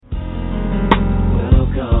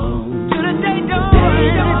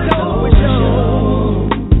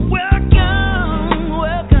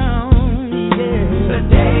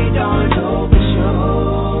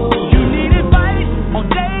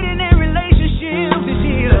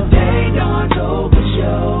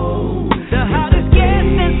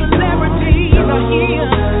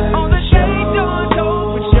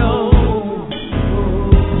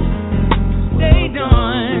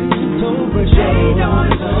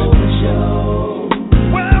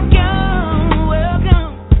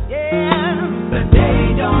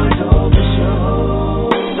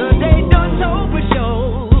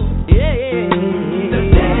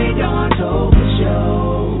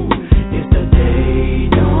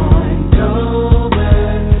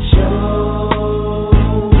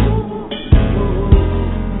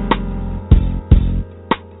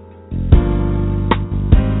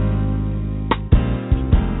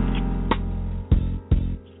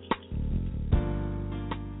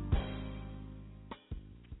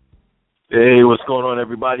Hey, what's going on,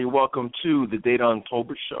 everybody? Welcome to the Dedan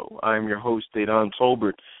Tolbert Show. I'm your host, Dedan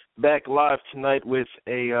Tolbert, back live tonight with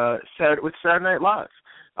Saturday Night Live.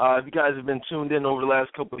 If you guys have been tuned in over the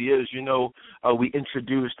last couple of years, you know we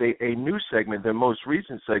introduced a new segment, the most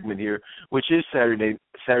recent segment here, which is Saturday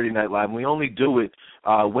Night Live. And we only do it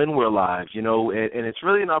when we're live, and it's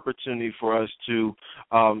really an opportunity for us to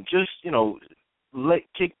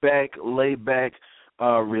kick back, lay back,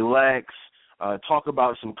 relax. Talk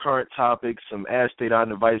about some current topics, some Ask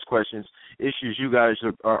Dedan advice questions, issues you guys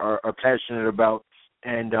are passionate about,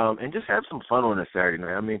 and just have some fun on a Saturday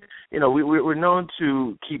night. I mean, we're known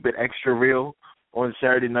to keep it extra real on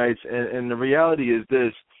Saturday nights, and the reality is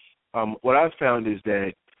this. What I've found is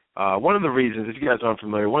that one of the reasons, if you guys aren't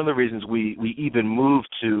familiar, one of the reasons we even moved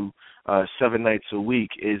to 7 nights a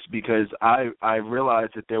week is because I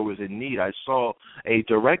realized that there was a need. I saw a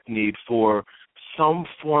direct need for some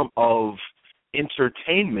form of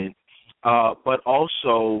entertainment, but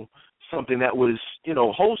also something that was,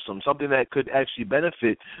 wholesome, something that could actually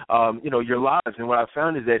benefit, your lives. And what I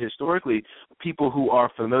found is that historically, people who are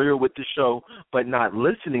familiar with the show but not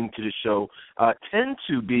listening to the show tend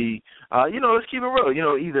to be, let's keep it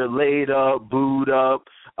real, either laid up, booed up,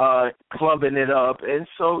 clubbing it up, and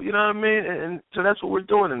so, you know what I mean? And so that's what we're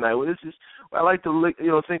doing tonight. Well, I like to,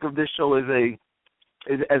 think of this show as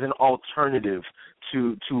an alternative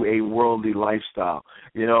to a worldly lifestyle.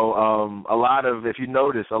 A lot of, if you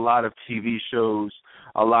notice, a lot of TV shows,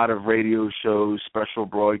 a lot of radio shows, special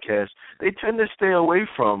broadcasts, they tend to stay away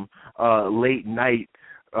from late night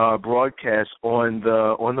broadcasts on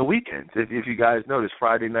the weekends. If you guys notice,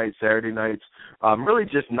 Friday nights, Saturday nights, really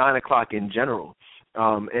just 9 o'clock in general.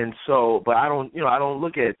 And so, but I don't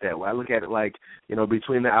look at it that way. I look at it like,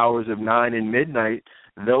 between the hours of 9 and midnight.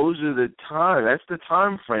 Those are the time. That's the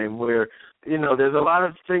time frame where there's a lot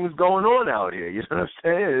of things going on out here. You know what I'm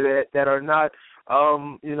saying? That are not,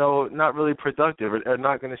 not really productive or are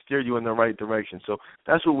not going to steer you in the right direction. So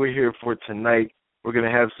that's what we're here for tonight. We're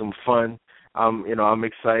going to have some fun. I'm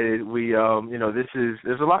excited.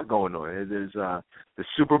 There's a lot going on. There's the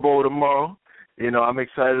Super Bowl tomorrow. I'm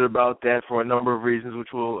excited about that for a number of reasons, which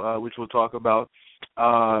we'll talk about.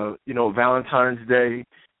 Valentine's Day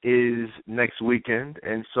is next weekend,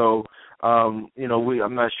 and so I'm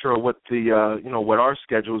not sure what what our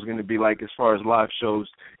schedule is going to be like as far as live shows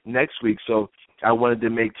next week. So I wanted to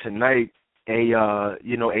make tonight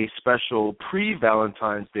a special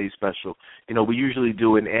pre-Valentine's Day special. We usually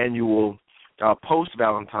do an annual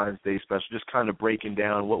post-Valentine's Day special, just kind of breaking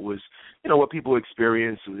down what was, what people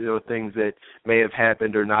experienced, things that may have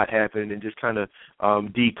happened or not happened, and just kind of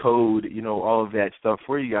decode, all of that stuff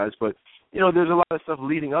for you guys. But there's a lot of stuff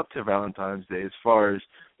leading up to Valentine's Day as far as,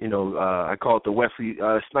 I call it the Wesley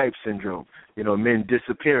Snipes syndrome, men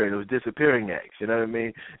disappearing, those disappearing acts, you know what I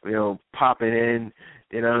mean? Popping in,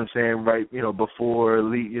 you know what I'm saying, right, before,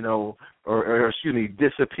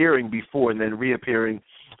 disappearing before and then reappearing,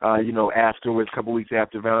 afterwards, a couple weeks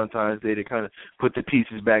after Valentine's Day to kind of put the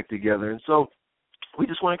pieces back together. And so we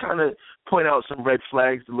just want to kind of point out some red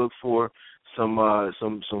flags to look for, some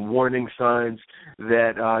warning signs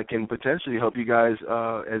that can potentially help you guys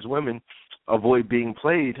as women avoid being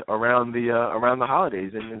played around the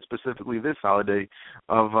holidays, and specifically this holiday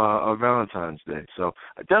of Valentine's Day. So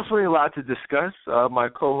definitely a lot to discuss. My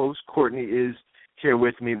co-host Courtney is here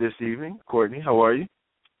with me this evening. Courtney, how are you?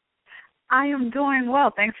 I am doing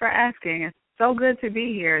well. Thanks for asking. It's so good to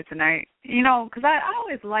be here tonight. Because I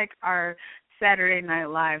always like our Saturday Night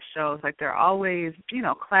Live shows. Like, they're always,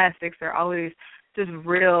 classics. They're always just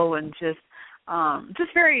real and just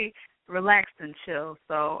very relaxed and chill.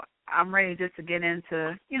 So I'm ready just to get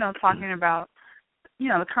into, talking about,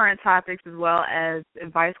 the current topics as well as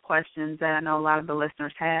advice questions that I know a lot of the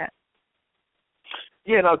listeners had.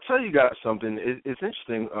 Yeah, and I'll tell you guys something. It's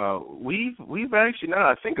interesting. We've actually, now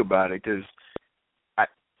that I think about it, because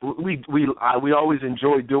we always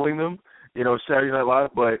enjoy doing them, Saturday Night Live.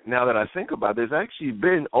 But now that I think about it, there's actually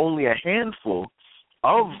been only a handful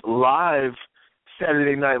of live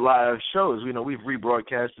Saturday Night Live shows. We've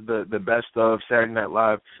rebroadcasted the best of Saturday Night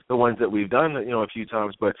Live, the ones that we've done, a few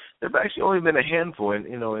times. But there've actually only been a handful, and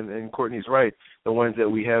and Courtney's right. The ones that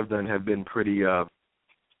we have done have been pretty,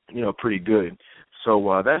 pretty good.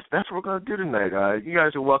 So that's what we're going to do tonight. You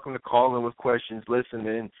guys are welcome to call in with questions, listen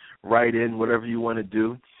in, write in, whatever you want to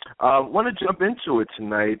do. Want to jump into it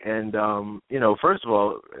tonight, and, first of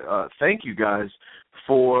all, thank you guys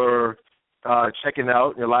for checking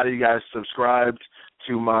out. A lot of you guys subscribed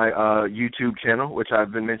to my YouTube channel, which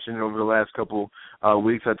I've been mentioning over the last couple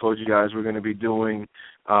weeks. I told you guys we're going to be doing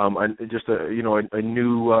a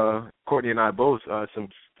new, Courtney and I both, some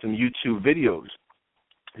YouTube videos.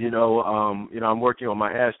 I'm working on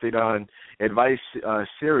my Ask Dedan advice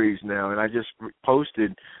series now, and I just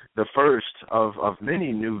posted the first of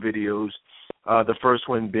many new videos. The first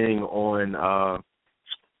one being on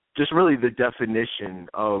just really the definition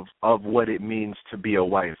of what it means to be a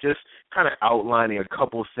wife. Just kind of outlining a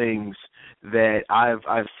couple things that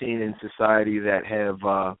I've seen in society that have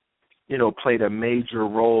played a major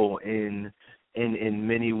role in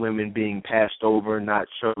many women being passed over, not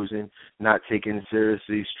chosen, not taken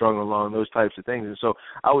seriously, strung along, those types of things. And so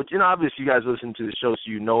I would, obviously you guys listen to the show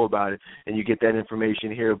so you know about it and you get that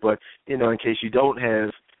information here, but, in case you don't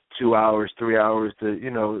have 2 hours, 3 hours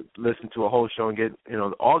to, listen to a whole show and get,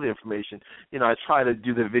 all the information, I try to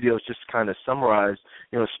do the videos just to kind of summarize,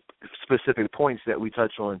 specific points that we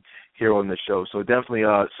touch on here on the show. So definitely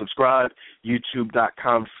subscribe,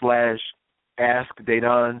 youtube.com/Ask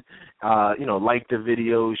Dedan. Like the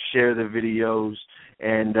videos, share the videos,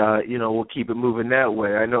 and, we'll keep it moving that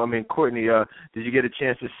way. Courtney, did you get a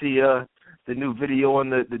chance to see the new video on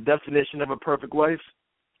the definition of a perfect wife?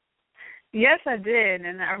 Yes, I did,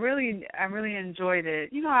 and I really enjoyed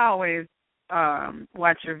it. I always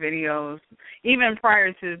watch your videos, even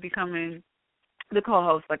prior to becoming the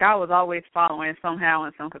co-host. Like, I was always following somehow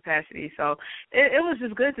in some capacity. So it was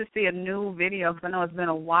just good to see a new video because I know it's been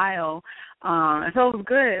a while. And so it was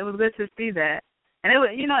good. It was good to see that. And it was,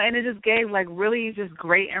 and it just gave really just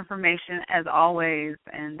great information as always.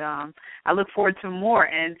 And I look forward to more.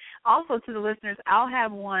 And also to the listeners, I'll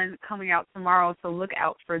have one coming out tomorrow, so look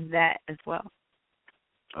out for that as well.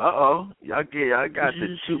 I got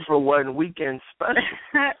the 2-for-1 weekend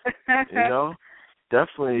special.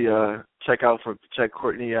 Definitely check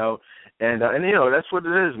Courtney out. And that's what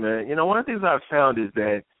it is, man. One of the things I've found is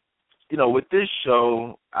that, with this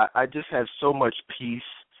show, I just have so much peace,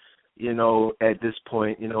 at this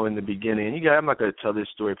point, in the beginning. And I'm not going to tell this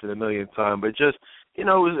story for the millionth time, but just, it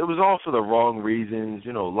was all for the wrong reasons,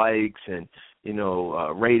 likes and,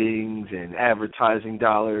 ratings and advertising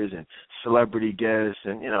dollars and celebrity guests.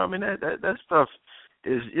 And, that stuff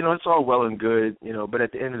is, it's all well and good, but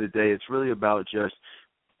at the end of the day, it's really about just,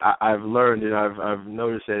 I've learned and I've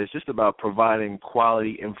noticed that it's just about providing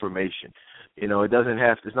quality information. It doesn't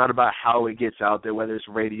have to, it's not about how it gets out there, whether it's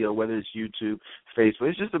radio, whether it's YouTube, Facebook.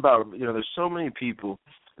 It's just about, there's so many people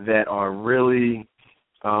that are really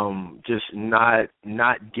just not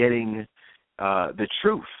getting the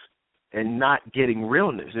truth and not getting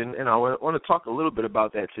realness. And I want to talk a little bit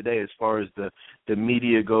about that today as far as the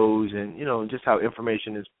media goes and, just how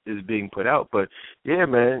information is being put out. But, yeah,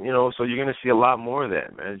 man, so you're going to see a lot more of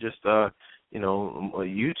that, man. Just,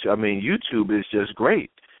 YouTube, YouTube is just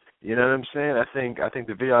great. You know what I'm saying? I think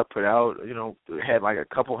the video I put out, had a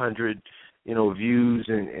couple hundred, views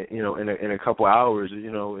in a couple hours,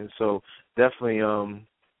 and so definitely,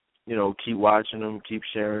 keep watching them, keep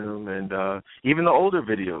sharing them, and even the older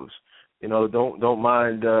videos, don't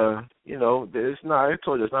mind, it's not. I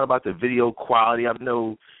told you it's not about the video quality. I'm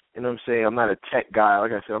what I'm saying, I'm not a tech guy.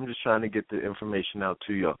 Like I said, I'm just trying to get the information out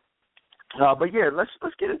to you. But yeah, let's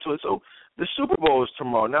get into it. So the Super Bowl is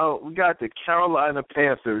tomorrow. Now we got the Carolina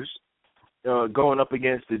Panthers going up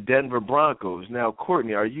against the Denver Broncos. Now,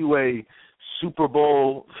 Courtney, are you a Super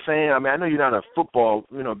Bowl fan? I know you're not a football,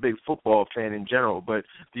 big football fan in general, but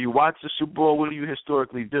do you watch the Super Bowl? What do you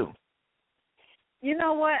historically do? You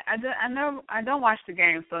know what? I don't watch the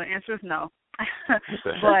game, so the answer is no.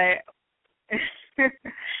 But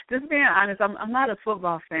just being honest, I'm not a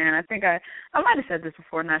football fan. I think I might have said this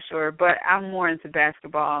before, not sure, but I'm more into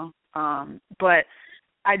basketball. But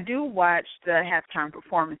I do watch the halftime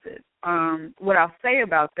performances. What I'll say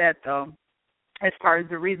about that, though, as far as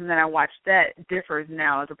the reason that I watch that differs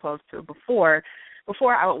now as opposed to before.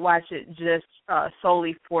 Before I would watch it just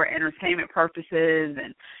solely for entertainment purposes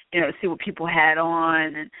and, see what people had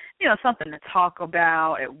on and, something to talk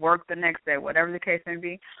about at work the next day, whatever the case may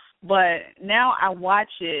be. But now I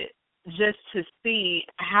watch it just to see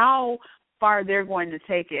how far they're going to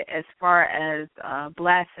take it as far as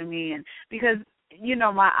blasphemy. And because,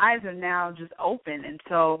 my eyes are now just open. And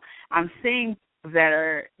so I'm seeing that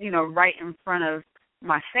are, right in front of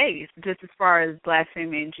my face, just as far as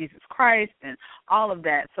blaspheming Jesus Christ and all of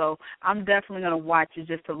that. So I'm definitely going to watch it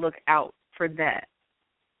just to look out for that.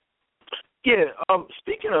 Yeah,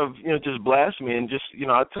 speaking of, just blasphemy and just,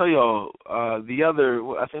 I'll tell y'all the other,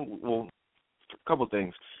 I think, a couple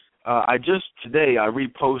things. Today I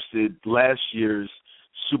reposted last year's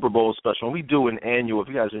Super Bowl special. And we do an annual, if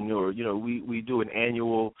you guys are newer, we do an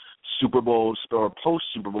annual Super Bowl or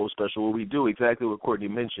post-Super Bowl special where we do exactly what Courtney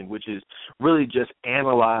mentioned, which is really just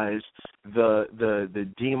analyze the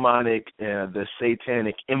demonic, the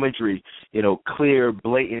satanic imagery, clear,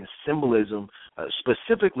 blatant symbolism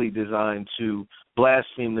specifically designed to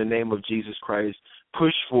blaspheme the name of Jesus Christ,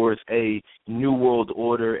 push forth a new world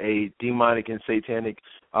order, a demonic and satanic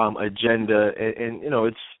agenda, and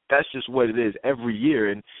that's just what it is every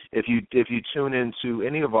year. And if you tune into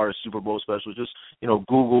any of our Super Bowl specials, just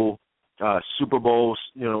Google Super Bowl,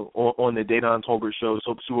 on the Dedan Tolbert show,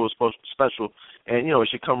 so Super Bowl special, and it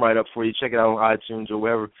should come right up for you. Check it out on iTunes or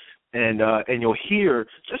wherever, and you'll hear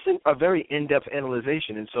just a very in-depth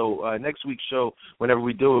analyzation. And so next week's show, whenever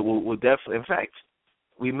we do it, we'll definitely, in fact,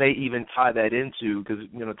 we may even tie that into, because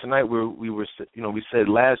tonight we said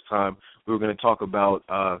last time we were going to talk about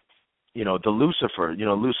the Lucifer,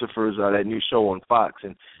 Lucifer's that new show on Fox,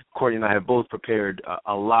 and Courtney and I have both prepared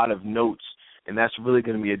a lot of notes, and that's really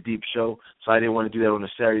going to be a deep show. So I didn't want to do that on a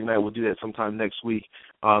Saturday night. We'll do that sometime next week,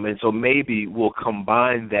 and so maybe we'll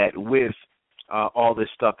combine that with all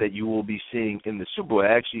this stuff that you will be seeing in the Super Bowl.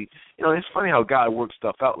 Actually, it's funny how God works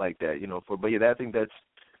stuff out like that, I think that's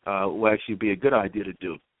will actually be a good idea to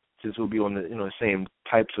do, since we'll be on the same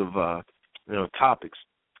types of topics.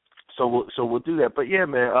 So we'll do that. But yeah,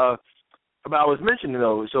 man. But I was mentioning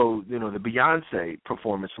though, so the Beyonce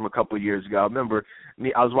performance from a couple of years ago. I remember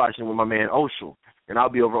I was watching with my man Oshel, and I'll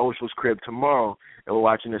be over Oshel's crib tomorrow, and we're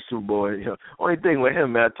watching the Super Bowl. And, only thing with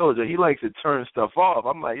him, man, I told you, he likes to turn stuff off.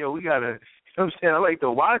 I'm like, we gotta. You know what I'm saying? I like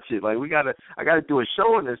to watch it. Like I gotta do a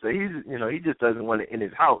show on this. So he's, he just doesn't want it in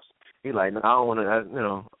his house. He like, no, I don't want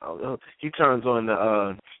to. He turns on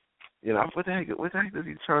the. What the heck does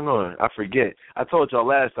he turn on? I forget. I told y'all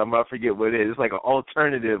last time, but I forget what it is. It's like an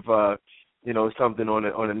alternative, something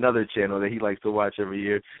on another channel that he likes to watch every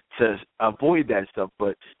year to avoid that stuff.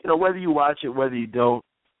 But, whether you watch it, whether you don't,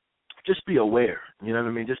 just be aware. You know what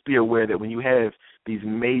I mean? Just be aware that when you have these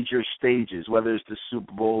major stages, whether it's the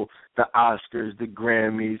Super Bowl, the Oscars, the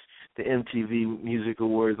Grammys, the MTV Music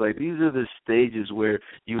Awards, like these are the stages where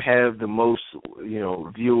you have the most,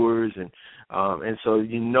 viewers, and so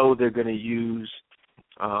they're going to use,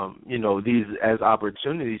 these as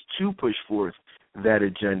opportunities to push forth that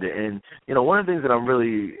agenda. And one of the things that I'm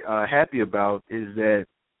really happy about is that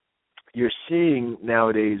you're seeing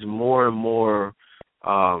nowadays more and more.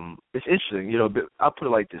 It's interesting, I'll put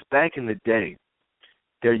it like this: back in the day,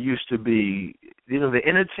 there used to be, the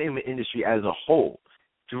entertainment industry as a whole.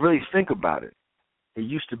 To really think about it, it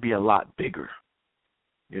used to be a lot bigger.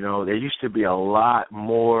 There used to be a lot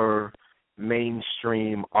more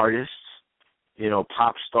mainstream artists,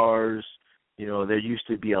 pop stars. There used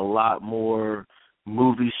to be a lot more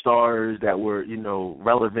movie stars that were,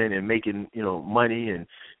 relevant and making, money, and,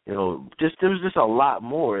 there was just a lot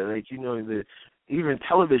more. Like, even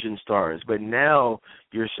television stars. But now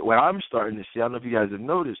what I'm starting to see, I don't know if you guys have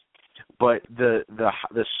noticed, but the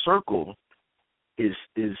circle is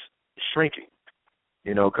shrinking,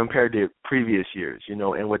 compared to previous years,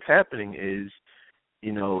 and what's happening is,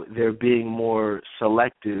 they're being more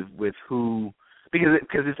selective with who, because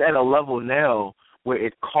it's at a level now where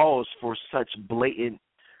it calls for such blatant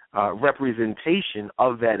representation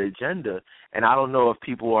of that agenda. And I don't know if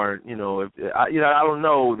people are, I don't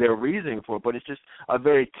know their reasoning for it, but it's just a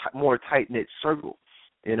very more tight-knit circle.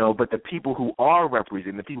 But the people who are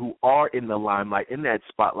representing, the people who are in the limelight, in that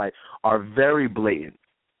spotlight, are very blatant,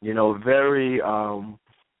 very,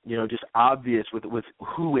 just obvious with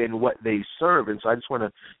who and what they serve. And so I just want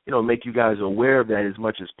to, make you guys aware of that as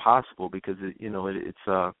much as possible, because, it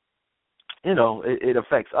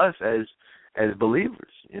affects us as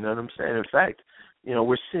believers. You know what I'm saying? In fact,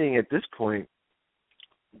 we're seeing at this point,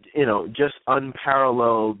 just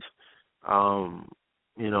unparalleled,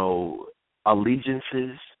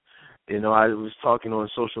 allegiances. I was talking on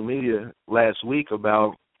social media last week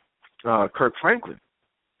about Kirk Franklin.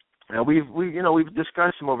 Now we've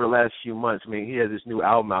discussed him over the last few months. I mean, he has this new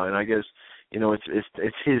album out, and I guess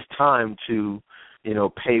it's his time to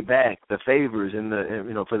pay back the favors and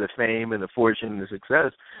for the fame and the fortune and the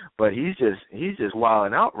success. But he's just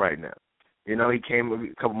wilding out right now. He came a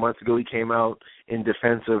couple months ago. He came out in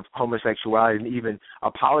defense of homosexuality and even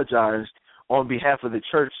apologized on behalf of the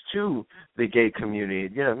church to the gay community.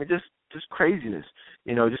 Just craziness.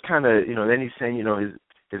 Just kind of, then he's saying,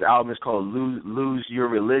 his album is called Lose Your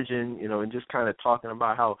Religion, and just kind of talking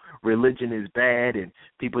about how religion is bad and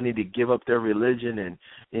people need to give up their religion and,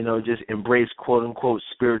 just embrace quote unquote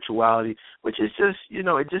spirituality, which is just,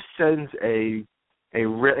 it just sends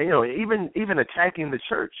even attacking the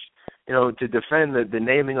church, to defend the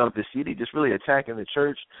naming of the CD, just really attacking the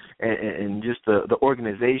church and just the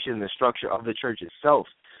organization, the structure of the church itself,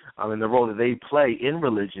 and the role that they play in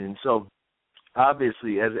religion. So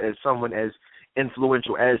obviously, as someone as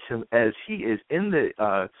influential as he is in the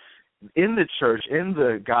church, in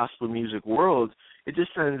the gospel music world, it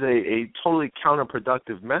just sends a totally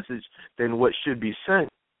counterproductive message than what should be sent.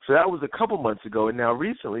 So that was a couple months ago, and now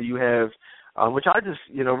recently you have, which I just,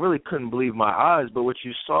 really couldn't believe my eyes, but what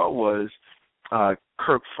you saw was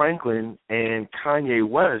Kirk Franklin and Kanye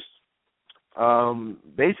West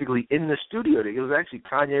basically in the studio. It was actually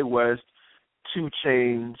Kanye West, 2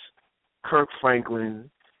 Chainz, Kirk Franklin,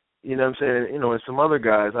 you know what I'm saying, and some other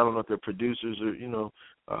guys. I don't know if they're producers or,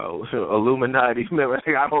 Illuminati.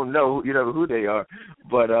 I don't know, who they are.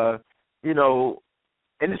 But, and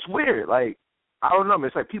it's weird. Like, I don't know.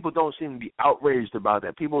 It's like people don't seem to be outraged about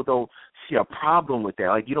that. People don't see a problem with that.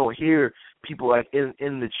 Like, you don't hear people like in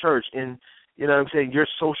the church, in, your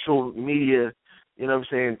social media,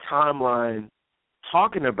 timeline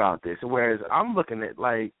talking about this. Whereas I'm looking at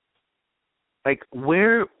like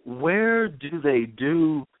where do they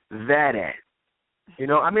do that at?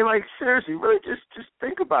 Like seriously, really just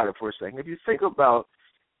think about it for a second. If you think about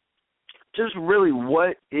just really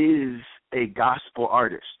what is a gospel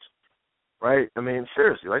artist, right?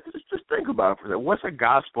 Seriously, like just think about it for a second. What's a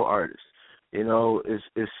gospel artist?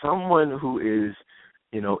 Is someone who is,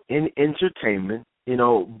 in entertainment,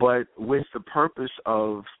 but with the purpose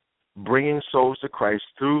of bringing souls to Christ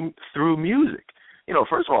through music.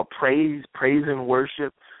 First of all, praise and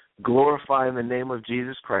worship, glorifying the name of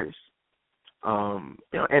Jesus Christ.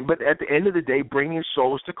 But at the end of the day, bringing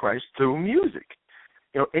souls to Christ through music.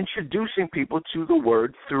 Introducing people to the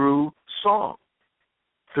Word through song,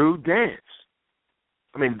 through dance.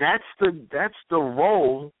 That's the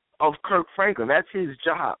role of Kirk Franklin. That's his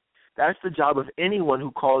job. That's the job of anyone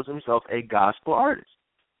who calls himself a gospel artist.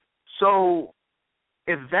 So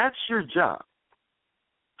if that's your job,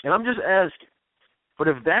 and I'm just asking, but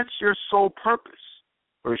if that's your sole purpose,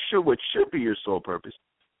 or what should be your sole purpose,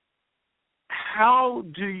 how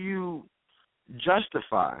do you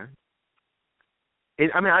justify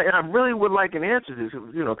it? I really would like an answer to this,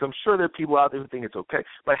 'cause I'm sure there are people out there who think it's okay,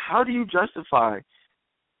 but how do you justify,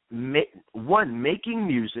 one, making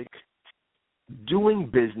music, doing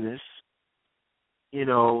business,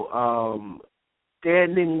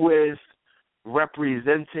 standing with,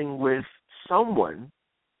 representing with someone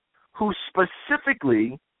who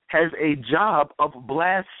specifically has a job of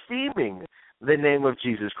blaspheming the name of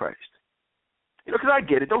Jesus Christ? Because I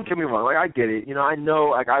get it. Don't get me wrong. Like, I get it. I know,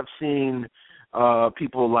 like, I've seen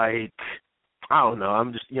people like, I don't know,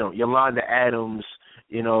 I'm just, Yolanda Adams,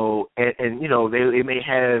 and they may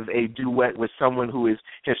have a duet with someone who has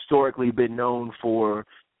historically been known for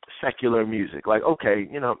secular music. Like, okay,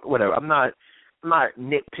 whatever. I'm not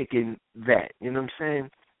nitpicking that. You know what I'm saying?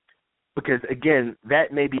 Because again,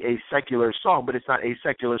 that may be a secular song, but it's not a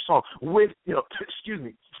secular song with,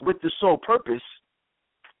 with the sole purpose,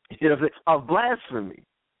 of blasphemy.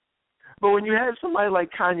 But when you have somebody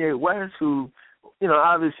like Kanye West, who,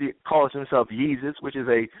 obviously calls himself Yeezus, which is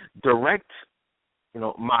a direct,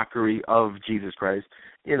 mockery of Jesus Christ,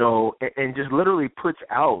 and just literally puts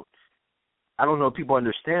out, I don't know if people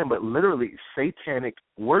understand, but literally satanic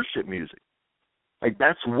worship music. Like,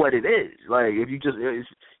 that's what it is. Like, if you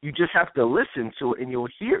just have to listen to it and you'll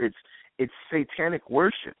hear it's satanic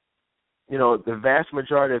worship. The vast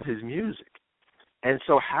majority of his music. And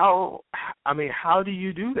so how do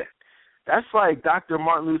you do that? That's like Dr.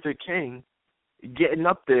 Martin Luther King getting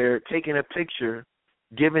up there, taking a picture,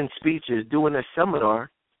 giving speeches, doing a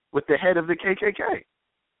seminar with the head of the KKK.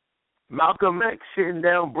 Malcolm X sitting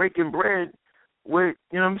down breaking bread with,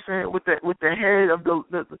 with the head of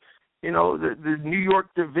the New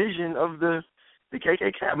York division of the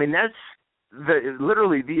KKK. That's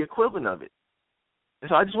literally the equivalent of it. And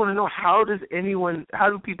so I just want to know, how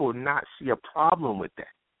do people not see a problem with that?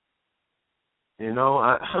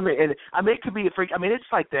 It could be a freak.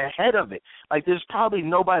 It's like the head of it. Like, there's probably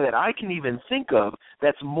nobody that I can even think of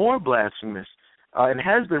that's more blasphemous and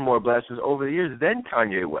has been more blasphemous over the years than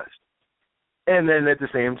Kanye West. And then at the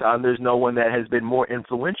same time, there's no one that has been more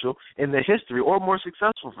influential in the history, or more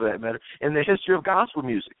successful for that matter, in the history of gospel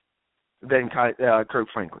music than Kirk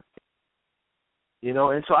Franklin.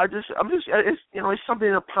 And so it's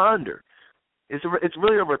something to ponder. It's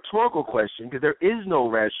really a rhetorical question, because there is no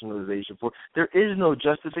rationalization for it. There is no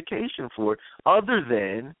justification for it, other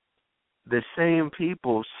than the same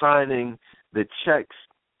people signing the checks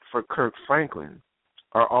for Kirk Franklin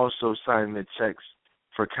are also signing the checks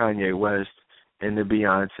for Kanye West and the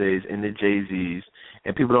Beyoncés and the Jay-Z's.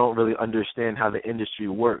 And people don't really understand how the industry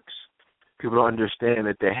works. People don't understand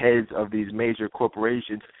that the heads of these major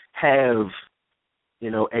corporations have,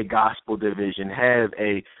 a gospel division, have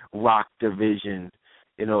a rock division,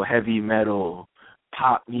 heavy metal,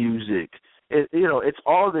 pop music. It's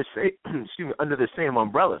all the same, under the same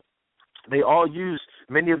umbrella. They all use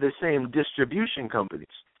many of the same distribution companies,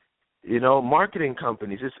 marketing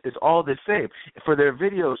companies. It's all the same. For their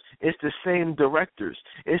videos, it's the same directors.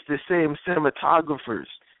 It's the same cinematographers,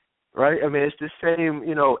 right? I mean, it's the same,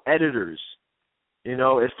 editors.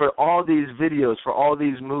 It's for all these videos, for all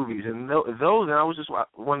these movies. And those, and I was just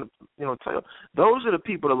want to, tell you, those are the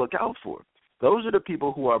people to look out for. Those are the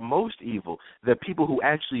people who are most evil, the people who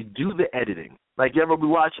actually do the editing. Like, you ever be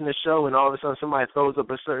watching the show and all of a sudden somebody throws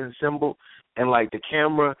up a certain symbol and, like, the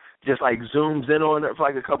camera just, like, zooms in on it for,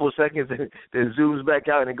 like, a couple of seconds and then zooms back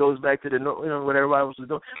out and it goes back to the, what everybody else was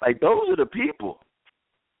doing. Like, those are the people,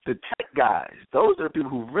 the tech guys. Those are the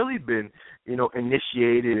people who've really been,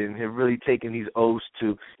 initiated and have really taken these oaths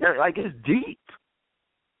to, like, it's deep.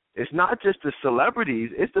 It's not just the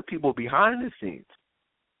celebrities. It's the people behind the scenes.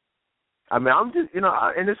 I mean, I'm just,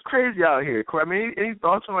 and it's crazy out here. I mean, any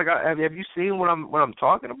thoughts on, like, have you seen what I'm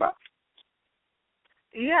talking about?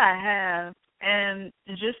 Yeah, I have. And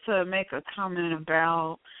just to make a comment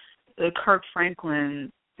about the Kirk Franklin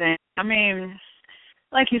thing, I mean,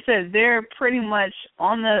 like you said, they're pretty much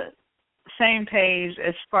on the same page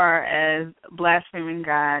as far as blaspheming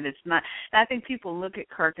God. It's not. I think people look at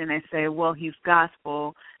Kirk and they say, well, he's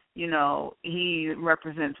gospel, he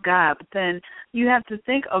represents God. But then you have to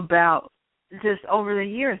think about, just over the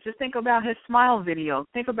years, just think about his smile video.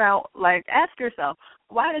 Think about, like, ask yourself,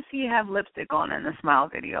 why does he have lipstick on in the smile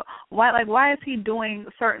video? Why is he doing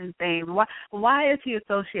certain things? Why is he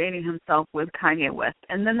associating himself with Kanye West?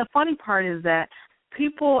 And then the funny part is that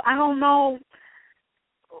people, I don't know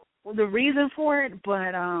the reason for it,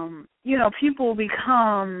 but people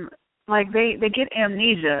become, like, they get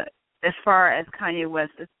amnesia as far as Kanye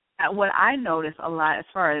West. What I notice a lot as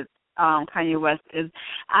far as Kanye West is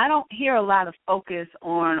I don't hear a lot of focus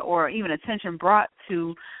on or even attention brought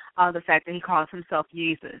to the fact that he calls himself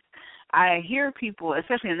Jesus. I hear people,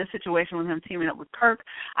 especially in this situation with him teaming up with Kirk,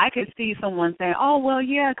 I could see someone saying, oh, well,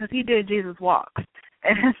 yeah, because he did Jesus Walks.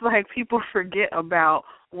 And it's like people forget about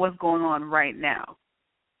what's going on right now.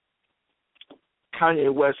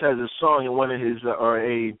 Kanye West has a song in one of his,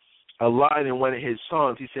 a line in one of his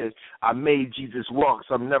songs. He says, I made Jesus walk,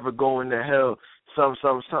 so I'm never going to hell. Some.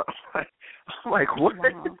 I'm like, what?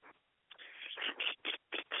 Wow.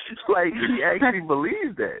 Like, he actually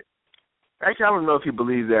believes that. Actually, I don't know if he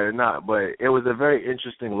believes that or not, but it was a very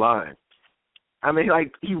interesting line. I mean,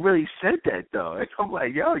 like, he really said that, though. And I'm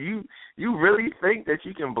like, yo, you really think that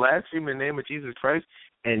you can blaspheme in the name of Jesus Christ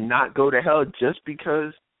and not go to hell just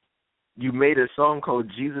because you made a song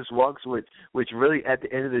called Jesus Walks, which really, at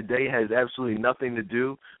the end of the day, has absolutely nothing to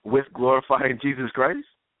do with glorifying Jesus Christ?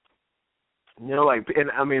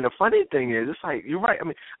 And I mean, the funny thing is, it's like, you're right. I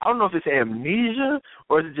mean, I don't know if it's amnesia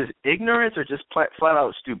or is it just ignorance or just flat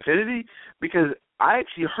out stupidity, because I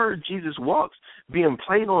actually heard Jesus Walks being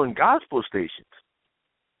played on gospel stations.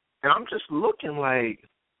 And I'm just looking like,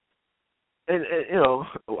 and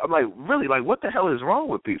I'm like, really, like, what the hell is wrong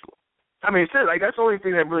with people? I mean, seriously, like, that's the only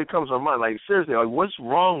thing that really comes to mind. Like, seriously, like, what's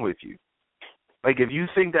wrong with you? Like, if you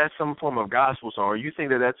think that's some form of gospel song, or you think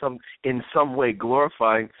that that's in some way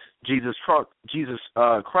glorifying Jesus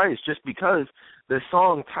Christ, just because the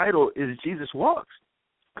song title is Jesus Walks,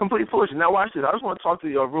 complete foolishness. Now, watch this. I just want to talk to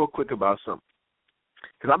you real quick about something,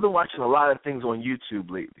 because I've been watching a lot of things on YouTube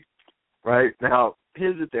lately. Right now,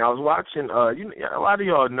 here's the thing. I was watching. A lot of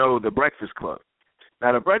y'all know the Breakfast Club.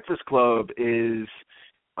 Now, the Breakfast Club is.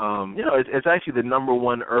 It's actually the number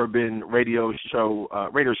one urban radio show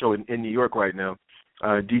in New York right now.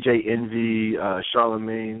 DJ Envy,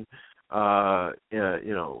 Charlemagne, Angela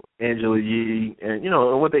Yee, and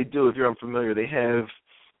and what they do, if you're unfamiliar, they have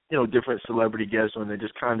different celebrity guests on. They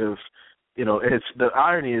just kind of, it's the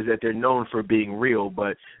irony is that they're known for being real,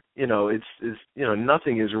 but it's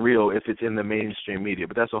nothing is real if it's in the mainstream media.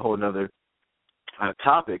 But that's a whole other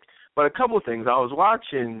topic. But a couple of things I was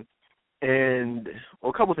watching. And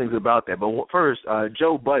a couple things about that. But first,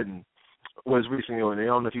 Joe Budden was recently on. I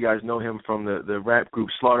don't know if you guys know him from the rap group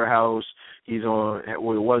Slaughterhouse. He's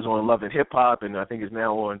was on Love and Hip Hop, and I think is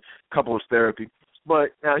now on Couples Therapy. But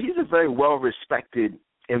now he's a very well respected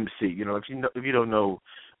MC. If you don't know,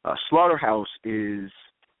 Slaughterhouse is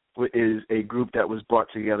a group that was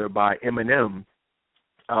brought together by Eminem.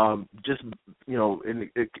 And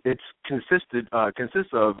it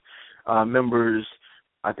consists of members.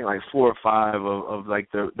 I think like 4 or 5 of like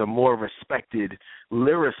the more respected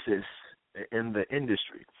lyricists in the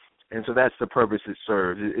industry. And so that's the purpose it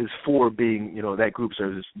serves, is for being, that group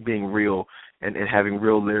serves being real and having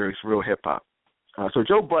real lyrics, real hip-hop. So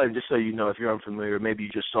Joe Budden, just so you know, if you're unfamiliar, maybe you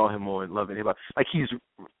just saw him on Love and Hip Hop, like he's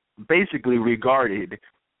basically regarded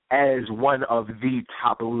as one of the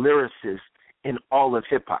top lyricists in all of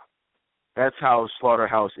hip-hop. That's how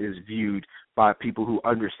Slaughterhouse is viewed by people who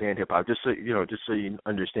understand hip hop. Just so you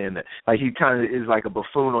understand that. Like, he kind of is like a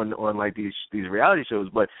buffoon on like these reality shows.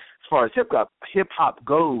 But as far as hip hop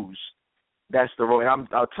goes, that's the role. And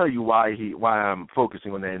I'll tell you why I'm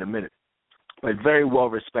focusing on that in a minute. But very well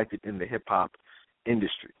respected in the hip hop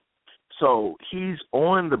industry. So he's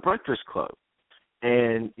on the Breakfast Club.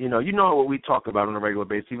 And, you know what we talk about on a regular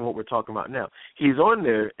basis, even what we're talking about now. He's on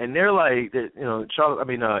there, and they're like, Envy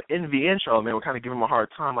and Charlamagne were kind of giving him a hard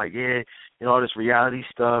time, like, yeah, all this reality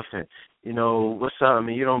stuff, and, what's up? I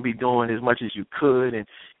mean, you don't be doing as much as you could, and,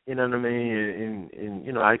 you know what I mean?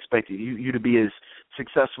 And I expected you to be as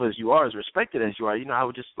successful as you are, as respected as you are. I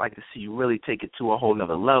would just like to see you really take it to a whole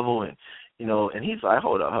nother level, and, and he's like,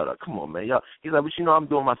 hold up, come on, man. Y'all. He's like, but I'm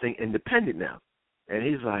doing my thing independent now. And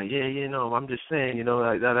he's like, yeah, I'm just saying,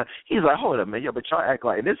 like that. He's like, hold up, man, but y'all act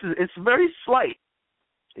like, and it's very slight.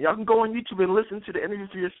 Y'all can go on YouTube and listen to the interview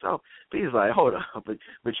for yourself. But he's like, hold up,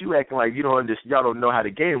 but you acting like y'all don't know how the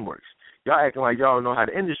game works. Y'all acting like y'all don't know how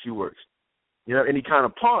the industry works. And he kind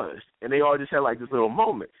of paused, and they all just had like this little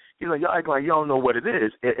moment. He's like, y'all acting like y'all don't know what it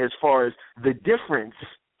is as far as the difference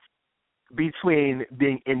between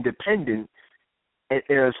being independent and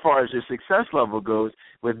as far as your success level goes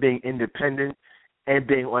with being independent and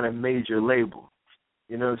being on a major label.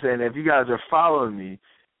 You know what I'm saying? If you guys are following me,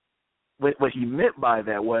 what he meant by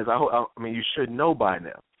that was, I mean, you should know by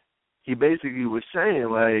now. He basically was saying,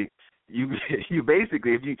 like, you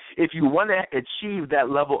basically, if you want to achieve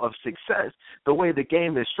that level of success, the way the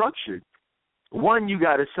game is structured, one, you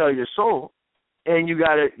got to sell your soul, and you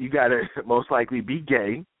got to most likely be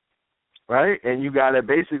gay, right? And you got to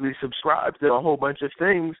basically subscribe to a whole bunch of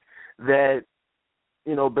things that,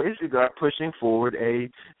 basically are pushing forward a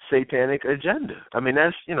satanic agenda. I mean,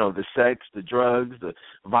 that's, the sex, the drugs, the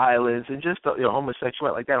violence, and just the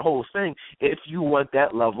homosexuality, like that whole thing, if you want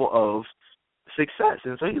that level of success.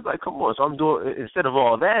 And so he's like, come on, so I'm doing, instead of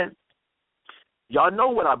all that, y'all know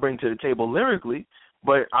what I bring to the table lyrically,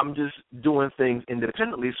 but I'm just doing things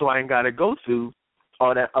independently, so I ain't got to go through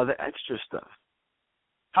all that other extra stuff.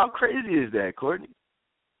 How crazy is that, Courtney?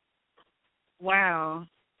 Wow.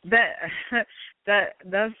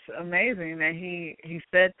 That's amazing that he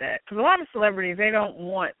said that, because a lot of celebrities, they don't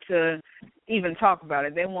want to even talk about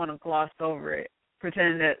it. They want to gloss over it,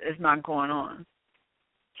 pretend that it's not going on.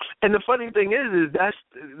 And the funny thing is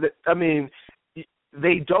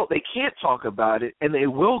they can't talk about it, and they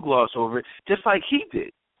will gloss over it, just like he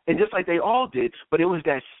did, and just like they all did. But it was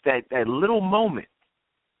that little moment.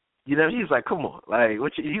 He's like, come on, like,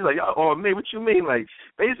 he's like, oh man, what you mean? Like,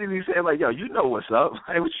 basically saying, like, yo, you know what's up?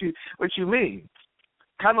 Like, what you mean?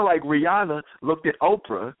 Kind of like Rihanna looked at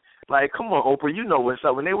Oprah, like, come on, Oprah, you know what's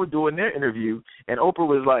up? When they were doing their interview, and Oprah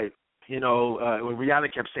was like, when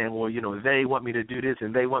Rihanna kept saying, well, they want me to do this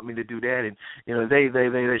and they want me to do that, and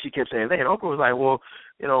they, she kept saying they, and Oprah was like, well,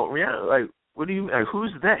 Rihanna, like, what do you, like,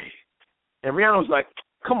 who's they? And Rihanna was like,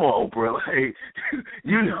 come on, Oprah, like,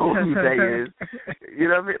 you know who they is. You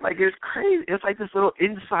know what I mean? Like, it's crazy. It's like this little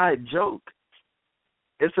inside joke.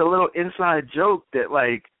 It's a little inside joke that,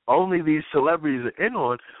 like, only these celebrities are in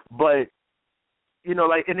on. But,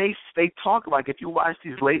 like, and they talk, like, if you watch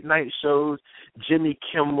these late night shows, Jimmy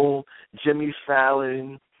Kimmel, Jimmy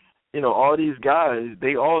Fallon, all these guys,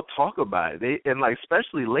 they all talk about it. And, like,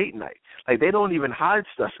 especially late night. Like, they don't even hide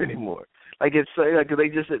stuff anymore. Like, it's like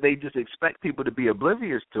they just expect people to be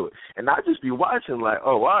oblivious to it, and I just be watching like,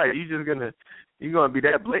 oh, why are you gonna be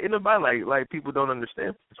that blatant about it? Like people don't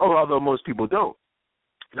understand. Oh, although most people don't.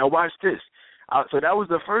 Now watch this. So that was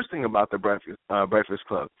the first thing about the Breakfast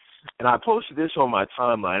Club, and I posted this on my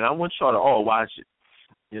timeline. I want y'all to all watch it.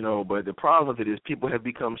 But the problem with it is people have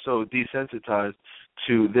become so desensitized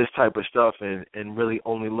to this type of stuff and really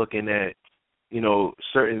only looking at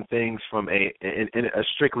certain things from a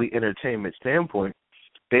strictly entertainment standpoint.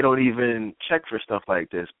 They don't even check for stuff like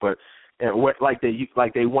this, but like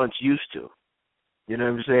they once used to. You know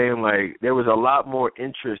what I'm saying? Like, there was a lot more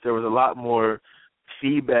interest. There was a lot more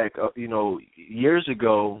feedback, years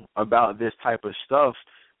ago about this type of stuff.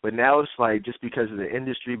 But now it's like, just because of the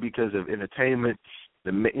industry, because of entertainment,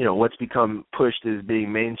 what's become pushed as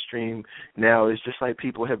being mainstream now, is just like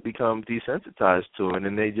people have become desensitized to it,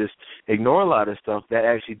 and they just ignore a lot of stuff that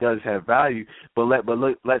actually does have value. But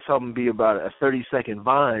let something be about a 30-second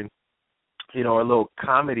Vine, a little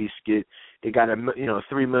comedy skit. It got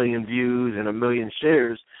 3 million views and 1 million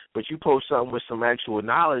shares. But you post something with some actual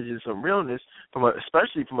knowledge and some realness,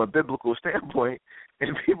 especially from a biblical standpoint,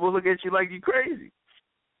 and people look at you like you crazy.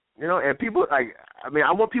 And people, like,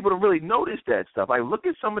 I want people to really notice that stuff. Like, look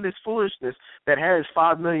at some of this foolishness that has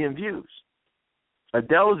 5 million views.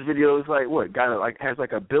 Adele's video is like, what, has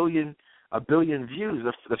like 1 billion 1 billion views,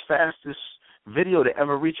 the fastest video to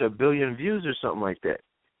ever reach 1 billion views or something like that.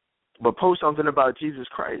 But post something about Jesus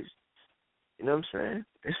Christ. You know what I'm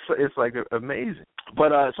saying? It's like amazing.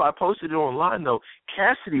 But so I posted it online though.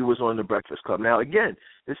 Cassidy was on the Breakfast Club. Now again,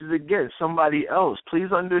 this is somebody else.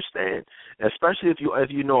 Please understand, especially if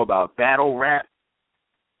you know about battle rap.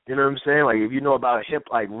 You know what I'm saying? Like if you know about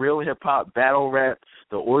real hip hop, battle rap,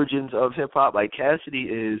 the origins of hip hop. Like Cassidy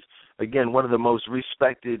is again one of the most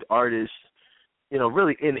respected artists,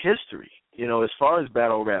 really in history. As far as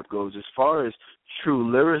battle rap goes, as far as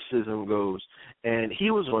true lyricism goes, and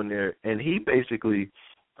he was on there, and he basically,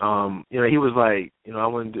 he was like, I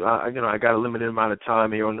want to do, I got a limited amount of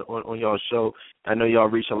time here on y'all's show. I know y'all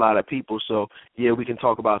reach a lot of people, so yeah, we can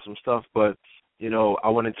talk about some stuff, but I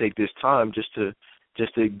want to take this time just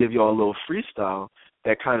to give y'all a little freestyle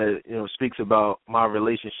that kind of speaks about my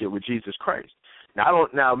relationship with Jesus Christ.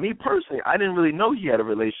 Now me personally, I didn't really know he had a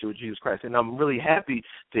relationship with Jesus Christ, and I'm really happy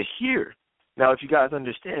to hear. Now, if you guys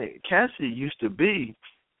understand, Cassidy used to be,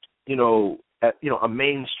 a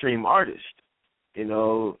mainstream artist. I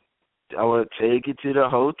want to take it to the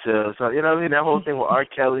hotel. So, you know what I mean? That whole thing with R.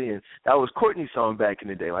 Kelly, and that was Courtney's song back in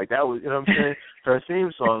the day. Like, that was, you know what I'm saying? Her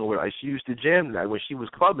theme song where she used to jam that. When she was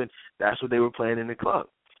clubbing, that's what they were playing in the club.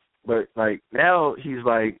 But, like, now he's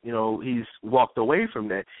like, he's walked away from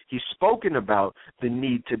that. He's spoken about the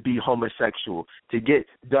need to be homosexual, to get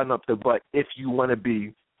done up the butt if you want to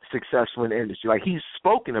be successful in the industry. Like, he's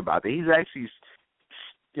spoken about that. He's actually,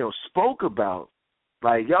 spoke about,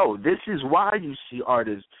 like, this is why you see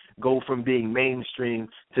artists go from being mainstream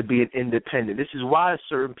to being independent. This is why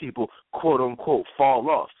certain people, quote unquote, fall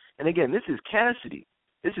off. And again, this is Cassidy.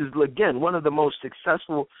 This is, again, one of the most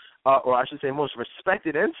successful, or I should say most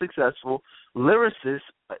respected and successful lyricists,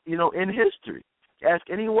 in history. Ask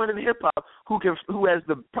anyone in hip-hop who has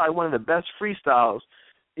probably one of the best freestyles,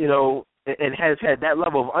 and has had that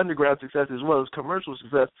level of underground success as well as commercial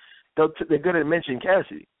success, they're going to mention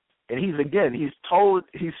Cassidy. And he's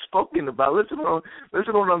spoken about, listen to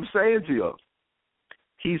what I'm saying to you.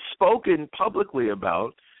 He's spoken publicly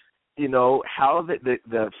about, how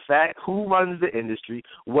the fact, who runs the industry,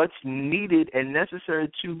 what's needed and necessary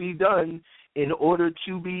to be done in order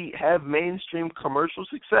to have mainstream commercial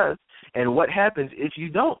success, and what happens if you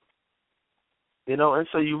don't. And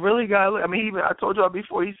so you really got to look. I mean, I told y'all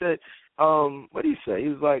before, he said, what did he say? He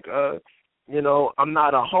was like, I'm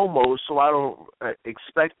not a homo, so I don't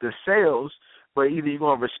expect the sales, but either you're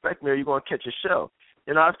going to respect me or you're going to catch a shell.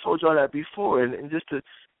 I've told y'all that before, and just to,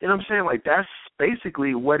 what I'm saying, like, that's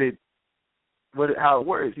basically how it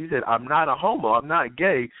works. He said, I'm not a homo, I'm not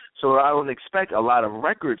gay, so I don't expect a lot of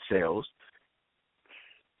record sales.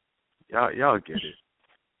 Y'all get it.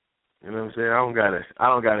 You know what I'm saying? I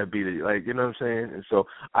don't gotta beat it. Like, you know what I'm saying? And so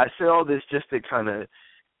I say all this just to kind of,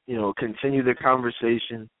 continue the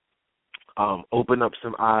conversation, open up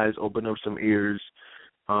some eyes, open up some ears,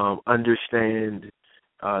 understand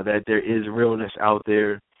that there is realness out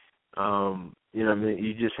there. You know what I mean?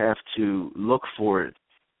 You just have to look for it,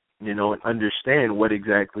 and understand what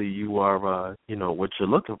exactly you are, what you're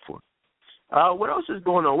looking for. What else is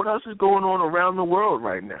going on? What else is going on around the world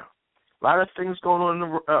right now? A lot of things going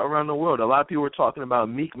on around the world. A lot of people are talking about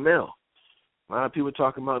Meek Mill. A lot of people are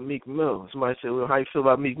talking about Meek Mill. Somebody said, well, how you feel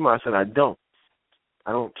about Meek Mill? I said, I don't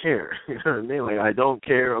care. You know what I mean? Like, I don't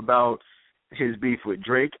care about his beef with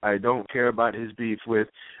Drake. I don't care about his beef with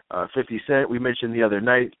 50 Cent. We mentioned the other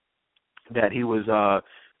night that he was,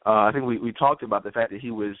 I think we talked about the fact that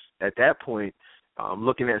he was, at that point,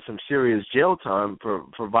 looking at some serious jail time for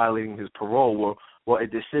violating his parole. Well, a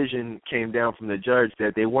decision came down from the judge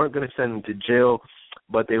that they weren't going to send him to jail,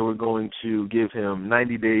 but they were going to give him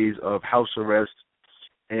 90 days of house arrest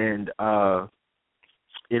and,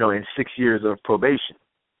 and 6 years of probation.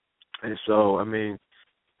 And so, I mean,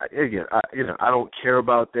 again, I don't care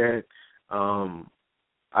about that. I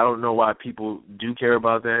don't know why people do care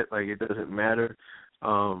about that. Like, it doesn't matter.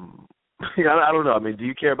 I don't know. I mean, do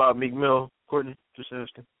you care about Meek Mill, Courtney? Just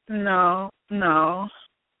asking. No.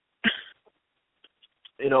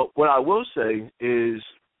 What I will say is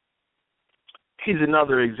he's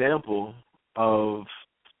another example of,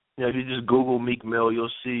 if you just Google Meek Mill,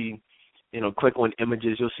 you'll see, click on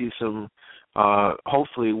images, you'll see some,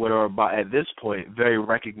 hopefully what are about, at this point, very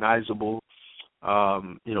recognizable,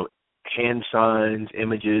 hand signs,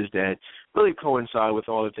 images that really coincide with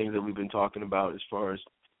all the things that we've been talking about as far as,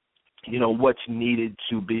 what's needed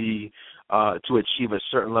to be, to achieve a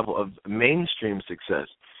certain level of mainstream success.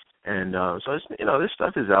 And so it's, this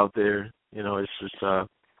stuff is out there. It's just,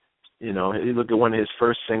 you look at one of his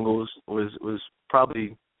first singles was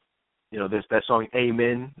probably, that song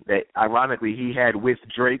Amen that ironically he had with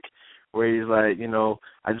Drake where he's like, you know,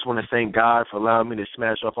 I just want to thank God for allowing me to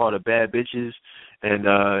smash off all the bad bitches,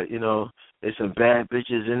 and you know, there's some bad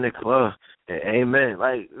bitches in the club. And amen.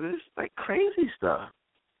 Like, it's like crazy stuff.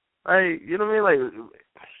 Like, you know what I mean? Like,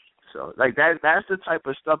 so like that's the type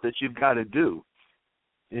of stuff that you've got to do,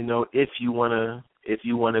 you know, if you wanna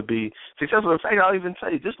be successful. In fact, I'll even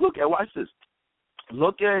tell you, just watch this.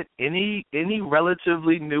 Look at any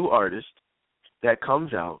relatively new artist that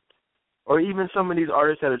comes out, or even some of these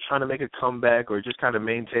artists that are trying to make a comeback or just kind of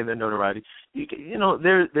maintain their notoriety. You know,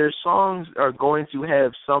 their songs are going to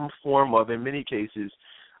have some form of, in many cases,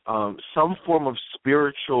 some form of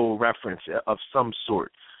spiritual reference of some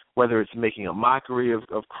sort, whether it's making a mockery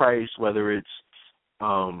of Christ, whether it's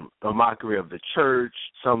a mockery of the church,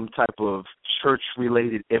 some type of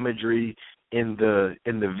church-related imagery in the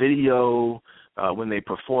video when they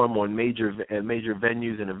perform on major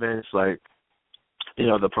venues and events, like, you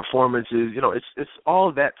know, the performances. You know, it's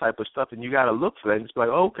all that type of stuff, and you got to look for that and just be like,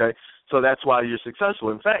 oh, okay, so that's why you're successful.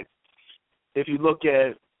 In fact, if you look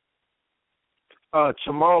at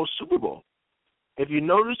tomorrow's Super Bowl, if you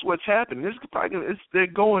notice what's happening, they're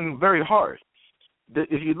going very hard.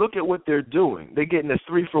 If you look at what they're doing, they're getting a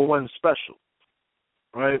 3-for-1 special,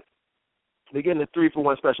 right? They're getting a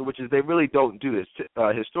 3-for-1 special, which is they really don't do this.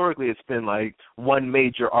 Historically, it's been like one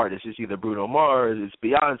major artist. It's either Bruno Mars, it's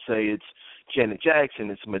Beyonce, it's Janet Jackson,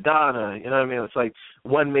 it's Madonna. You know what I mean? It's like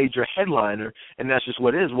one major headliner, and that's just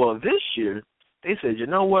what it is. Well, this year, they said, you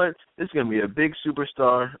know what? This is going to be a big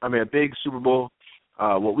big Super Bowl.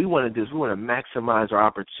 What we want to do is we want to maximize our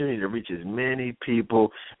opportunity to reach as many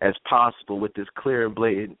people as possible with this clear and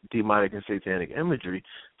blatant demonic and satanic imagery.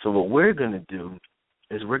 So what we're going to do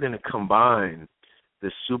is we're going to combine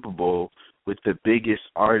the Super Bowl with the biggest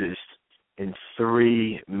artists in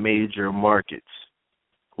 3 major markets.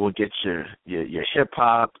 We'll get your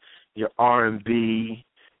hip-hop, your R&B,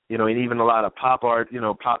 you know, and even a lot of pop art, you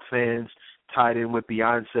know, pop fans tied in with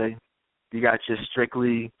Beyonce. You got your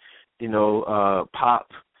strictly, you know, pop,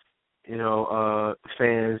 you know,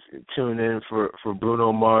 fans tune in for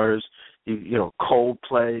Bruno Mars. You know,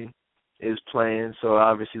 Coldplay is playing, so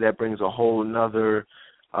obviously that brings a whole another,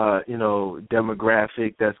 you know,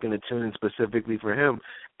 demographic that's going to tune in specifically for him.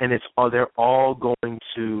 And they're all going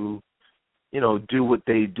to, you know, do what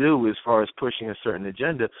they do as far as pushing a certain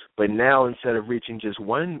agenda. But now, instead of reaching just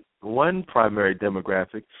one primary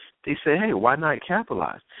demographic, they say, hey, why not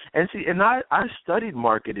capitalize? And see, and I studied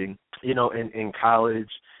marketing, you know, in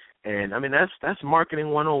college, and I mean that's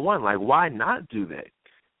marketing 101. Like, why not do that?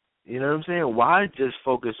 You know what I'm saying? Why just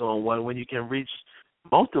focus on one when you can reach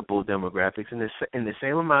multiple demographics in the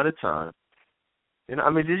same amount of time? You know,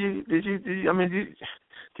 I mean, do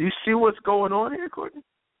you see what's going on here, Courtney?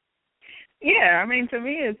 Yeah, I mean, to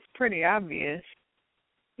me, it's pretty obvious.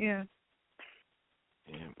 Yeah.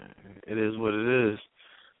 Yeah, man, it is what it is.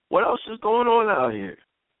 What else is going on out here?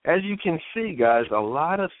 As you can see, guys, a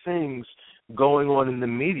lot of things going on in the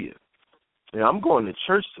media. You know, I'm going to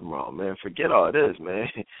church tomorrow, man. Forget all this, man.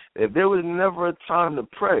 If there was never a time to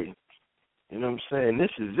pray, you know what I'm saying, this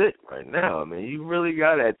is it right now. I mean, you really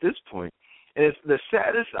got it at this point. And it's the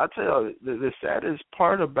saddest, I'll tell you, the saddest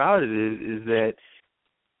part about it is that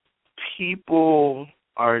people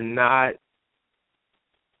are not,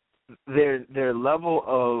 their level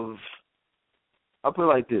of, I'll put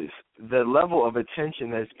it like this, the level of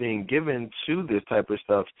attention that's being given to this type of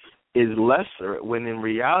stuff is lesser, when in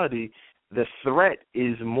reality the threat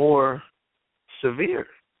is more severe.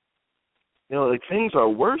 You know, like, things are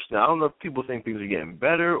worse now. I don't know if people think things are getting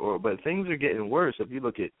better, but things are getting worse. If you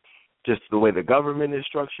look at just the way the government is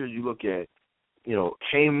structured, you look at, you know,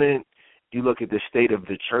 payment, you look at the state of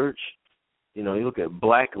the church, you know, you look at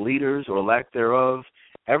black leaders or lack thereof,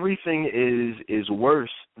 everything is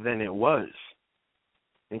worse than it was,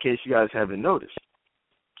 in case you guys haven't noticed.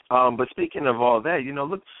 But speaking of all that, you know,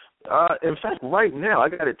 look, in fact, right now, I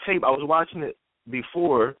got a tape. I was watching it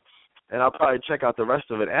before, and I'll probably check out the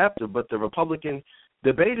rest of it after, but the Republican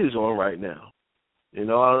debate is on right now. You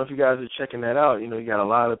know, I don't know if you guys are checking that out. You know, you got a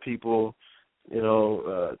lot of people, you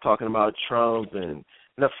know, talking about Trump. And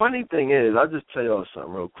the funny thing is, I'll just tell y'all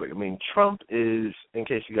something real quick. I mean, Trump is, in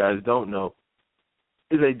case you guys don't know,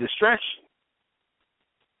 is a distraction.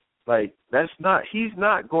 Like, he's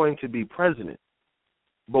not going to be president.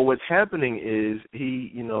 But what's happening is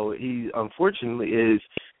he unfortunately is,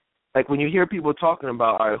 like, when you hear people talking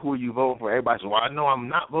about, all right, who are you voting for? Everybody says, well, I know I'm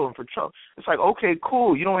not voting for Trump. It's like, okay,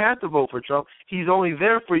 cool. You don't have to vote for Trump. He's only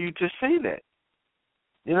there for you to say that.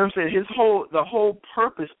 You know what I'm saying? The whole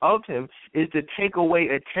purpose of him is to take away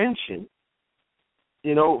attention,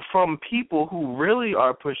 you know, from people who really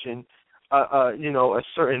are pushing, you know, a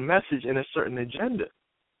certain message and a certain agenda.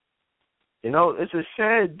 You know, it's a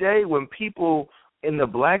sad day when people in the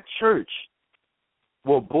black church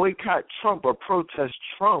will boycott Trump or protest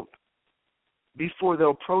Trump before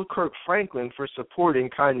they'll pro Kirk Franklin for supporting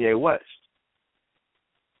Kanye West.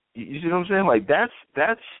 You see what I'm saying? Like,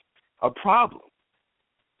 that's a problem.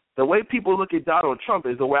 The way people look at Donald Trump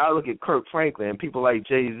is the way I look at Kirk Franklin and people like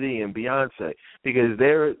Jay-Z and Beyonce, because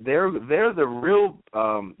they're the real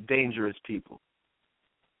dangerous people.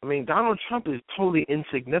 I mean, Donald Trump is totally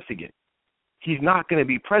insignificant. He's not going to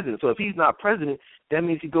be president. So if he's not president, that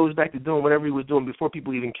means he goes back to doing whatever he was doing before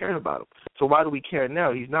people even cared about him. So why do we care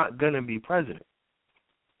now? He's not going to be president.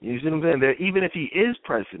 You see what I'm saying? Even if he is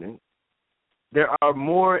president, there are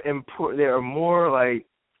more like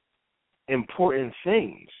important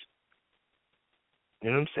things. You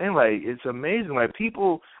know what I'm saying? Like, it's amazing. Like,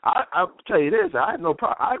 people, I'll tell you this, I have no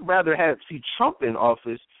problem. I'd rather see Trump in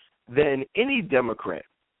office than any Democrat,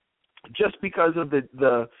 just because of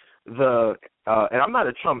the and I'm not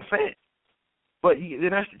a Trump fan, but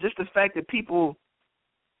that's just the fact that people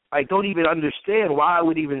like don't even understand why I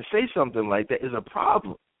would even say something like that is a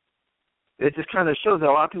problem. It just kind of shows that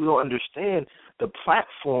a lot of people don't understand the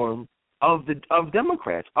platform of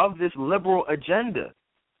Democrats, of this liberal agenda.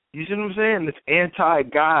 You see what I'm saying? This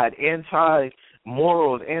anti-God,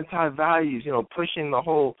 anti-morals, anti-values, you know, pushing the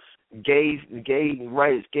whole gay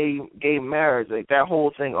rights, gay marriage, like that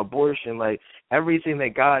whole thing, abortion, like everything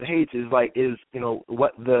that God hates is you know,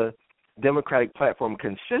 what the Democratic platform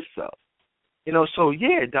consists of. You know, so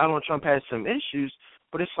yeah, Donald Trump has some issues,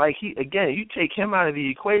 but it's like you take him out of the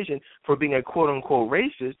equation for being a quote unquote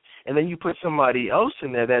racist, and then you put somebody else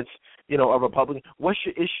in there that's, you know, a Republican. What's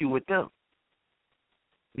your issue with them?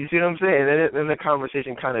 You see what I'm saying? And then the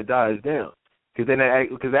conversation kind of dies down. Because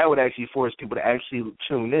that would actually force people to actually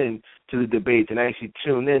tune in to the debates and actually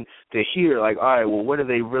tune in to hear, like, all right, well, what are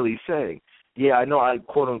they really saying? Yeah, I know I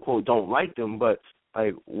quote unquote don't like them, but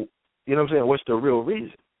like, you know what I'm saying? What's the real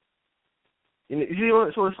reason? You know,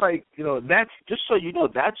 so it's like, you know, that's just so you know,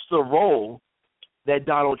 that's the role that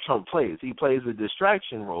Donald Trump plays. He plays a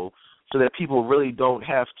distraction role, so that people really don't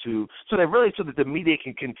have to, so that the media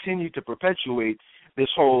can continue to perpetuate this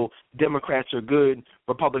whole Democrats are good,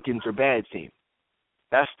 Republicans are bad theme.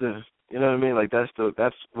 That's you know what I mean? Like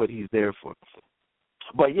that's what he's there for.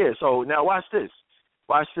 But yeah, so now watch this.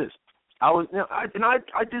 I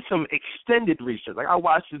did some extended research. Like I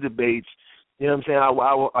watched the debates. You know what I'm saying? I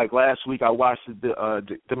like last week I watched the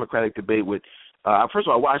Democratic debate with. First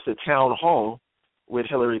of all, I watched the town hall with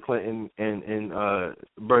Hillary Clinton and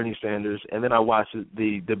Bernie Sanders, and then I watched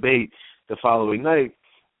the debate the following night.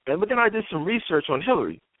 But then I did some research on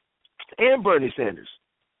Hillary and Bernie Sanders.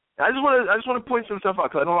 I just want to point some stuff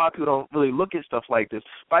out because I know a lot of people don't really look at stuff like this.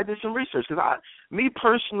 But I did some research because me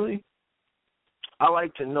personally, I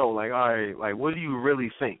like to know, like, all right, like, what do you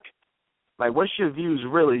really think? Like, what's your views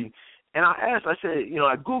really? And I said, you know,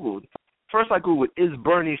 I Googled. First I Googled, is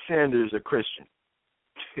Bernie Sanders a Christian?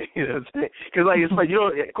 You know what I'm saying? Because, like, it's like, you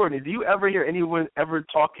know, Courtney, do you ever hear anyone ever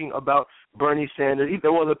talking about Bernie Sanders?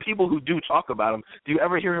 Well, the people who do talk about him, do you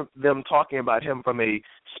ever hear them talking about him from a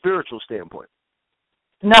spiritual standpoint?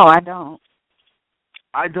 No, I don't.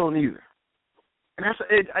 I don't either. And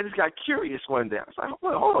I just got curious one day. I was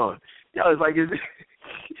like, hold on. Yo, it's like, this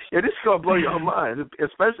is going to blow your mind,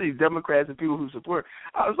 especially Democrats and people who support.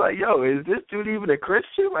 I was like, yo, is this dude even a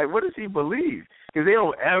Christian? Like, what does he believe? Because they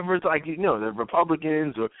don't ever, like, you know, the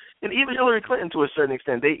Republicans and even Hillary Clinton to a certain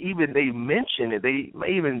extent, they mention it. They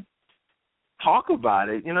may even talk about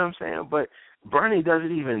it, you know what I'm saying? But Bernie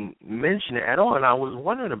doesn't even mention it at all, and I was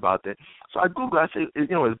wondering about that. So I Googled, I said, you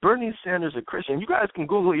know, is Bernie Sanders a Christian? You guys can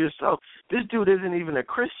Google it yourself. This dude isn't even a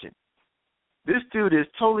Christian. This dude is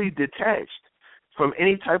totally detached from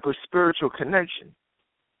any type of spiritual connection.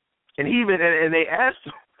 And and they asked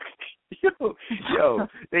him,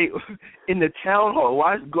 they in the town hall,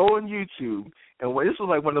 go on YouTube, and this was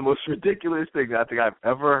like one of the most ridiculous things I think I've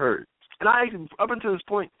ever heard. And up until this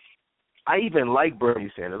point, I even like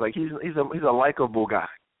Bernie Sanders. Like he's a likable guy.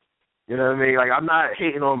 You know what I mean? Like I'm not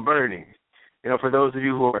hating on Bernie. You know, for those of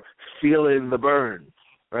you who are feeling the burn,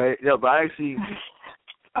 right? Yeah, but I actually,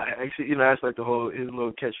 you know, that's like his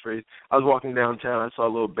little catchphrase. I was walking downtown, I saw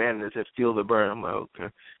a little banner that said "Feel the burn." I'm like,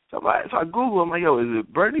 okay. So I Googled. I'm like, yo, is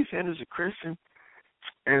it Bernie Sanders a Christian?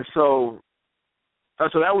 And so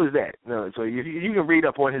that was that. No, so you can read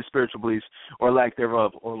up on his spiritual beliefs or lack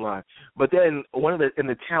thereof online. But then in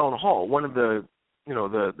the town hall, one of the, you know,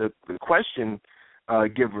 the question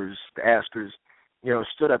givers, the askers, you know,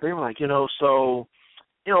 stood up. They were like, you know, so,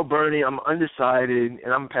 you know, Bernie, I'm undecided,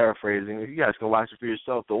 and I'm paraphrasing. You guys can watch it for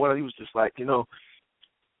yourself. But he was just like, you know,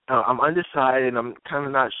 I'm undecided. I'm kind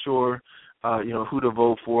of not sure who to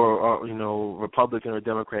vote for, or, Republican or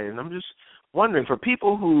Democrat. And I'm just wondering, for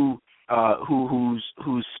people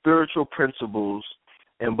whose spiritual principles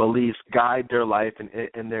and beliefs guide their life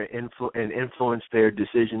and their and influence their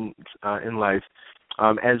decisions in life,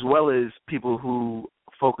 as well as people who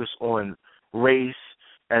focus on race,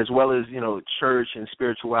 as well as church and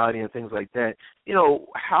spirituality and things like that.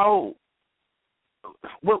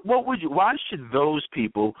 Why should those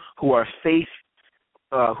people who are faith,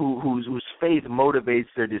 whose faith motivates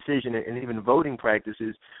their decision and even voting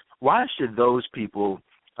practices, why should those people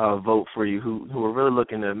vote for you who are really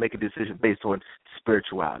looking to make a decision based on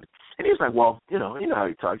spirituality? And he was like, well, you know how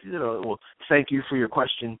he talks. Well, thank you for your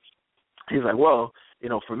question. He's like, well,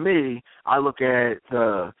 for me, I look at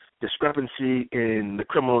the discrepancy in the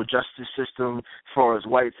criminal justice system as far as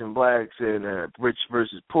whites and blacks and rich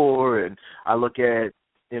versus poor, and I look at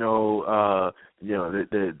the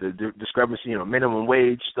discrepancy, minimum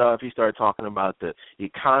wage stuff. He started talking about the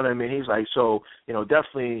economy. He's like, so,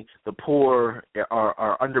 definitely the poor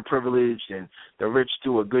are underprivileged and the rich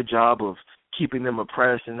do a good job of keeping them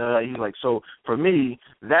oppressed. And he's like, so for me,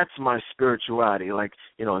 that's my spirituality. Like,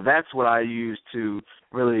 that's what I use to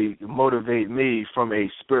really motivate me from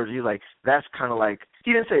a spiritual. He's like, that's kind of like,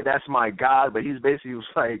 he didn't say that's my God, but he's basically was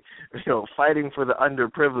like, fighting for the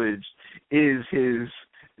underprivileged is his,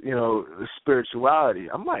 spirituality.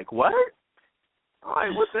 I'm like, what? I'm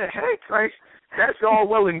like, what the heck? Like, that's all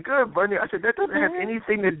well and good, Bernie. I said, that doesn't have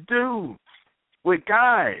anything to do with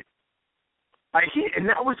God. Like, and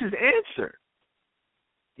that was his answer.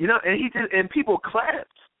 And he did, and people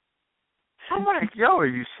clapped. I'm like, yo, are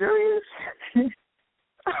you serious? I'm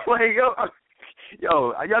like,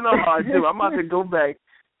 yo, y'all know how I do. I'm about to go back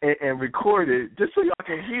and record it just so y'all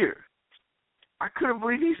can hear. I couldn't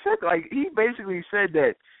believe he said that. Like, he basically said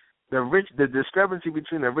that the discrepancy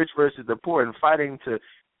between the rich versus the poor and fighting to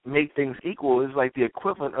make things equal is like the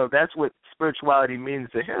equivalent of that's what spirituality means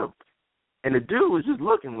to him. And the dude was just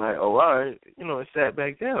looking like, oh, all right, it sat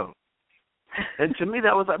back down. And to me,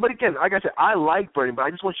 that was like, but again, like I said, I like Bernie, but I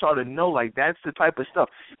just want y'all to know, like, that's the type of stuff.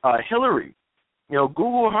 Hillary,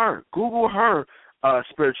 Google her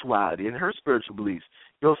spirituality and her spiritual beliefs.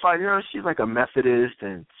 You'll find, she's like a Methodist,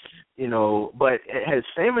 and, but it has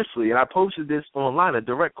famously, and I posted this online, a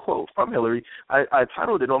direct quote from Hillary. I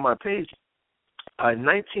titled it on my page,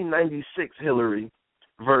 1996 Hillary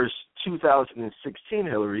versus 2016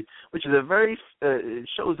 Hillary, which is it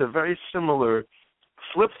shows a very similar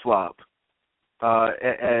flip-flop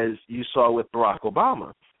as you saw with Barack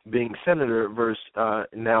Obama being senator versus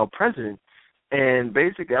now president. And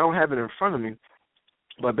basically, I don't have it in front of me,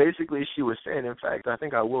 but basically she was saying, in fact, I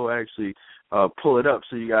think I will actually pull it up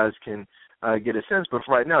so you guys can get a sense. But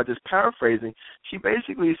for right now, just paraphrasing, she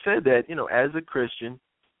basically said that, as a Christian,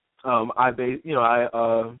 I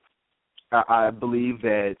believe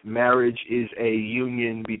that marriage is a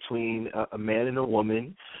union between a man and a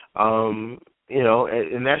woman, and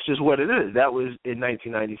that's just what it is. That was in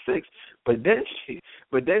 1996. But then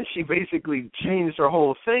she basically changed her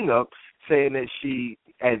whole thing up, saying that she,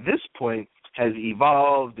 at this point, has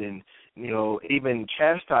evolved and, even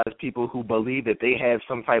chastised people who believe that they have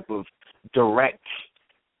some type of direct,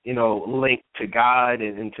 link to God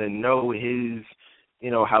and to know his,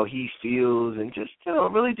 how he feels, and just,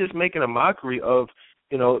 really just making a mockery of,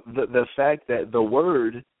 the fact that the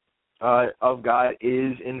word of God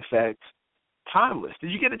is, in fact, timeless.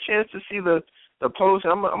 Did you get a chance to see the post?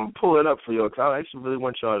 I'm going to pull it up for you, because I actually really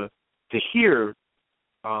want y'all to hear,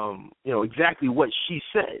 exactly what she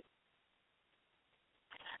said.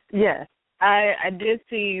 Yes, I did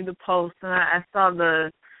see the post, and I saw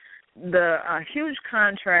the huge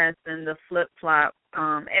contrast in the flip-flop,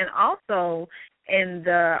 and also in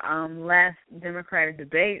the last Democratic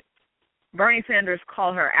debate, Bernie Sanders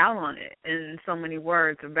called her out on it in so many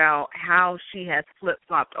words about how she has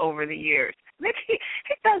flip-flopped over the years. Maybe he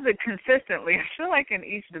does it consistently. I feel like in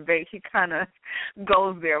each debate he kind of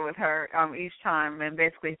goes there with her each time and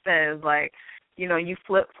basically says, like, you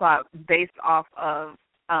flip-flop based off of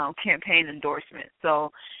campaign endorsement. So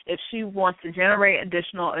if she wants to generate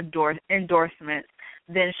additional endorsements,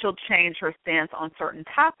 then she'll change her stance on certain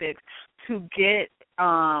topics to get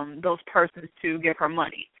those persons to give her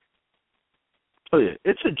money. Oh yeah,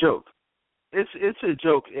 it's a joke. It's a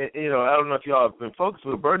joke. I don't know if y'all have been focused,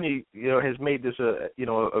 but Bernie, has made this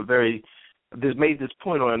made this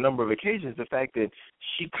point on a number of occasions. The fact that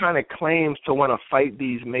she kind of claims to want to fight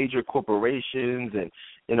these major corporations and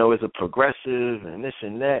is a progressive and this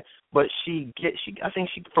and that, but I think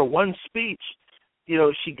for one speech,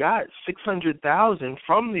 she got $600,000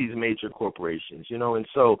 from these major corporations, and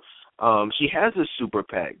so She has a super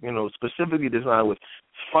PAC, specifically designed with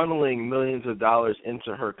funneling millions of dollars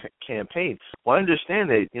into her campaign. Well, I understand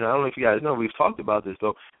that, I don't know if you guys know, we've talked about this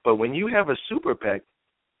though, but when you have a super PAC,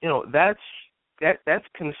 that's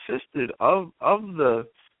consisted of the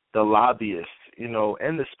lobbyists,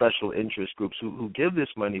 and the special interest groups who give this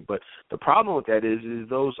money. But the problem with that is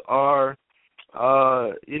those are,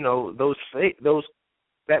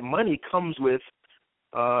 that money comes with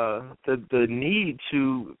the need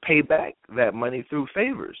to pay back that money through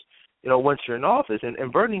favors, once you're in office.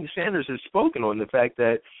 And Bernie Sanders has spoken on the fact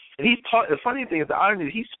that, and the funny thing is, the irony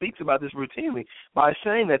is he speaks about this routinely by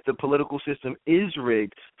saying that the political system is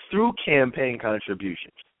rigged through campaign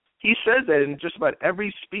contributions. He says that in just about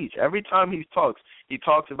every speech. Every time he talks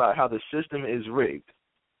about how the system is rigged.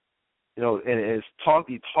 And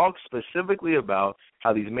he talks specifically about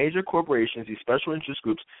how these major corporations, these special interest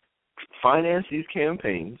groups, finance these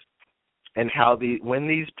campaigns, and how when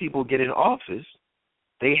these people get in office,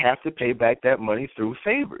 they have to pay back that money through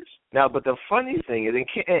favors. Now, but the funny thing is,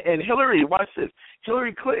 and Hillary, watch this,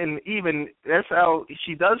 Hillary Clinton, even, that's how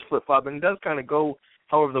she does flip-flop and does kind of go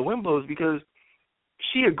however the wind blows, because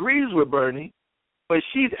she agrees with Bernie, but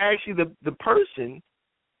she's actually the person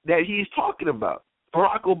that he's talking about.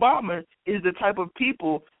 Barack Obama is the type of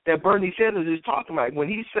people that Bernie Sanders is talking about. When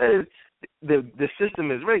he says the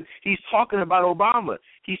system is rigged, he's talking about Obama.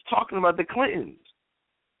 He's talking about the Clintons.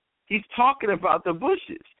 He's talking about the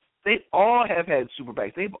Bushes. They all have had super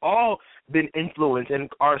PACs. They've all been influenced and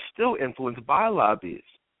are still influenced by lobbyists.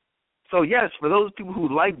 So, yes, for those people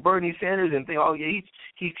who like Bernie Sanders and think, oh, yeah,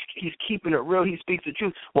 he's keeping it real, he speaks the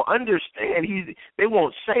truth, well, understand, they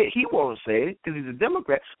won't say it. He won't say it because he's a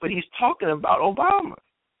Democrat, but he's talking about Obama.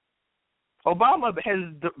 Obama has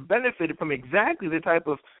benefited from exactly the type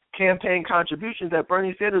of campaign contributions that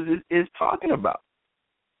Bernie Sanders is talking about.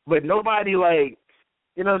 But nobody,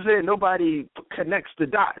 nobody connects the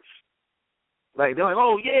dots. Like, they're like,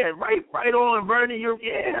 oh, yeah, right on, Bernie,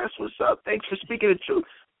 that's what's up. Thanks for speaking the truth.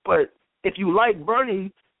 But if you like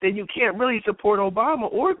Bernie, then you can't really support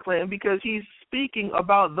Obama or Clinton because he's speaking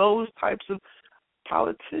about those types of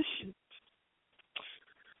politicians.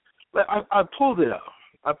 But I pulled it up.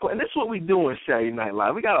 And this is what we do on Saturday Night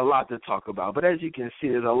Live. We got a lot to talk about, but as you can see,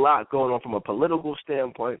 there's a lot going on from a political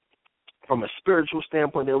standpoint, from a spiritual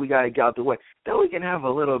standpoint that we got to get out the way. Then we can have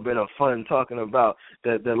a little bit of fun talking about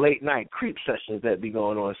the late night creep sessions that be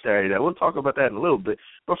going on Saturday night. We'll talk about that in a little bit.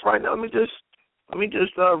 But for right now, let me just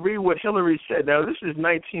read what Hillary said. Now, this is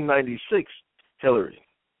 1996 Hillary.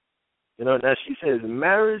 Now she says,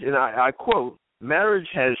 marriage, and I quote, marriage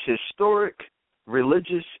has historic,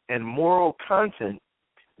 religious, and moral content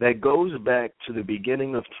that goes back to the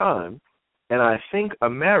beginning of time, and I think a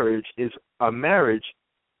marriage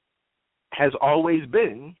has always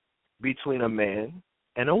been between a man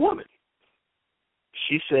and a woman.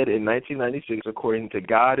 She said in 1996, according to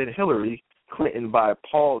God and Hillary Clinton by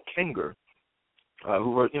Paul Kenger,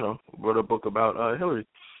 who wrote a book about Hillary,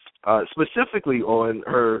 specifically on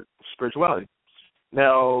her spirituality.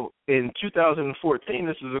 Now, in 2014,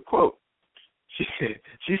 this is a quote.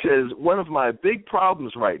 She says, one of my big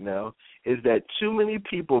problems right now is that too many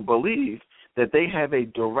people believe that they have a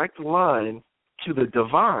direct line to the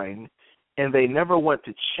divine and they never want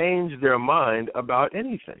to change their mind about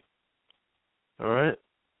anything. All right?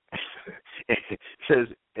 It says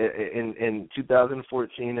in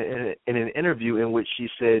 2014 in an interview in which she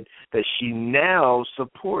said that she now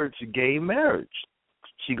supports gay marriage.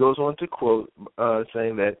 She goes on to quote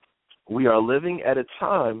saying that we are living at a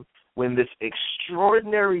time when this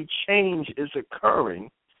extraordinary change is occurring,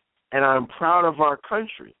 and I'm proud of our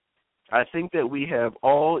country. I think that we have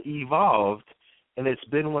all evolved, and it's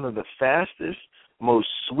been one of the fastest, most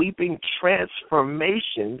sweeping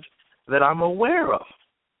transformations that I'm aware of.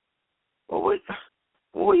 Well,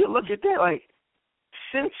 when you look at that, like,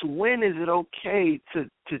 since when is it okay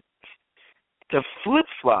to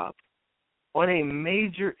flip-flop on a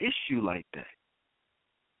major issue like that?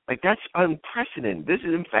 Like, that's unprecedented. This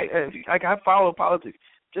is, in fact, like, I follow politics.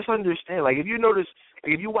 Just understand, like, if you notice,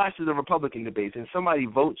 like, if you watch the Republican debates and somebody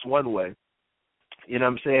votes one way, you know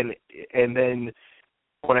what I'm saying, and then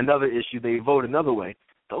on another issue they vote another way,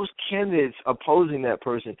 those candidates opposing that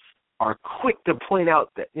person are quick to point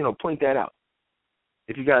that out.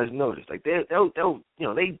 If you guys notice, like, they'll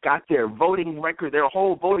they got their voting record, their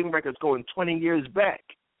whole voting record's going 20 years back,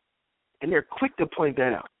 and they're quick to point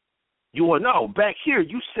that out. You will know, back here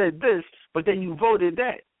you said this, but then you voted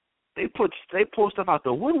that. They pull stuff out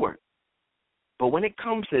the woodwork. But when it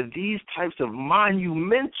comes to these types of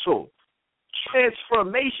monumental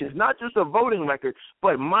transformations, not just a voting record,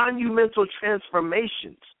 but monumental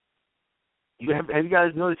transformations, Have you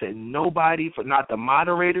guys noticed that nobody, not the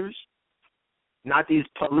moderators, not these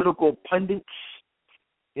political pundits,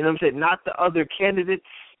 you know what I'm saying, not the other candidates,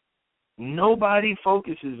 nobody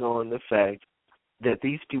focuses on the fact that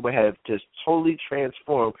these people have just totally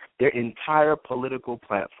transformed their entire political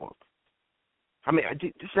platform. I mean,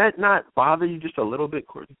 does that not bother you just a little bit,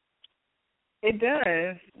 Courtney? It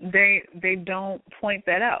does. They don't point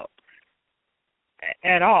that out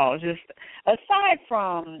at all. Just aside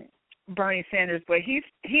from Bernie Sanders, but he's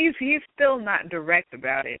still not direct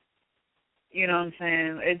about it. You know what I'm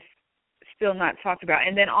saying? It's still not talked about.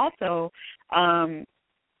 And then also,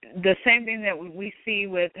 the same thing that we see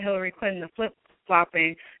with Hillary Clinton, the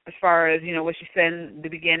flip-flopping, as far as, you know, what she said in the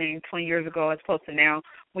beginning 20 years ago as opposed to now.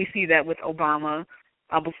 We see that with Obama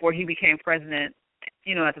before he became president,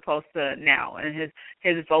 you know, as opposed to now. And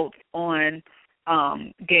his votes on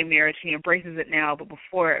gay marriage, he embraces it now, but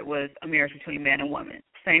before it was a marriage between man and woman.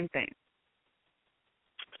 Same thing.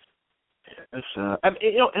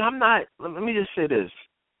 You know, and I'm not, let me just say this,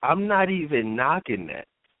 I'm not even knocking that.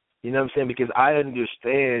 You know what I'm saying? Because I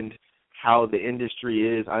understand how the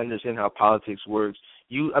industry is. I understand how politics works.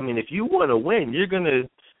 If you want to win, you're going to,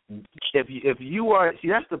 if you are, see,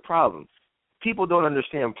 that's the problem. People don't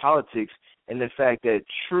understand politics and the fact that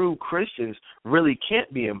true Christians really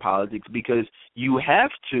can't be in politics because you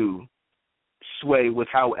have to sway with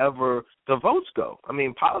however the votes go. I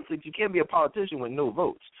mean, politics, you can't be a politician with no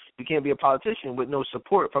votes. You can't be a politician with no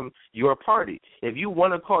support from your party. If you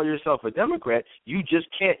want to call yourself a Democrat, you just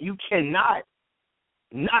can't, you cannot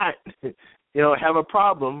not, have a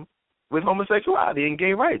problem with homosexuality and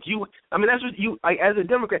gay rights. That's what you, as a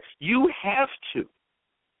Democrat, you have to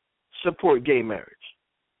support gay marriage.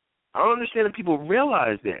 I don't understand if people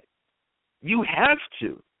realize that. You have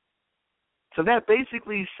to. So that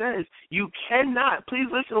basically says you cannot, please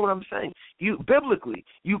listen to what I'm saying, biblically,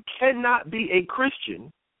 you cannot be a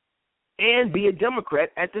Christian and be a Democrat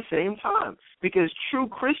at the same time because true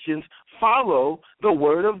Christians follow the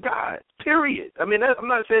Word of God, period. I'm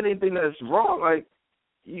not saying anything that's wrong.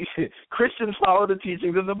 Christians follow the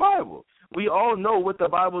teachings of the Bible. We all know what the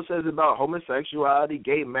Bible says about homosexuality,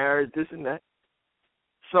 gay marriage, this and that.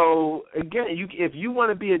 So, again, if you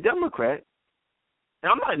want to be a Democrat,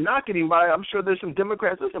 and I'm not knocking anybody, I'm sure there's some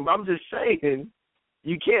Democrats listening, but I'm just saying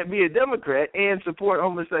you can't be a Democrat and support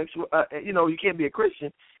homosexual, you can't be a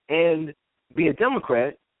Christian and be a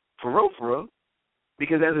Democrat for real,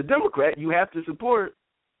 because as a Democrat, you have to support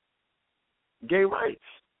gay rights.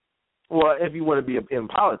 Well, if you want to be in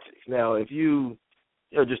politics. Now, if you're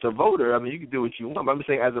just a voter, you can do what you want. But I'm just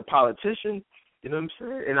saying as a politician, you know what I'm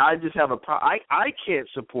saying? And I just have I can't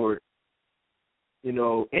support,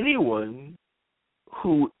 anyone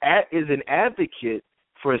who is an advocate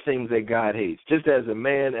for things that God hates. Just as a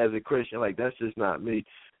man, as a Christian, that's just not me.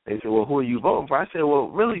 They say, well, who are you voting for? I say, well,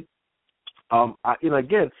 really,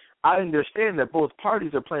 again, I understand that both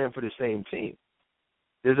parties are playing for the same team.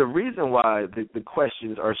 There's a reason why the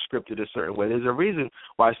questions are scripted a certain way. There's a reason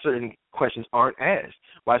why certain questions aren't asked,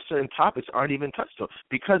 why certain topics aren't even touched on,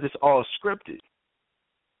 because it's all scripted.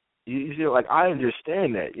 You see, I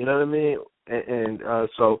understand that, you know what I mean? And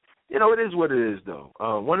so, it is what it is, though.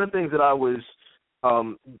 One of the things that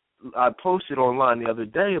I posted online the other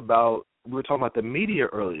day about, we were talking about the media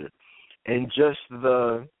earlier, and just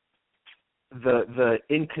the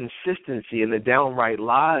inconsistency and the downright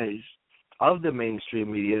lies of the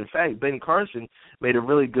mainstream media. In fact, Ben Carson made a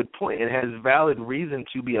really good point and has valid reason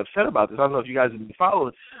to be upset about this. I don't know if you guys have been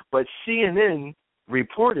following, but CNN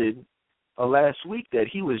reported last week that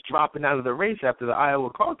he was dropping out of the race after the Iowa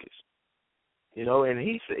caucus. And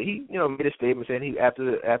he made a statement saying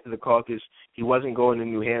after the caucus he wasn't going to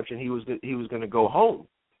New Hampshire. He was going to go home,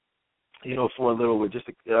 for a little bit,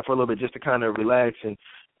 just to kind of relax and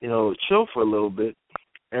chill for a little bit.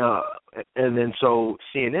 And then so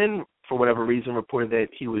CNN, for whatever reason, reported that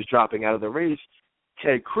he was dropping out of the race.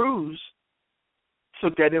 Ted Cruz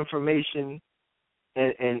took that information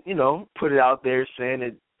and put it out there saying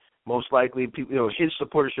that most likely people, his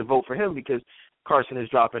supporters should vote for him because Carson is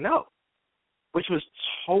dropping out, which was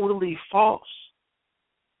totally false.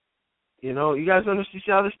 You guys understand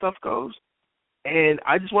how this stuff goes? And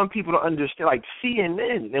I just want people to understand,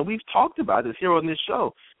 CNN, and we've talked about this here on this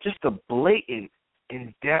show, just the blatant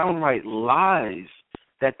and downright lies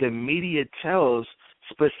that the media tells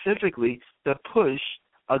specifically to push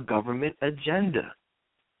a government agenda.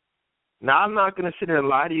 Now, I'm not going to sit there and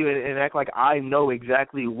lie to you and act like I know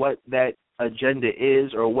exactly what that agenda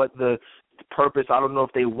is or what the purpose. I don't know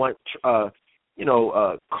if they want,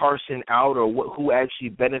 Carson out or who actually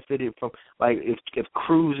benefited from, if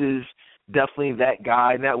Cruz is definitely that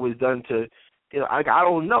guy and that was done to, I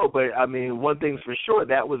don't know, but I mean, one thing's for sure,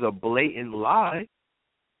 that was a blatant lie.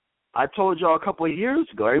 I told y'all a couple of years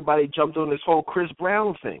ago, everybody jumped on this whole Chris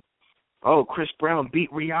Brown thing. Oh, Chris Brown beat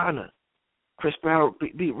Rihanna. Chris Brown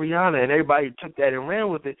beat Rihanna, and everybody took that and ran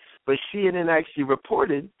with it. But CNN actually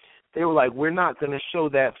reported, they were like, we're not going to show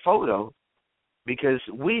that photo because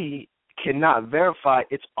we cannot verify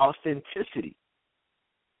its authenticity.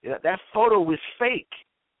 That photo was fake.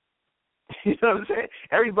 You know what I'm saying?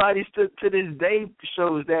 Everybody to this day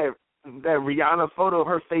shows that Rihanna photo of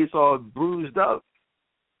her face all bruised up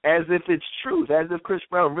as if it's truth, as if Chris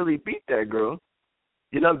Brown really beat that girl.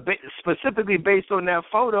 You know, specifically based on that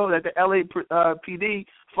photo that the LAPD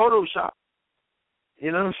photoshopped.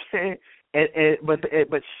 You know what I'm saying?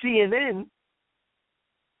 But CNN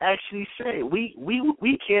actually say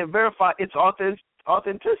we can't verify its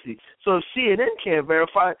authenticity. So if CNN can't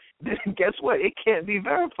verify, then guess what? It can't be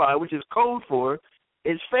verified, which is code for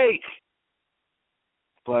it's fake.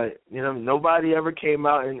 But, you know, nobody ever came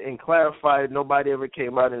out and clarified. Nobody ever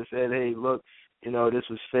came out and said, hey, look, you know, this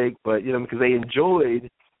was fake. But, you know, because they enjoyed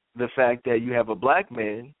the fact that you have a black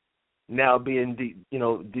man now being,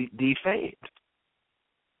 defamed.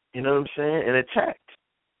 You know what I'm saying? And attacked.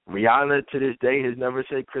 Rihanna to this day has never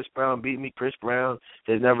said Chris Brown beat me. Chris Brown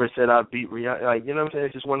has never said I beat Rihanna. Like, you know what I'm saying?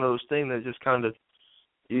 It's just one of those things that just kind of,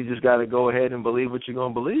 you just got to go ahead and believe what you're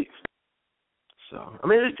going to believe. So, I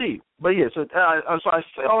mean, it's deep. But, yeah, so I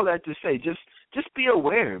say all that to say, just be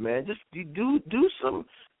aware, man. Just do some,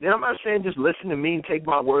 I'm not saying just listen to me and take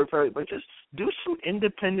my word for it, but just do some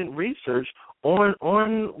independent research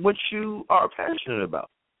on what you are passionate about.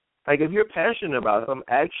 Like, if you're passionate about something,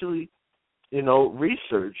 actually,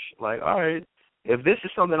 research. Like, all right, if this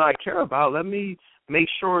is something I care about, let me make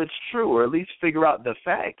sure it's true, or at least figure out the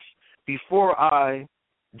facts before I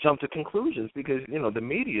jump to conclusions, because, the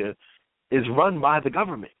media is run by the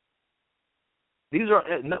government. These are,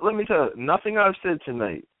 let me tell you, nothing I've said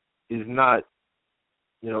tonight is not,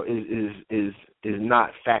 is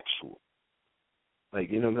not factual. Like,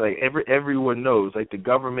 everyone knows, like, the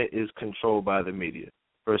government is controlled by the media.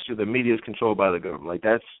 First, the media is controlled by the government. Like,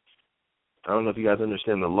 that's, I don't know if you guys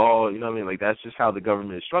understand the law, you know what I mean? Like, that's just how the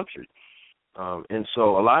government is structured. And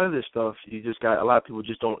so a lot of this stuff, a lot of people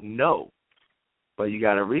just don't know, but you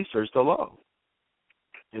got to research the law.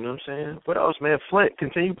 You know what I'm saying? What else, man? Flint,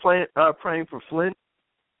 continue praying for Flint.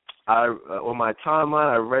 On my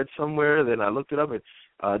timeline, I read somewhere, then I looked it up,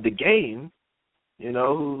 and The Game,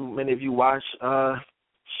 who many of you watch,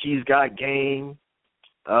 She's Got Game.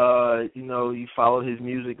 You follow his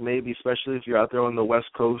music, maybe, especially if you're out there on the West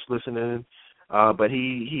Coast listening. But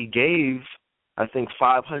he gave, I think,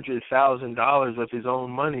 $500,000 of his own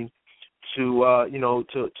money to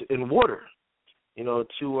in water, to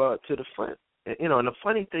the Flint. And the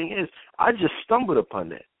funny thing is, I just stumbled upon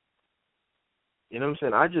that. You know what I'm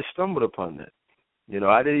saying? I just stumbled upon that.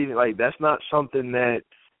 I didn't even, that's not something that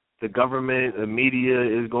the government, the media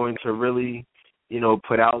is going to really,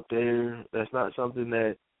 put out there. That's not something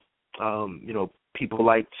that, people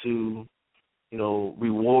like to,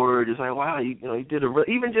 reward. It's like, wow, you did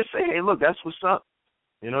even just say, hey, look, that's what's up.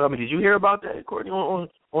 You know what I mean? Did you hear about that, Courtney, on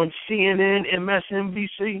CNN,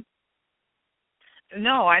 MSNBC?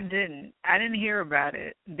 No, I didn't. I didn't hear about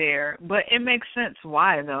it there, but it makes sense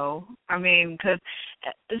why, though. I mean, because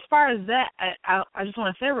as far as that, I just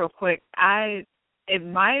want to say real quick, I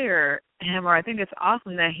admire him, or I think it's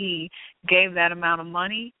awesome that he gave that amount of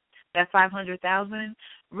money, that $500,000,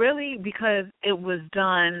 really, because it was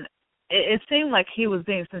done. It seemed like he was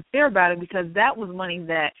being sincere about it, because that was money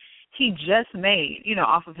that he just made,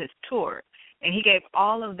 off of his tour. And he gave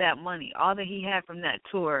all of that money, all that he had from that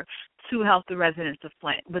tour, to help the residents of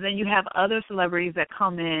Flint. But then you have other celebrities that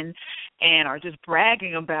come in and are just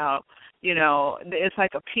bragging about, it's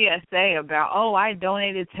like a PSA about, oh, I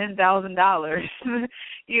donated $10,000,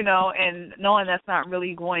 and knowing that's not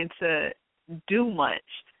really going to do much.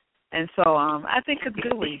 And so I think it's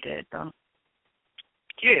good what he did, though.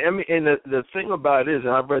 Yeah, I mean, and the thing about it is,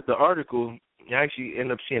 and I read the article, I actually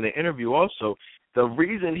ended up seeing an interview also. The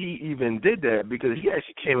reason he even did that, because he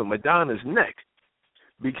actually came at Madonna's neck,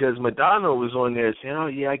 because Madonna was on there saying, oh,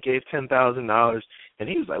 yeah, I gave $10,000. And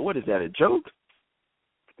he was like, what is that, a joke?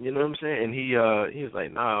 You know what I'm saying? And he was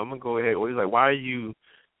like, nah, I'm going to go ahead. Well, he's like, why are you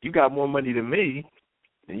got more money than me,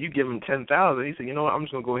 and you give him $10,000. He said, you know what, I'm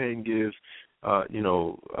just going to go ahead and give,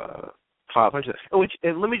 $500. Which,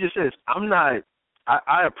 and let me just say this,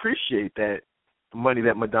 I appreciate that money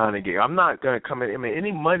that Madonna gave. I'm not going to come in,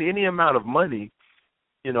 any amount of money,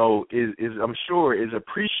 is I'm sure is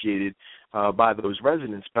appreciated by those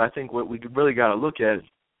residents. But I think what we really got to look at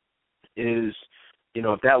is,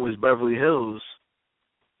 if that was Beverly Hills,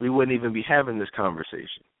 we wouldn't even be having this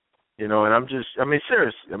conversation. You know, and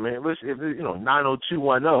seriously, listen, if,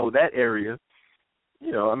 90210, that area,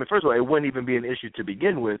 first of all, it wouldn't even be an issue to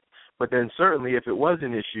begin with, but then certainly if it was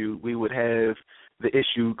an issue, we would have the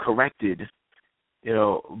issue corrected,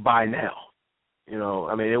 by now.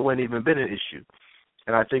 It wouldn't even been an issue.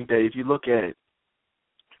 And I think that if you look at,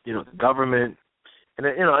 the government, and,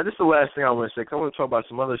 this is the last thing I want to say, because I want to talk about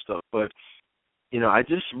some other stuff, but, I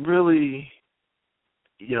just really,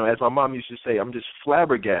 as my mom used to say, I'm just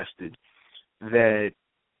flabbergasted that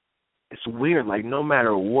it's weird, like no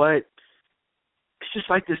matter what, it's just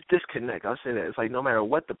like this disconnect. I'll say that. It's like no matter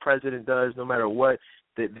what the president does, no matter what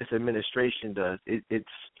this administration does,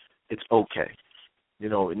 it's okay.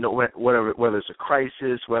 Whether it's a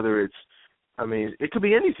crisis, whether it's, it could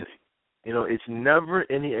be anything. It's never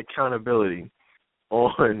any accountability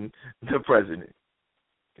on the president.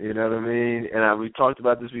 You know what I mean? And we talked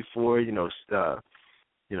about this before.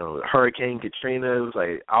 Hurricane Katrina. It was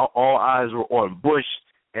like all eyes were on Bush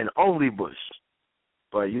and only Bush.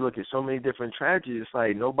 But you look at so many different tragedies. It's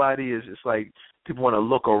like nobody is. It's like people want to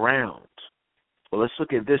look around. Well, let's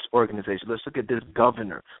look at this organization. Let's look at this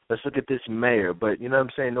governor. Let's look at this mayor. But you know what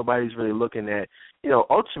I'm saying? Nobody's really looking at,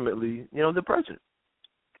 ultimately, the president.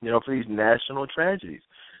 For these national tragedies.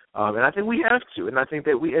 And I think we have to. And I think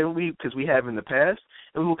that because we have in the past,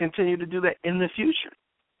 and we will continue to do that in the future.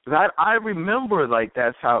 I remember, like,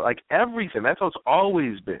 that's how, like, everything, that's how it's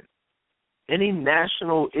always been. Any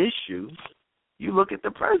national issue, you look at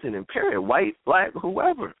the president, period, white, black,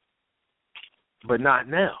 whoever. But not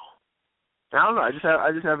now. I don't know, I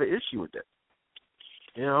just have an issue with that.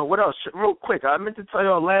 What else? Real quick, I meant to tell you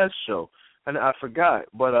our last show, and I forgot,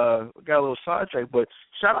 but got a little sidetracked. But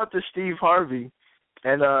shout out to Steve Harvey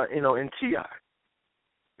and and T.I.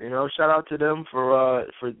 Shout out to them for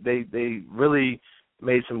they really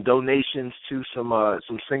made some donations to some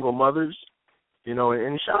single mothers.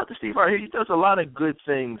 And shout out to Steve Harvey. He does a lot of good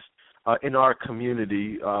things in our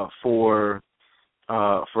community for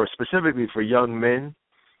specifically for young men.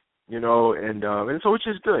 And so which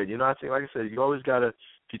is good. I think, like I said, you always gotta,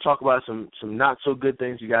 if you talk about some not so good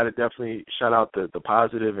things, you gotta definitely shout out the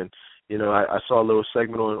positive. And I saw a little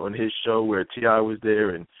segment on his show where T.I. was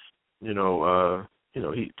there, and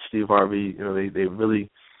Steve Harvey, they really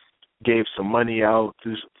gave some money out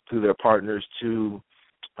through their partners to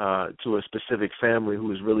a specific family who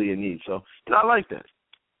was really in need. So I like that.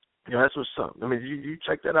 That's what's up. You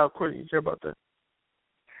check that out, Courtney. You care about that?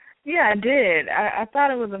 Yeah, I did. I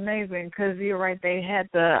thought it was amazing because you're right. They had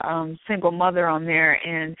the single mother on there,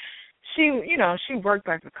 and she worked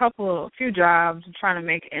like a few jobs trying to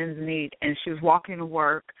make ends meet, and she was walking to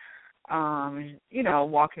work,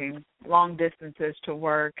 walking long distances to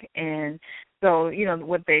work. And so,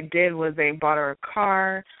 what they did was they bought her a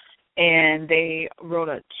car, and they wrote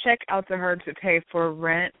a check out to her to pay for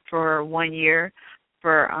rent for 1 year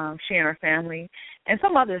for she and her family, and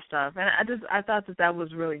some other stuff. And I thought that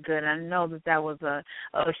was really good. I know that was a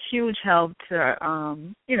huge help to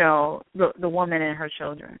the woman and her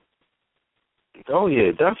children. Oh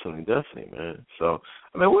yeah, definitely, man. So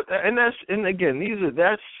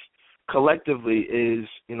that's collectively is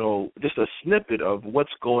just a snippet of what's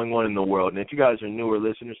going on in the world. And if you guys are newer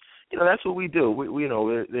listeners, that's what we do. We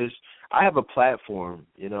I have a platform.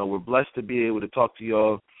 We're blessed to be able to talk to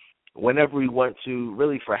y'all whenever we want to,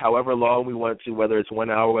 really for however long we want to, whether it's 1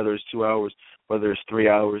 hour, whether it's 2 hours, whether it's 3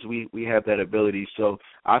 hours, we have that ability. So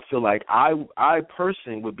I feel like I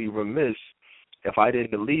personally would be remiss if I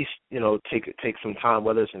didn't at least, take some time,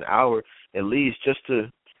 whether it's an hour, at least just to,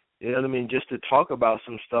 just to talk about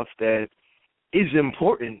some stuff that is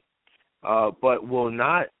important, but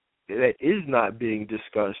that is not being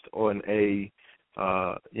discussed on a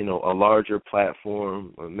larger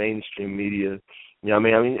platform, mainstream media. And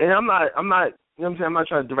I'm not, I'm not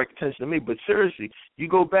trying to direct attention to me, but seriously, you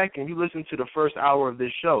go back and you listen to the first hour of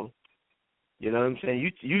this show. You know what I'm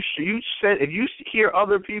saying? You said, if you hear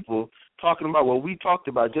other people talking about what we talked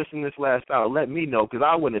about just in this last hour, let me know, because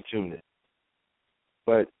I wouldn't have tuned in.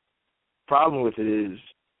 But problem with it is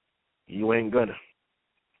you ain't gonna.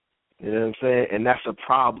 You know what I'm saying? And that's a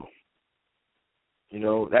problem.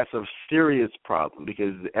 That's a serious problem,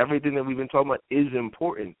 because everything that we've been talking about is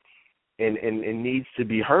important and needs to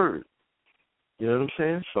be heard. You know what I'm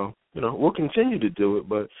saying? So, we'll continue to do it,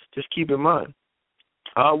 but just keep in mind.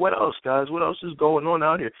 What else, guys? What else is going on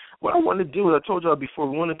out here? What I want to do, I told y'all before,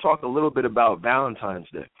 we want to talk a little bit about Valentine's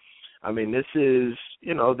Day. This is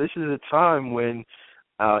a time when,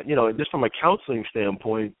 just from a counseling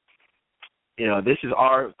standpoint, this is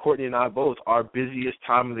Courtney and I both, our busiest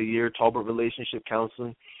time of the year, talk about relationship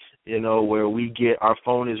counseling, where we get, our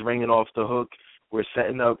phone is ringing off the hook we're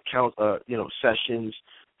setting up sessions,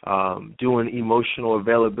 doing emotional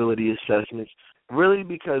availability assessments. Really,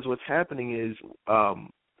 because what's happening is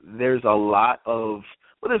there's a lot.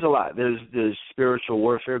 There's spiritual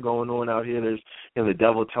warfare going on out here. There's the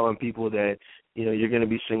devil telling people that you're going to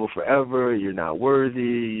be single forever. You're not worthy.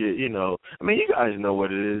 You guys know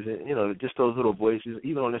what it is. Just those little voices.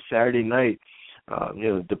 Even on a Saturday night,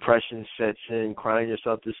 depression sets in, crying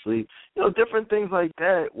yourself to sleep. Different things like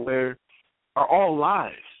that, where are all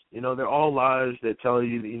lies. They're all lies that tell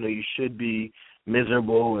you that, you should be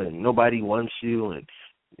miserable and nobody wants you, and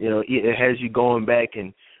it has you going back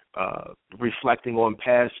and reflecting on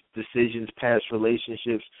past decisions, past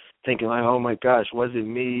relationships, thinking like, oh my gosh, was it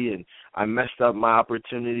me? And I messed up my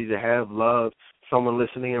opportunity to have love. Someone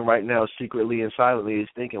listening in right now, secretly and silently, is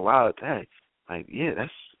thinking, wow, hey,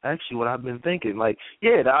 that's actually what I've been thinking.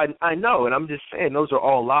 I know, and I'm just saying those are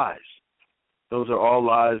all lies. Those are all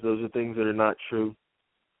lies. Those are things that are not true.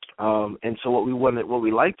 And so what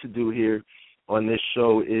we like to do here on this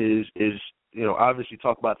show is obviously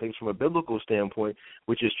talk about things from a biblical standpoint,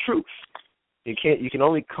 which is truth. You can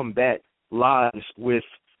only combat lies with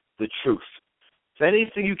the truth. Is there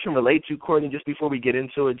anything you can relate to, Courtney, just before we get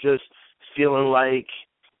into it, just feeling like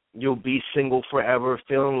you'll be single forever,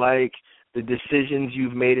 feeling like the decisions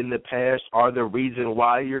you've made in the past are the reason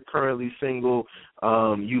why you're currently single?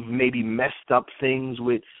 You've maybe messed up things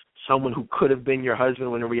with someone who could have been your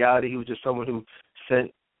husband when in reality he was just someone who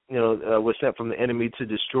was sent from the enemy to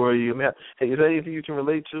destroy you. Is there anything you can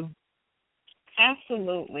relate to?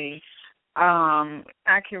 Absolutely.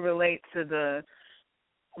 I can relate to the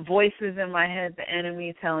voices in my head, the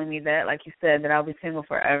enemy telling me that, like you said, that I'll be single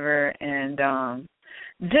forever, and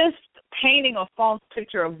just painting a false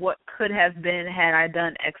picture of what could have been had I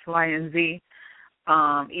done X, Y, and Z,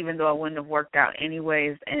 even though it wouldn't have worked out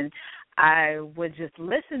anyways. And I would just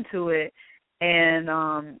listen to it, and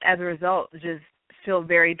as a result, just feel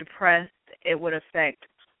very depressed. It would affect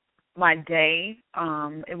my day.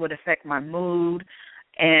 It would affect my mood.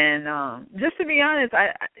 And just to be honest,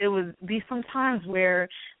 it would be some times where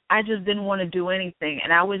I just didn't want to do anything,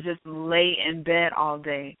 and I would just lay in bed all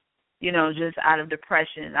day, just out of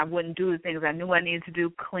depression. I wouldn't do the things I knew I needed to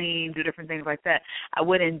do, clean, do different things like that. I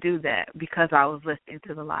wouldn't do that because I was listening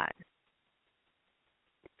to the lies.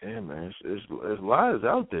 Yeah, man, there's lies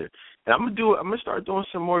out there, and I'm gonna start doing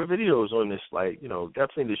some more videos on this.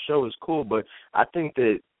 Definitely the show is cool, but I think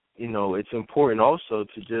that it's important also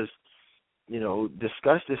to just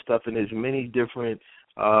discuss this stuff in as many different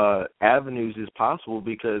avenues as possible,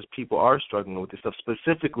 because people are struggling with this stuff,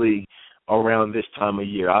 specifically around this time of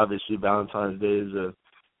year. Obviously, Valentine's Day is a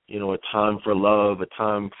time for love, a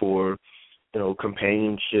time for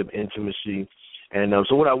companionship, intimacy. And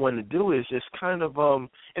so what I wanted to do is just kind of, and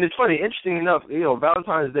it's funny, interesting enough,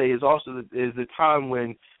 Valentine's Day is also the time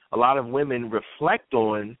when a lot of women reflect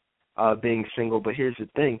on being single. But here's the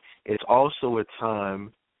thing, it's also a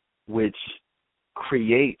time which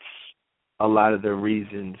creates a lot of the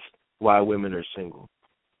reasons why women are single.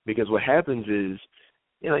 Because what happens is,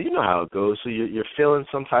 you know how it goes. So you're feeling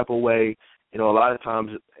some type of way. A lot of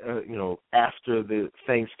times, after the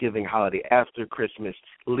Thanksgiving holiday, after Christmas,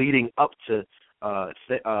 leading up to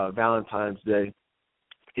Valentine's Day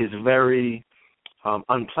is very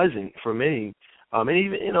unpleasant for many. And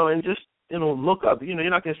even, and just, look up, you're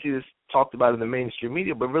not going to see this talked about in the mainstream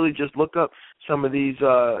media, but really just look up some of these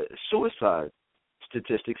suicide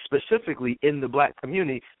statistics, specifically in the black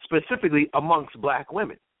community, specifically amongst black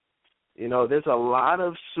women. There's a lot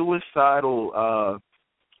of suicidal,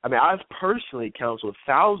 I've personally counseled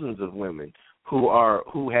thousands of women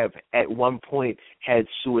who have at one point had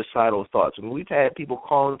suicidal thoughts. We've had people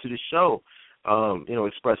calling to the show,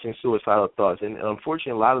 expressing suicidal thoughts. And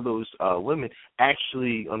unfortunately, a lot of those women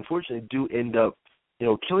actually, unfortunately, do end up,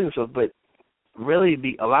 killing themselves. But really,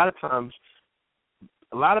 a lot of times,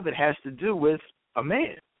 a lot of it has to do with a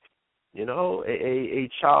man, a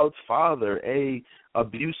child's father, a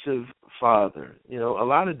abusive father, a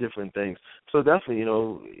lot of different things. So definitely,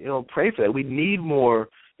 pray for that. We need more.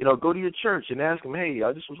 Go to your church and ask them, hey,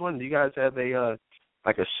 I just was wondering, do you guys have a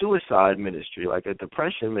suicide ministry, like a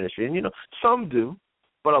depression ministry? And, some do,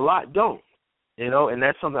 but a lot don't, and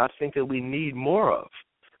that's something I think that we need more of,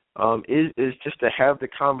 is just to have the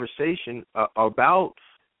conversation about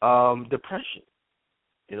depression,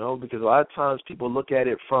 because a lot of times people look at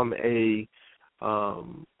it from a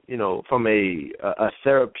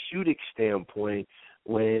therapeutic standpoint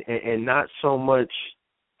and not so much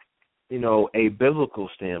a biblical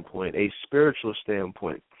standpoint, a spiritual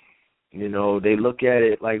standpoint. They look at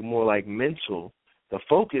it more like mental. The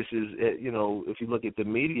focus is, if you look at the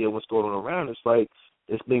media, what's going on around, it's like,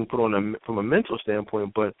 it's being put on from a mental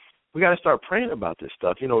standpoint, but we got to start praying about this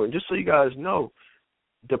stuff. And just so you guys know,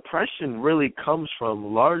 depression really comes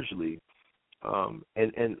from largely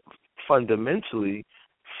and fundamentally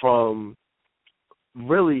from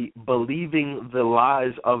really believing the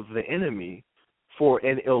lies of the enemy for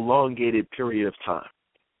an elongated period of time.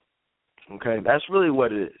 Okay, that's really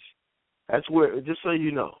what it is. That's where, just so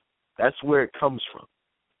you know, that's where it comes from.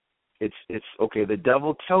 It's okay. The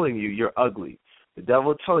devil telling you you're ugly. The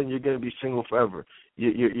devil telling you you're going to be single forever.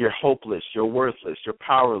 You're hopeless. You're worthless. You're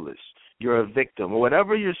powerless. You're a victim, or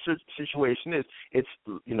whatever your situation is. It's,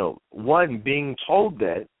 one, being told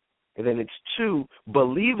that, and then it's two,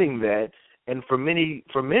 believing that, and for many,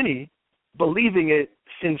 believing it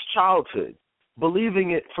since childhood,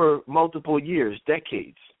 believing it for multiple years,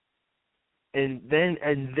 decades, and then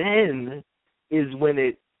is when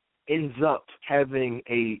it ends up having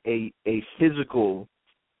a physical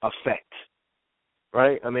effect.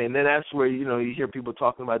 Right? I mean, then that's where, you hear people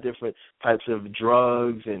talking about different types of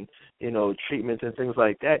drugs and, treatments and things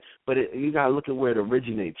like that. But you got to look at where it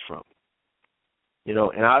originates from.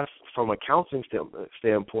 And from a counseling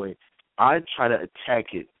standpoint, I try to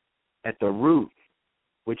attack it at the root,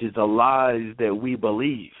 which is the lies that we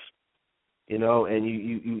believe, and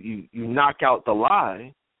you knock out the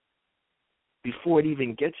lie before it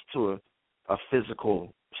even gets to a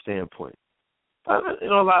physical standpoint. A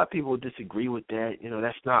lot of people disagree with that.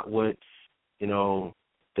 That's not what, the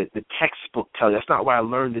textbook tells you. That's not what I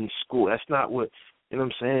learned in school. That's not what, what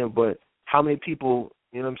I'm saying? But how many people,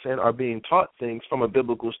 are being taught things from a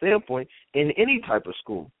biblical standpoint in any type of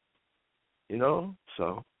school?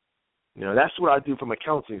 So, that's what I do from a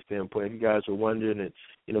counseling standpoint. If you guys are wondering and,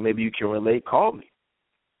 maybe you can relate, call me.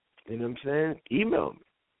 You know what I'm saying? Email me.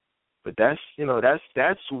 But that's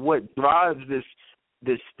what drives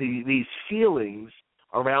these feelings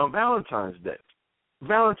around Valentine's Day.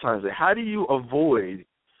 Valentine's Day. How do you avoid?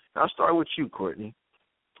 I'll start with you, Courtney.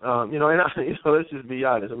 Let's just be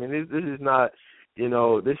honest. I mean, this is not,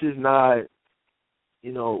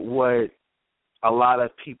 what a lot of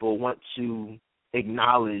people want to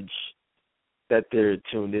acknowledge that they're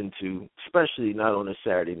tuned into, especially not on a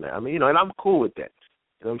Saturday night. I mean, and I'm cool with that.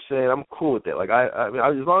 You know what I'm saying? I'm cool with that. Like, I mean,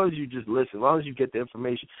 as long as you just listen, as long as you get the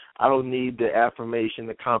information, I don't need the affirmation,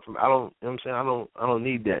 the confirmation. I don't, you know what I'm saying? I don't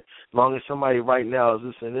need that. As long as somebody right now is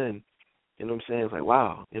listening in, you know what I'm saying? It's like,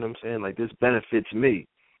 wow, you know what I'm saying? Like, this benefits me.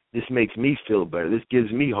 This makes me feel better. This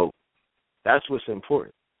gives me hope. That's what's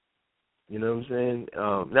important. You know what I'm saying?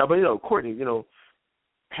 Now, but, Courtney,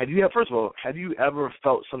 have you ever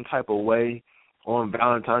felt some type of way on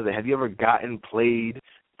Valentine's Day? Have you ever gotten played,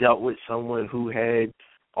 dealt with someone who had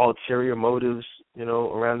ulterior motives,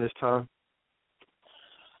 around this time?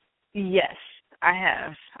 Yes, I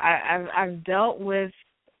have. I've dealt with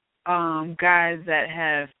guys that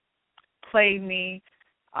have played me.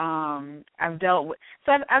 I've dealt with.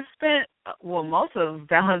 So I've spent most of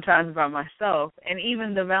Valentine's by myself, and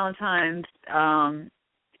even the Valentine's,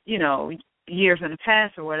 years in the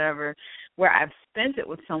past or whatever, where I've spent it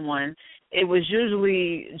with someone, it was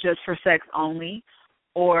usually just for sex only.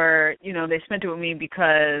 Or, they spent it with me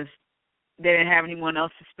because they didn't have anyone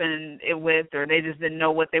else to spend it with, or they just didn't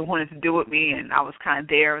know what they wanted to do with me, and I was kind of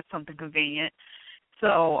there with something convenient.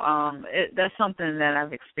 So that's something that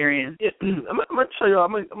I've experienced. I'm gonna tell y'all.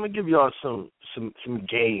 I'm gonna give y'all some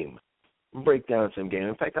game. Break down some game.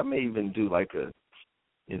 In fact, I may even do like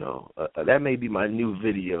that may be my new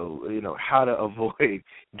video. How to avoid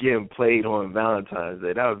getting played on Valentine's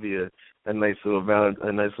Day. That would be a nice little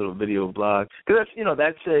video blog, because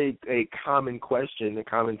that's a common question, a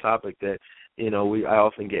common topic that I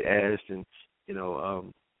often get asked, and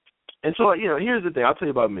so here's the thing. I'll tell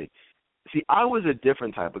you about me. See, I was a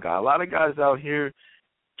different type of guy. A lot of guys out here,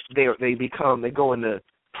 they go into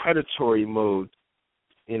predatory mode,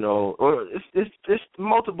 or it's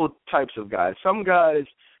multiple types of guys. Some guys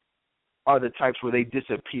are the types where they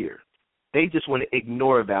disappear. They just want to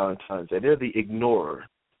ignore Valentine's Day. They're the ignorer.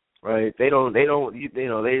 Right? They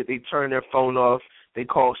turn their phone off. They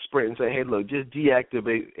call Sprint and say, "Hey, look, just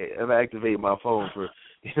activate my phone for,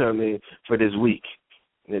 for this week.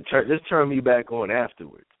 And just turn me back on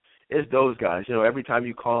afterwards." It's those guys. Every time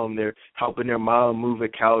you call them, they're helping their mom move a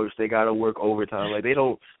couch. They got to work overtime. Like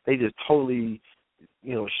they just totally,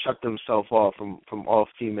 shut themselves off from all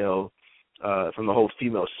female, from the whole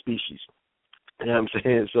female species. You know what I'm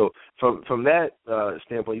saying? So from that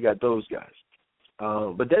standpoint, you got those guys.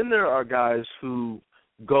 But then there are guys who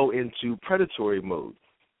go into predatory mode.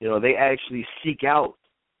 They actually seek out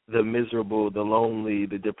the miserable, the lonely,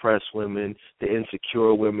 the depressed women, the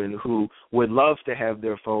insecure women who would love to have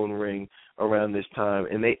their phone ring around this time,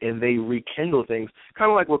 and they rekindle things, kind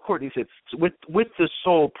of like what Courtney said, with the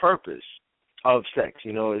sole purpose of sex.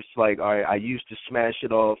 You know, it's like, all right, I used to smash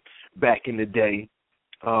it off back in the day,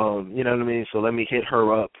 you know what I mean? So let me hit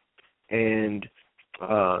her up and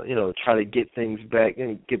you know, try to get things back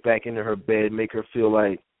and get back into her bed, make her feel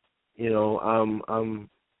like, you know,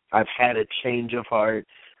 I've had a change of heart.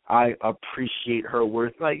 I appreciate her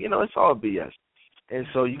worth. Like, you know, it's all BS. And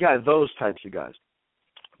so you got those types of guys.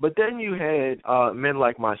 But then you had men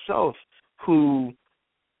like myself who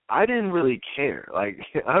I didn't really care. Like,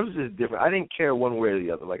 I was just different. I didn't care one way or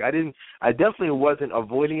the other. Like, I definitely wasn't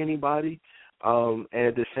avoiding anybody. And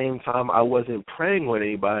at the same time, I wasn't preying on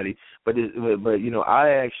anybody. But you know,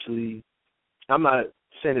 I'm not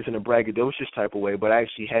saying this in a braggadocious type of way, but I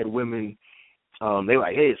actually had women, they were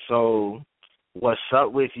like, hey, so what's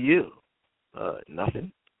up with you?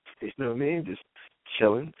 Nothing. You know what I mean? Just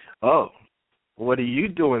chilling. Oh, what are you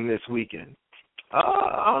doing this weekend?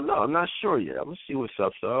 I don't know. I'm not sure yet. I'm going to see what's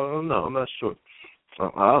up, so I don't know. I'm not sure.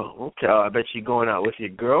 Oh, okay. I bet you're going out with your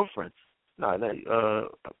girlfriend. No,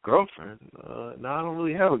 a girlfriend? No, I don't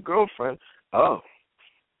really have a girlfriend. Oh,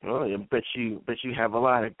 well, I bet you have a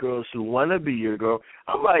lot of girls who want to be your girl.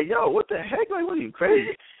 I'm like, yo, what the heck? Like, what are you,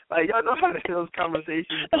 crazy? Like, y'all know how to have those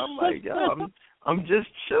conversations. I'm like, yo, I'm just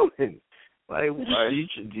chilling. Like,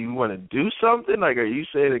 do you want to do something? Like, are you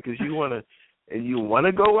saying it because you want to? And you want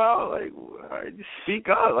to go out? Like, right, speak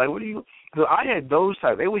up. Like, what do you? So I had those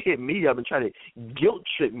types. They would hit me up and try to guilt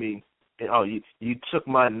trip me. And, oh, you took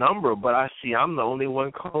my number, but I see I'm the only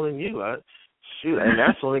one calling you. Shoot, and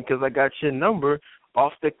that's only because I got your number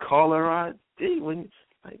off the caller ID. When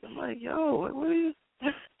I'm like, yo, what are you?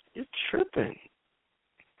 You're tripping.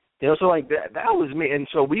 You know, so like that was me. And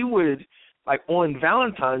so we would, like, on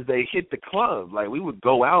Valentine's Day, hit the club. Like, we would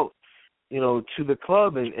go out, you know, to the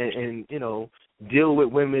club and you know, deal with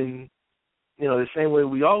women, you know, the same way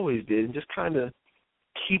we always did, and just kind of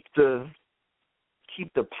keep the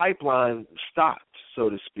pipeline stocked, so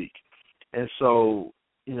to speak. And so,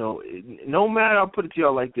 you know, no matter, I'll put it to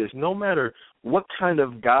y'all like this, no matter what kind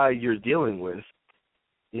of guy you're dealing with,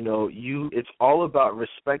 you know, it's all about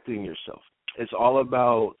respecting yourself. It's all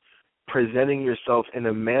about presenting yourself in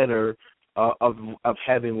a manner of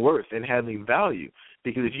having worth and having value.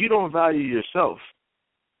 Because if you don't value yourself,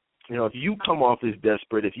 you know, if you come off as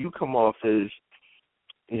desperate, if you come off as,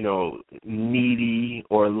 you know, needy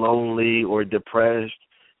or lonely or depressed,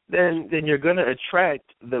 then you're going to attract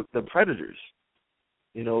the predators.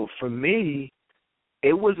 You know, for me,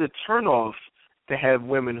 it was a turnoff to have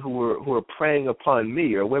women who were preying upon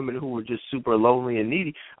me, or women who were just super lonely and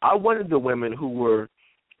needy. I wanted the women who were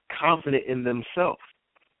confident in themselves.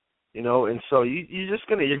 You know, and so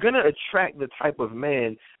you're gonna attract the type of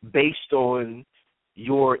man based on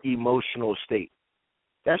your emotional state.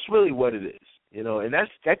 That's really what it is. You know, and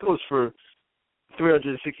that goes for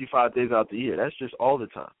 365 days out the year. That's just all the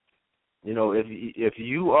time. You know, if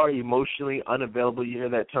you are emotionally unavailable, you hear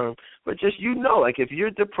that term, but just, you know, like if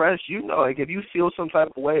you're depressed, you know, like if you feel some type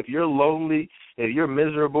of way, if you're lonely, if you're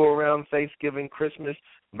miserable around Thanksgiving, Christmas,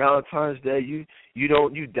 Valentine's Day,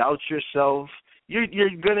 you doubt yourself, you're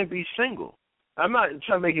going to be single. I'm not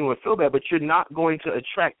trying to make anyone feel bad, but you're not going to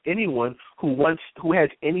attract anyone who has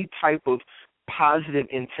any type of positive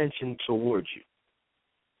intention towards you.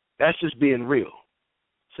 That's just being real.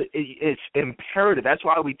 So it's imperative. That's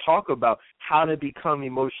why we talk about how to become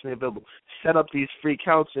emotionally available. Set up these free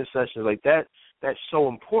counseling sessions like that. That's so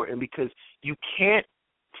important, because you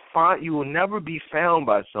will never be found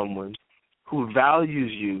by someone who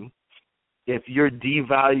values you if you're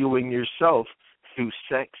devaluing yourself through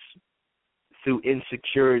sex, through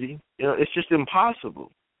insecurity. You know, it's just impossible.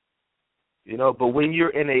 You know, but when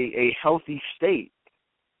you're in a healthy state,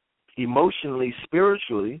 emotionally,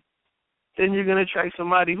 spiritually, then you're going to attract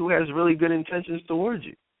somebody who has really good intentions towards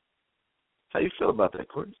you. How you feel about that,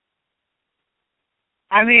 Courtney?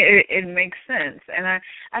 I mean, it makes sense. And I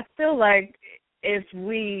feel like if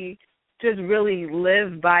we just really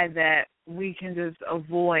live by that, we can just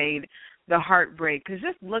avoid the heartbreak. Because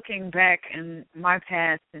just looking back in my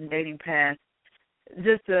past and dating past,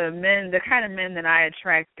 just the kind of men that I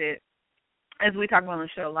attracted, as we talk about on the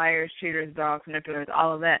show, liars, cheaters, dogs, manipulатors,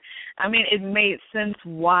 all of that, I mean, it made sense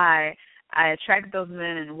why I attracted those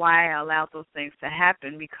men and why I allowed those things to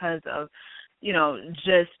happen, because of, you know,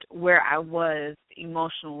 just where I was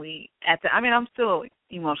emotionally I'm still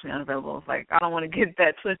emotionally unavailable. It's like, I don't want to get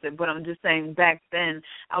that twisted, but I'm just saying back then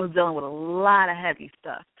I was dealing with a lot of heavy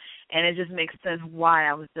stuff, and it just makes sense why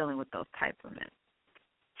I was dealing with those types of men.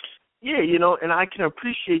 Yeah, and I can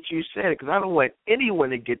appreciate you saying it because I don't want anyone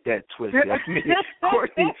to get that twisted. I mean,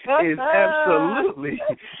 Courtney is absolutely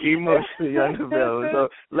emotionally unavailable. So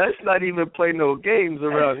let's not even play no games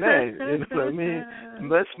around that. You know what I mean?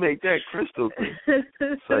 Let's make that crystal clear.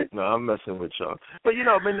 It's like, no, I'm messing with y'all. But,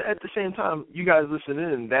 at the same time, you guys listen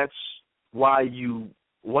in, that's why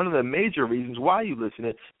one of the major reasons why you listen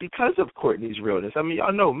in, because of Courtney's realness. I mean,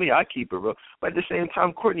 y'all know me, I keep it real. But at the same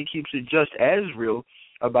time, Courtney keeps it just as real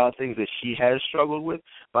about things that she has struggled with,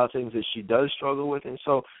 about things that she does struggle with, and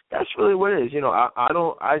so that's really what it is. I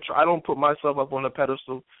don't put myself up on a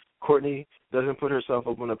pedestal. Courtney doesn't put herself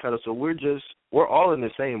up on a pedestal. We're all in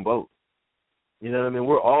the same boat. You know what I mean?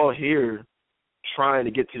 We're all here trying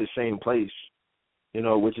to get to the same place,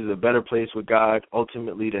 which is a better place with God,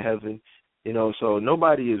 ultimately to heaven. So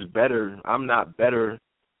nobody is better. I'm not better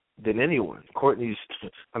than anyone. Courtney's,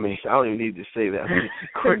 I don't even need to say that.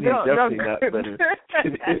 Courtney's definitely not better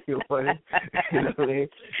than anyone. You know what I mean?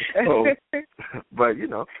 So, but,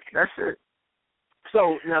 that's it.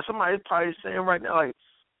 So, now somebody's probably saying right now, like,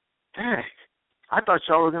 dang, I thought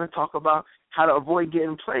y'all were going to talk about how to avoid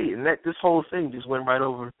getting played, and that this whole thing just went right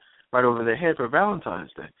over their head for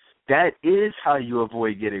Valentine's Day. That is how you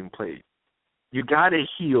avoid getting played. You got to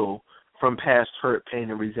heal from past hurt,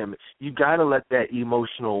 pain, and resentment. You got to let that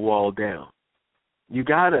emotional wall down. You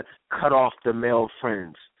got to cut off the male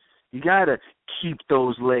friends. You got to keep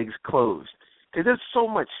those legs closed. Because there's so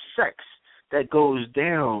much sex that goes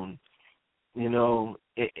down,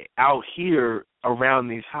 out here around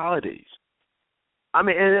these holidays.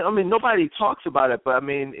 Nobody talks about it, but,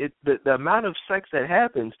 the amount of sex that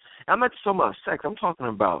happens, I'm not just talking about sex, I'm talking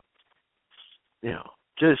about,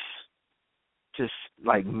 just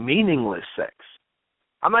like meaningless sex.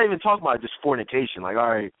 I'm not even talking about just fornication. Like, all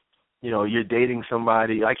right, you're dating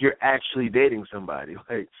somebody, like you're actually dating somebody,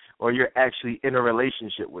 like, or you're actually in a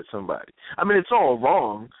relationship with somebody. It's all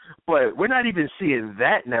wrong, but we're not even seeing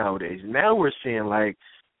that nowadays. Now we're seeing like,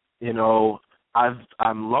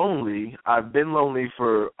 I'm lonely. I've been lonely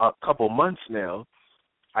for a couple months now.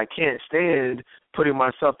 I can't stand putting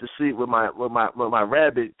myself to sleep with my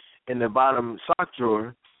rabbit in the bottom sock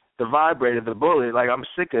drawer. The vibrator, the bullet, like I'm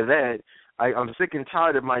sick of that. I'm sick and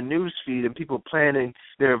tired of my news feed and people planning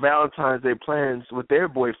their Valentine's Day plans with their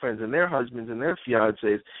boyfriends and their husbands and their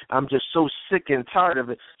fiancés. I'm just so sick and tired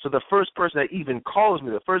of it. So the first person that even calls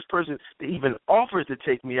me, the first person that even offers to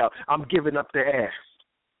take me out, I'm giving up their ass.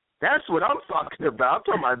 That's what I'm talking about. I'm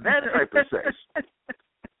talking about that type of sex.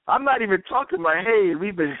 I'm not even talking about, hey,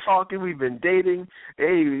 we've been talking, we've been dating.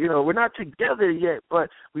 Hey, we're not together yet, but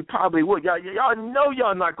we probably will. Y'all know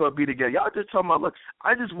y'all not going to be together. Y'all just talking about, look,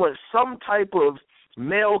 I just want some type of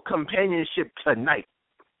male companionship tonight.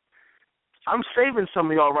 I'm saving some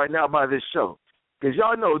of y'all right now by this show because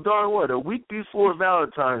y'all know darn well the week before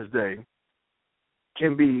Valentine's Day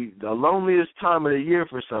can be the loneliest time of the year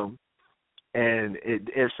for some. And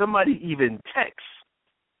if somebody even texts,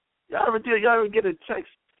 y'all ever get a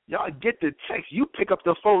text? Y'all get the text. You pick up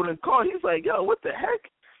the phone and call. He's like, yo, what the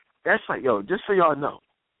heck? That's like, yo, just so y'all know,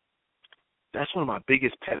 that's one of my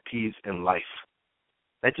biggest pet peeves in life.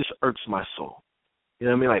 That just irks my soul. You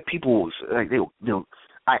know what I mean? Like people,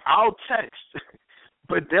 like I'll text,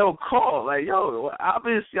 but they'll call. Like, yo,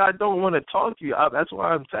 obviously I don't want to talk to you. That's why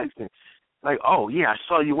I'm texting. Like, oh yeah, I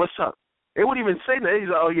saw you. What's up? They wouldn't even say that. He's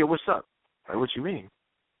like, oh yeah, what's up? Like, what you mean?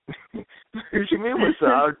 What you mean, what's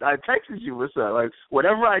up? I texted you, what's up? Like,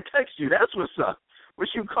 whatever I text you, that's what's up. What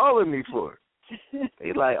you calling me for?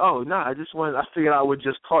 They like, oh, no, I figured I would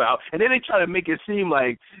just call out. And then they try to make it seem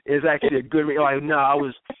like it's actually a good, like, no, I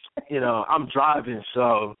was, I'm driving,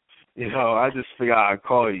 so, I just figured I'd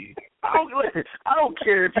call you. I don't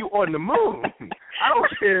care if you're on the moon. I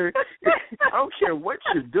don't care what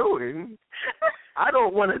you're doing. I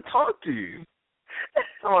don't want to talk to you.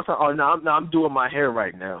 Oh no, I'm doing my hair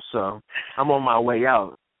right now, so I'm on my way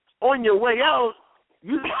out. On your way out,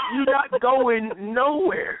 you're not going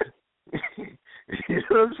nowhere. You know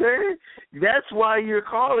what I'm saying? That's why you're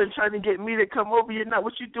calling, trying to get me to come over. You're not.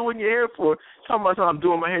 What you doing your hair for? Talking about I'm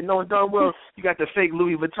doing my hair. Knowing darn well you got the fake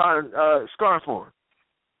Louis Vuitton scarf on.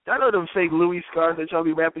 I know them fake Louis scarves that y'all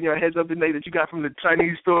be wrapping your heads up in that you got from the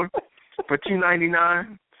Chinese store for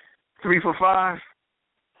 $2.99, 3 for $5.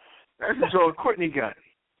 That's the Joe Courtney got.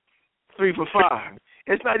 3 for $5.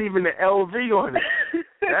 It's not even the LV on it.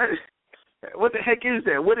 What the heck is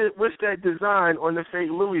that? What's that design on the fake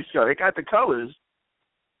Louis scarf? It got the colors,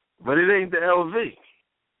 but it ain't the LV.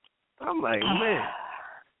 I'm like, man,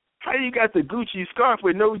 how you got the Gucci scarf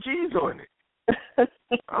with no G's on it?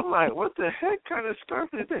 I'm like, what the heck kind of scarf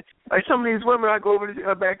is that? Like some of these women, I go over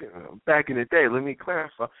there back in the day. Let me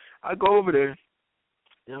clarify. I go over there.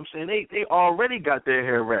 You know what I'm saying? They already got their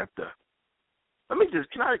hair wrapped up. Let me just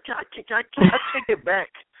can I take it back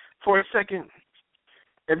for a second?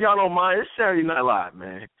 If y'all don't mind, it's Saturday Night Live,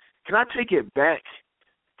 man. Can I take it back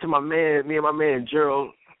to me and my man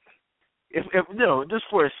Gerald? If just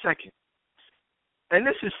for a second. And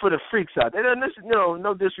this is for the freaks out there. And this,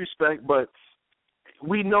 no disrespect, but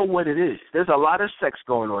we know what it is. There's a lot of sex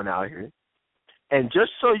going on out here. And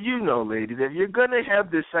just so you know, ladies, if you're going to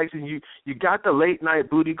have this sex and you got the late night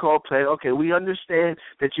booty call play, okay, we understand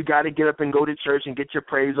that you got to get up and go to church and get your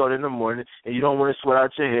praise on in the morning, and you don't want to sweat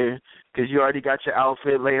out your hair because you already got your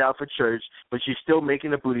outfit laid out for church, but you're still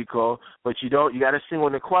making a booty call, but you got to sing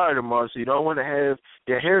on the choir tomorrow, so you don't want to have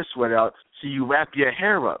your hair sweat out, so you wrap your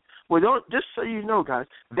hair up. Well, just so you know, guys,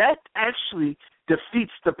 that actually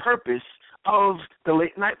defeats the purpose of the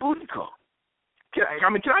late night booty call. Can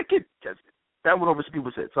I get that went over some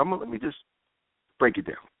people's heads. So let me just break it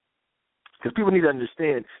down. Because people need to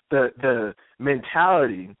understand the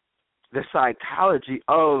mentality, the psychology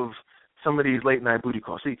of some of these late night booty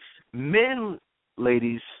calls. See, men,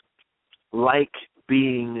 ladies, like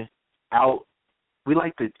being out. We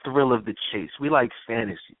like the thrill of the chase. We like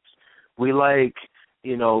fantasies. We like,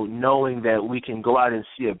 knowing that we can go out and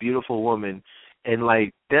see a beautiful woman. And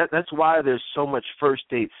like that's why there's so much first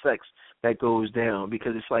date sex that goes down,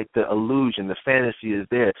 because it's like the illusion, the fantasy is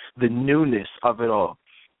there, the newness of it all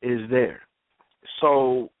is there.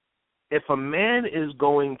 So if a man is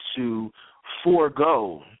going to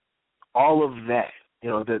forego all of that,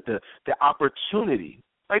 the opportunity,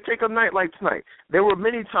 like take a night like tonight. There were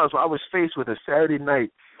many times where I was faced with a Saturday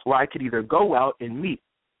night where I could either go out and meet,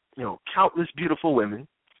 countless beautiful women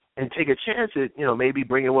and take a chance at, maybe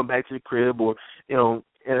bringing one back to the crib or,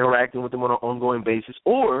 interacting with them on an ongoing basis,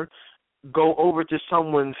 or go over to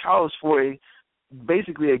someone's house for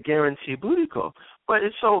basically a guaranteed booty call. But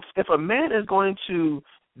if a man is going to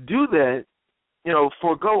do that,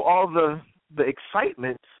 forego all the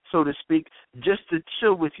excitement, so to speak, just to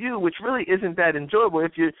chill with you, which really isn't that enjoyable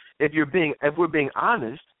if we're being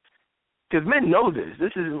honest. Because men know this.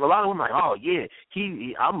 This is a lot of women like, oh yeah,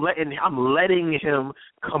 I'm letting him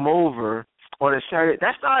come over on a Saturday.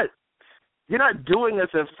 That's not. You're not doing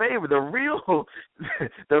us a favor. The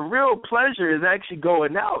real pleasure is actually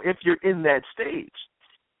going out if you're in that stage.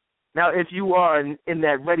 Now, if you are in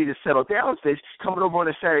that ready to settle down stage, coming over on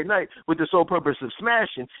a Saturday night with the sole purpose of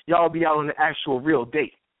smashing, y'all be out on an actual real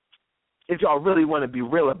date. If y'all really want to be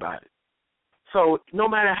real about it. So no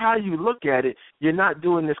matter how you look at it, you're not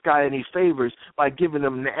doing this guy any favors by giving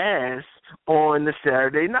him the ass on the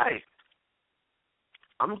Saturday night.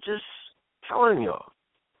 I'm just telling y'all.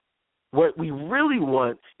 What we really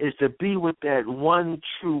want is to be with that one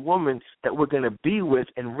true woman that we're going to be with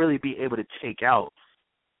and really be able to take out,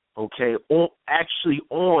 okay, actually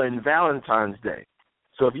on Valentine's Day.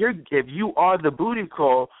 So if you are the booty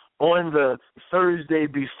call on the Thursday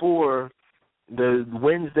before, the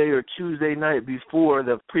Wednesday or Tuesday night before,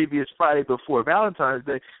 the previous Friday before Valentine's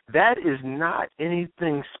Day, that is not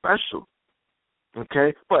anything special,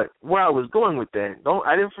 okay? But where I was going with that,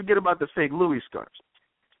 I didn't forget about the fake Louis scarves.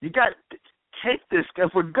 You got to take this.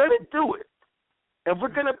 If we're going to do it, if we're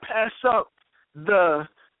going to pass up the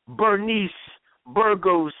Bernice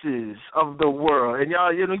Burgoses of the world, and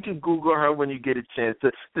y'all, you can Google her when you get a chance,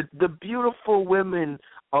 the beautiful women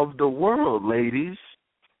of the world, ladies,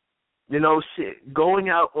 going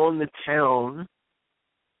out on the town,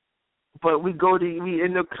 but we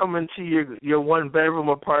end up coming to your one-bedroom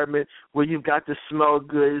apartment where you've got the smell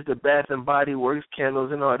goods, the Bath and Body Works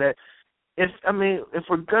candles and all that. If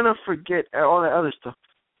we're going to forget all that other stuff,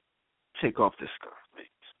 take off this scarf,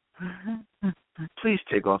 please. Please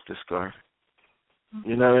take off the scarf.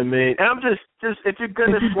 You know what I mean? And I'm just if you're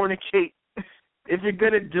going to fornicate, if you're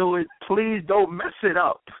going to do it, please don't mess it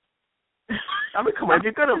up. I mean, come on. If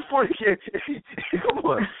you're going to fornicate, come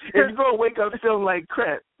on. If you're going to wake up feeling like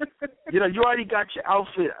crap, you already got your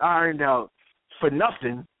outfit ironed out for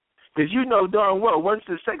nothing, because you know darn well once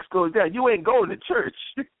the sex goes down, you ain't going to church.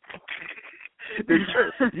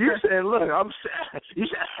 You said, look, I'm sad. You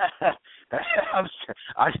said,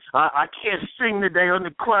 I can't sing today on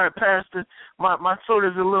the choir, Pastor. My throat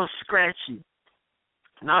is a little scratchy.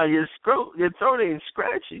 No, your throat ain't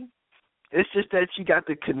scratchy. It's just that you got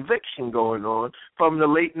the conviction going on from the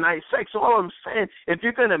late night sex. So all I'm saying, if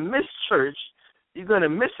you're going to miss church, you're going to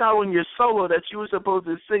miss out on your solo that you were supposed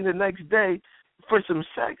to sing the next day for some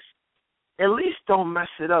sex. At least don't mess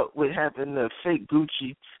it up with having the fake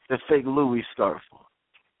Gucci, the fake Louis scarf on,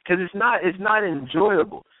 because it's not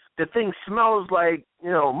enjoyable. The thing smells like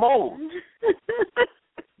mold.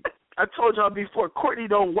 I told y'all before, Courtney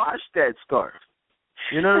don't wash that scarf.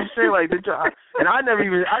 You know what I'm saying? Like, and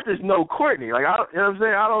I just know Courtney. Like, you know what I'm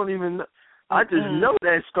saying? I don't even, I just know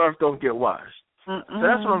that scarf don't get washed. So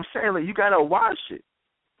that's what I'm saying. Like, you got to wash it.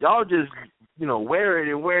 Y'all just, wear it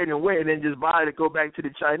and wear it and wear it and then just buy it and go back to the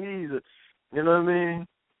Chinese, you know what I mean?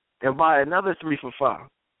 And buy another 3 for $5.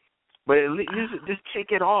 But at least just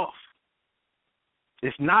take it off.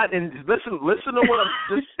 It's not in. Listen to what listen to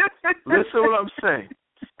what I'm saying,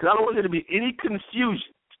 because I don't want there to be any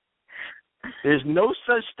confusion. There's no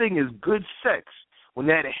such thing as good sex when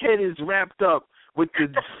that head is wrapped up with the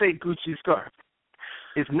fake Gucci scarf.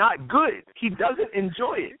 It's not good. He doesn't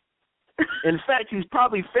enjoy it. In fact, he's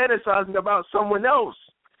probably fantasizing about someone else.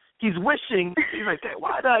 He's wishing. He's like,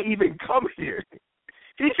 why did I even come here?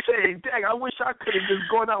 He's saying, dang, I wish I could have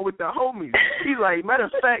just gone out with the homies. He's like, matter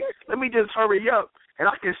of fact, let me just hurry up, and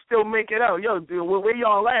I can still make it out. Yo, dude, where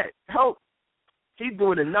y'all at? Help. He's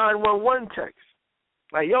doing a 911 text.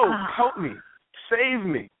 Like, yo, help me. Save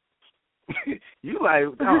me. You like,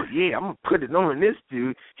 oh, yeah, I'm going to put it on this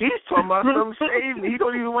dude. He's talking about something save me. He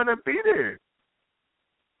don't even want to be there.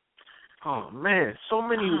 Oh, man, so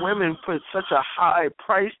many women put such a high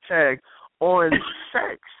price tag on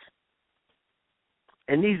sex.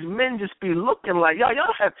 And these men just be looking like, y'all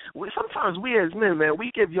have, sometimes we as men, man,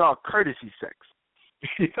 we give y'all courtesy sex.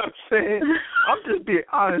 You know what I'm saying? I'm just being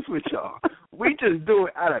honest with y'all. We just do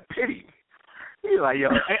it out of pity. You're like, yo,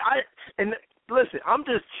 and listen, I'm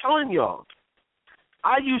just telling y'all,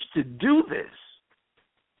 I used to do this.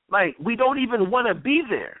 Like, we don't even want to be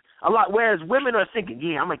there. A lot, whereas women are thinking,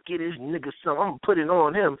 yeah, I'm going to get this nigga something. I'm going to put it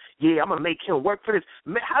on him. Yeah, I'm going to make him work for this.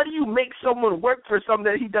 How do you make someone work for something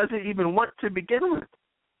that he doesn't even want to begin with?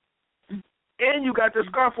 And you got the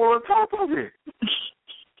scarf on top of it.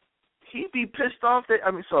 He'd be pissed off that,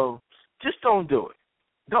 so just don't do it.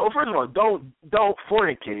 First of all, don't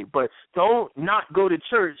fornicate, but don't not go to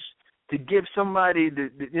church to give somebody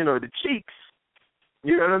the cheeks.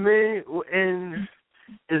 You know what I mean? And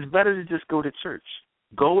it's better to just go to church.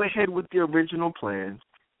 Go ahead with the original plan.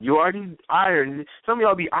 You already ironed. Some of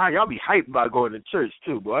y'all be hyped about going to church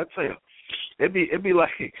too, boy. I tell you, it'd be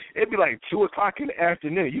like 2:00 in the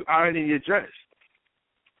afternoon. You ironing your dress.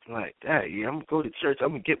 Like that, yeah. I'm gonna go to church. I'm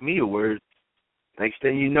gonna get me a word. Next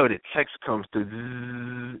thing you know, the text comes through.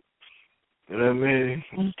 You know what I mean?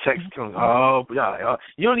 Text comes. Oh, yeah.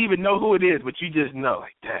 You don't even know who it is, but you just know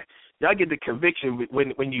like that. Y'all get the conviction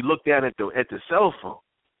when you look down at the cell phone.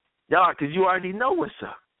 Y'all, because you already know what's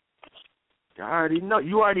up. You already know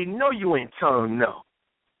you ain't telling them no.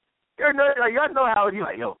 Y'all know how you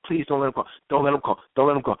like, yo, please don't let him call. Don't let him call. Don't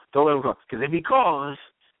let him call. Don't let him call. Because if he calls,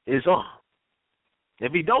 it's on.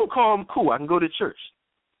 If he don't call him, cool, I can go to church.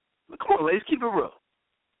 But come on, ladies, keep it real.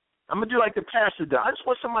 I'm going to do like the pastor does. I just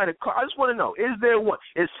want somebody to call. I just want to know, is there one?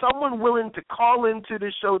 Is someone willing to call into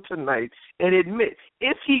the show tonight and admit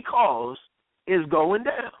if he calls, it's going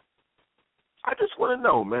down? I just want to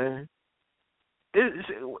know, man. You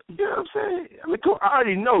know what I'm saying? I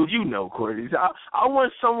already know you know, Courtney. I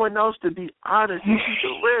want someone else to be honest and keep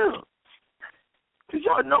it real. Because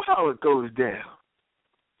y'all know how it goes down.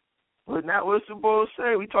 But now what's the boy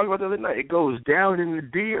saying? We talked about the other night. It goes down in the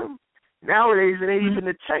DM. Nowadays, it ain't even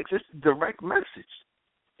a text. It's a direct message.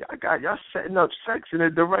 Y'all setting up sex in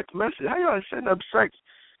a direct message. How y'all setting up sex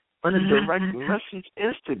on a direct message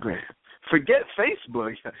Instagram? Forget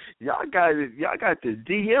Facebook. Y'all got the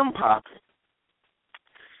DM popping.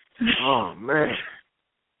 Oh man.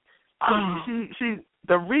 See,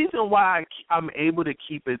 the reason why I'm able to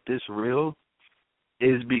keep it this real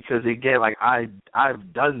is because, again, like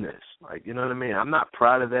I've done this. Like, you know what I mean? I'm not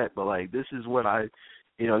proud of that, but like this is what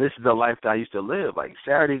this is the life that I used to live. Like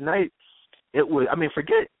Saturday night, it was.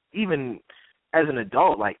 Forget even as an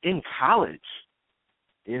adult. Like in college,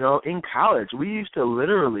 we used to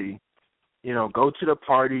literally, go to the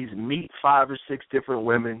parties, meet 5 or 6 different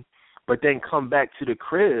women, but then come back to the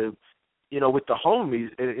crib, with the homies,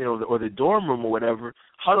 or the dorm room or whatever,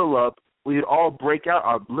 huddle up. We'd all break out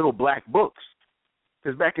our little black books.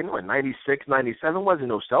 Because back in, 96, 97, wasn't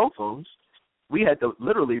no cell phones. We had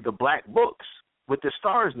literally the black books with the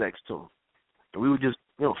stars next to them. And we would just,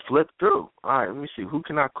 flip through. All right, let me see, who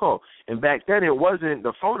can I call? And back then it wasn't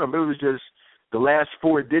the phone number. It was just the last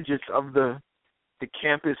 4 digits of the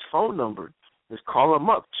campus phone number. Just call them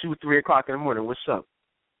up 2, 3 o'clock in the morning. What's up?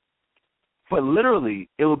 But literally,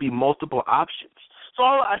 it would be multiple options. So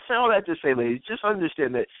I say all that to say, ladies, just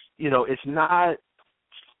understand that, it's not,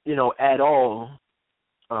 at all,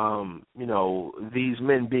 these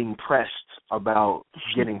men being pressed about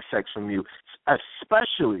getting sex from you,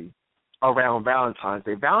 especially around Valentine's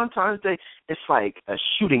Day. Valentine's Day, it's like a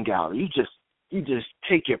shooting gallery. You just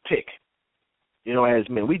take your pick. As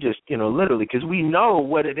men, we just, literally, because we know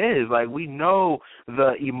what it is. Like, we know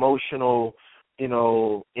the emotional,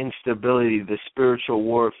 instability, the spiritual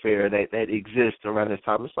warfare that exists around this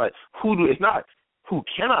time. It's like, it's not who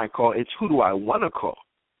can I call, it's who do I want to call.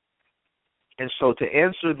 And so to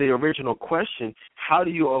answer the original question, how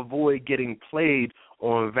do you avoid getting played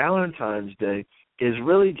on Valentine's Day, is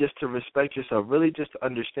really just to respect yourself, really just to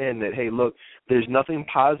understand that, hey, look, there's nothing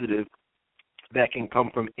positive that can come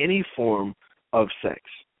from any form of sex.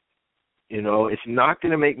 It's not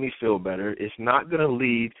going to make me feel better. It's not going to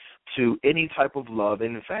lead to any type of love.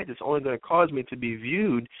 And in fact, it's only going to cause me to be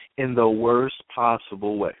viewed in the worst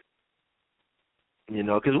possible way.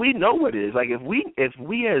 Because we know what it is. Like, if we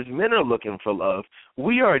as men are looking for love,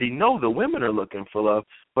 we already know the women are looking for love.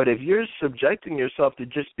 But if you're subjecting yourself to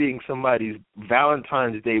just being somebody's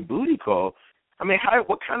Valentine's Day booty call, I mean,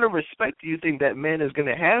 what kind of respect do you think that man is going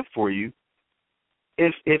to have for you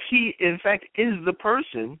if he, in fact, is the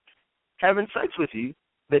person having sex with you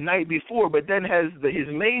the night before, but then has his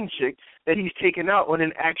main chick that he's taken out on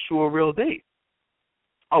an actual real date?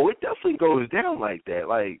 Oh, it definitely goes down like that.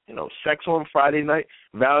 Like, sex on Friday night,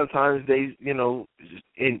 Valentine's Day,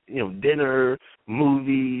 dinner,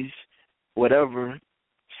 movies, whatever,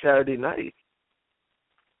 Saturday night.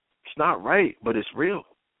 It's not right, but it's real.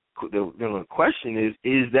 The question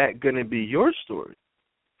is that going to be your story?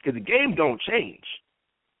 Because the game don't change.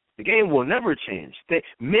 The game will never change.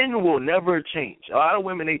 Men will never change. A lot of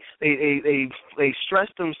women, they stress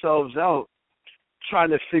themselves out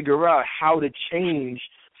trying to figure out how to change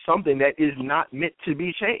something that is not meant to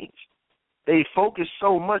be changed. They focus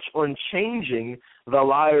so much on changing the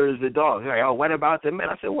liars, the dogs. Like, oh, what about the men?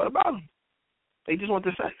 I said, what about them? They just want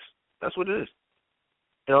the sex. That's what it is.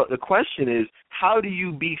 The question is, how do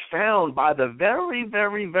you be found by the very,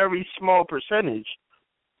 very, very small percentage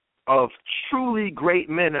of truly great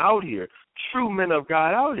men out here, true men of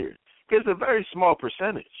God out here? Because it's a very small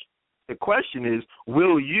percentage. The question is,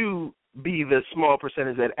 will you be the small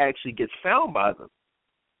percentage that actually gets found by them?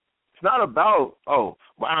 It's not about,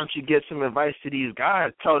 why don't you get some advice to these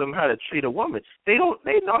guys, tell them how to treat a woman. They know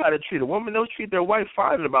how to treat a woman. They'll treat their wife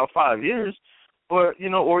fine in about 5 years or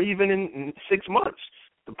even in 6 months.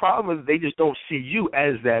 The problem is they just don't see you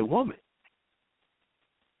as that woman.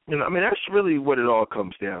 That's really what it all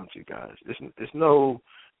comes down to, guys. There's no,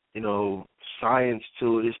 science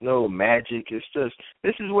to it. There's no magic. It's just,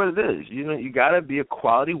 this is what it is. You got to be a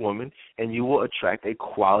quality woman, and you will attract a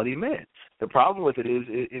quality man. The problem with it is,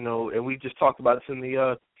 and we just talked about this in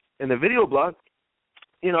the video blog.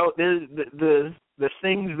 There's the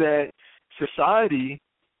things that society,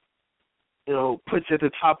 puts at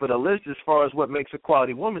the top of the list as far as what makes a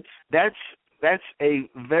quality woman.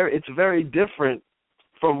 It's very different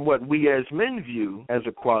from what we as men view as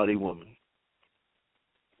a quality woman.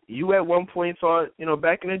 You at one point thought,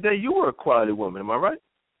 back in the day, you were a quality woman. Am I right?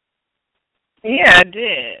 Yeah, I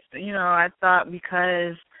did. I thought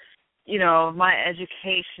because, of my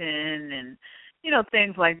education and,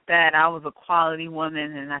 things like that, I was a quality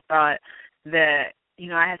woman, and I thought that,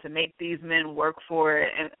 I had to make these men work for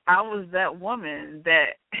it. And I was that woman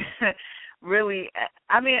that really,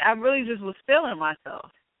 I really just was feeling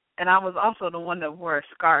myself. And I was also the one that wore a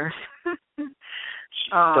scarf.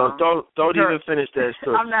 Don't even finish that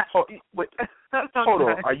story. I'm not. Hold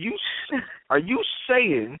on. Are you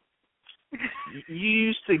saying you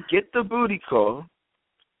used to get the booty call,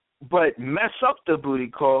 but mess up the booty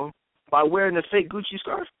call by wearing a fake Gucci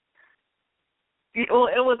scarf? Well,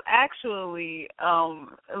 it was actually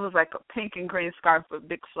it was like a pink and green scarf with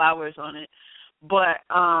big flowers on it. But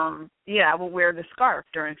I would wear the scarf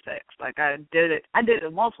during sex. Like I did it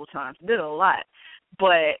multiple times, did it a lot.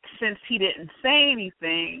 But since he didn't say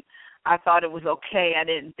anything, I thought it was okay. I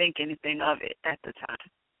didn't think anything of it at the time.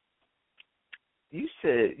 You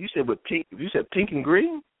said with pink. You said pink and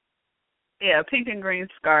green. Yeah, pink and green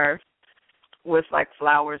scarf with like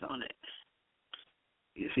flowers on it.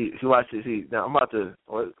 You see, watch this. See, now I'm about to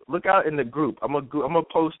look out in the group. I'm gonna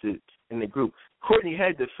post it in the group. Courtney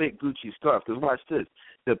had the fake Gucci scarf. Because watch this.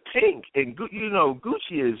 The pink, and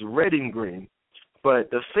Gucci is red and green, but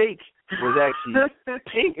the fake was actually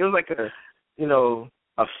pink. It was like a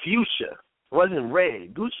fuchsia. It wasn't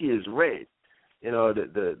red. Gucci is red.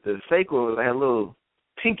 The fake one had a little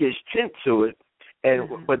pinkish tint to it,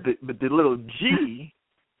 and but the little G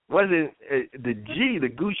wasn't the G, the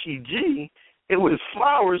Gucci G. It was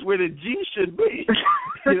flowers where the G should be.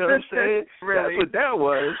 You know what I'm saying? Really? That's what that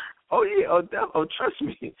was. Oh, yeah. Oh, trust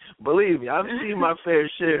me. Believe me, I've seen my fair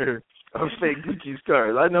share of fake Gucci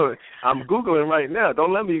scarves. I know it. I'm Googling right now.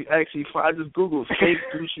 Don't let me actually find. I just Googled fake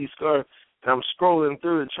Gucci scarf, and I'm scrolling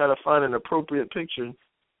through and trying to find an appropriate picture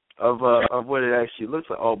of what it actually looks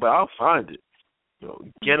like. Oh, but I'll find it. You know,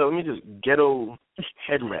 ghetto. Let me just ghetto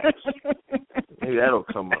head wraps. Maybe that'll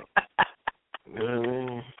come up. You know what I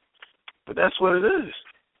mean? But that's what it is.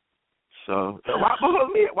 So why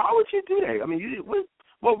would you do that? I mean,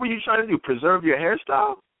 what were you trying to do? Preserve your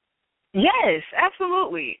hairstyle? Yes,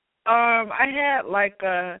 absolutely. I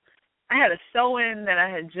had a sew-in that I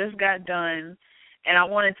had just got done, and I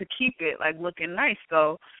wanted to keep it like looking nice,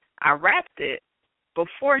 so I wrapped it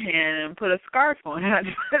beforehand and put a scarf on, and I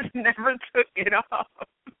just never took it off.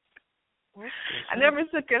 I never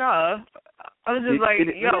took it off. I was just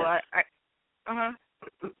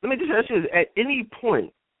Let me just ask you this. At any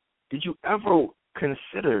point, did you ever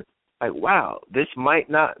consider, like, wow, this might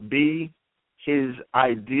not be his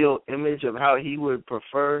ideal image of how he would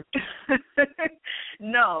prefer?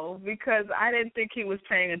 No, because I didn't think he was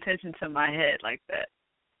paying attention to my head like that.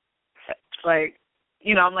 Like,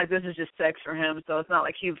 you know, I'm like, this is just sex for him, so it's not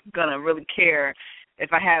like he's going to really care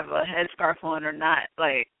if I have a headscarf on or not.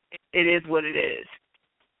 Like, it is what it is.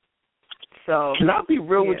 So can I be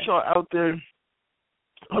real with y'all out there?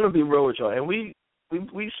 I want to be real with y'all. And we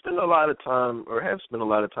spend a lot of time, or have spent a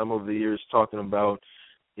lot of time over the years talking about,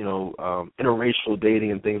 you know, interracial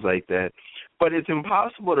dating and things like that. But it's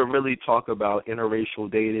impossible to really talk about interracial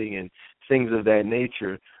dating and things of that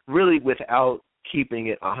nature really without keeping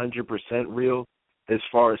it 100% real as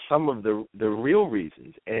far as some of the real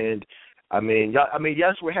reasons. And I mean,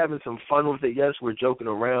 yes, we're having some fun with it. Yes, we're joking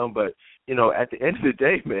around, but you know, at the end of the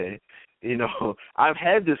day, man, you know, I've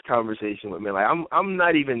had this conversation with men. Like,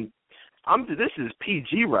 this is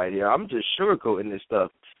PG right here. I'm just sugarcoating this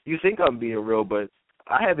stuff. You think I'm being real, but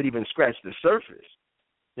I haven't even scratched the surface.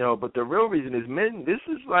 You know, but the real reason is men, this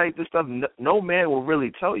is like the stuff no man will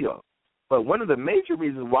really tell y'all. But one of the major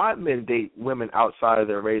reasons why men date women outside of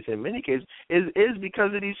their race in many cases is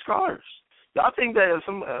because of these scars. Y'all think that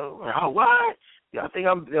what? Y'all think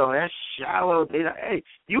that's shallow. Hey,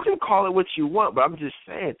 you can call it what you want, but I'm just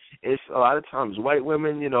saying, it's a lot of times white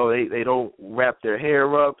women, you know, they don't wrap their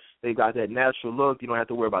hair up. They got that natural look. You don't have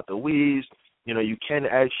to worry about the weaves. You know, you can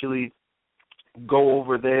actually go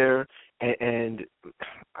over there, and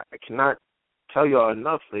I cannot tell y'all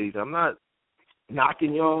enough, ladies. I'm not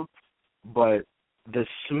knocking y'all, but the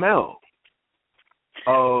smell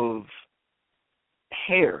of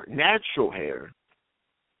hair, natural hair,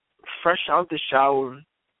 fresh out the shower,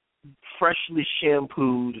 freshly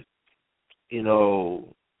shampooed, you know,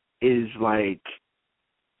 is like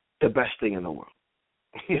the best thing in the world.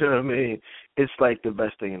 You know what I mean? It's like the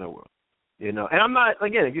best thing in the world. You know, and I'm not,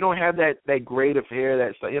 again, if you don't have that grade of hair,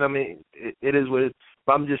 that stuff, you know what I mean, it is what it is.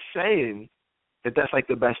 But I'm just saying that that's like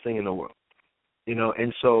the best thing in the world. You know,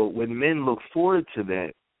 and so when men look forward to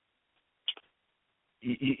that,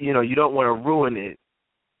 you know, you don't want to ruin it.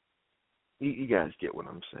 You guys get what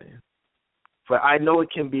I'm saying. But I know it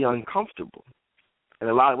can be uncomfortable. And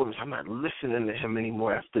a lot of women say, I'm not listening to him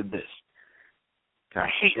anymore after this. I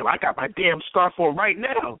hate him. I got my damn scarf on right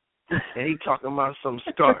now. And he talking about some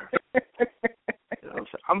scarf. You know,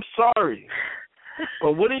 I'm sorry.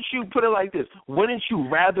 But wouldn't you put it like this? Wouldn't you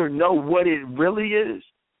rather know what it really is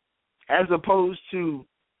as opposed to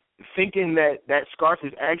thinking that scarf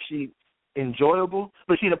is actually enjoyable?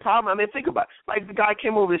 But see, the problem, I mean, think about it. Like the guy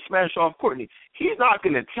came over to smash off Courtney. He's not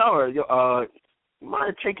going to tell her, you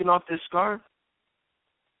mind taking off this scarf?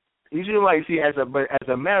 You should, like, see, as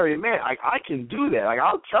a married man, like, I can do that. Like,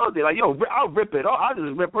 I'll tell her, like, yo, I'll rip it off. I'll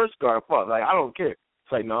just rip her scarf off. Like, I don't care.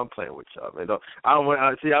 It's like, no, I'm playing with y'all, man. I don't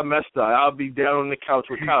want. See, I messed up. I'll be down on the couch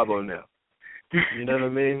with Cabo now. You know what I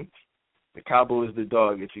mean? The Cabo is the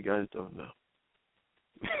dog, if you guys don't know.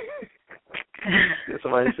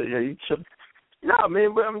 Somebody said, yeah, you chill. No,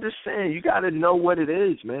 man, but I'm just saying, you got to know what it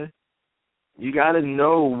is, man. You got to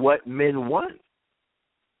know what men want.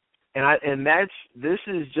 And this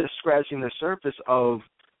is just scratching the surface of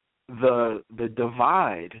the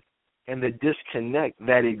divide and the disconnect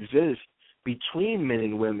that exists between men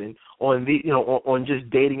and women on just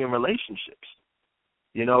dating and relationships.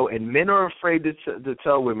 You know, and men are afraid to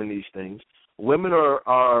tell women these things. Women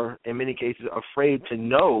are in many cases afraid to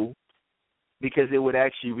know because it would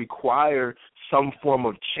actually require some form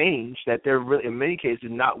of change that they're really, in many cases,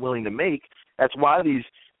 not willing to make. That's why these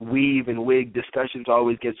weave and wig discussions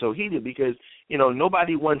always get so heated because, you know,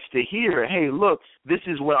 nobody wants to hear, hey, look, this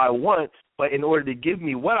is what I want, but in order to give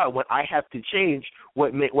me what I want, I have to change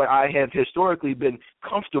what I have historically been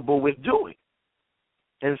comfortable with doing.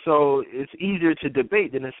 And so it's easier to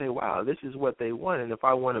debate than to say, wow, this is what they want, and if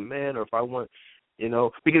I want a man or if I want, you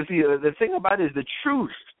know, because the thing about it is the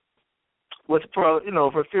truth,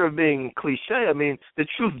 for fear of being cliche, I mean, the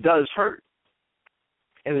truth does hurt.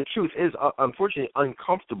 And the truth is, unfortunately,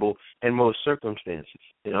 uncomfortable in most circumstances.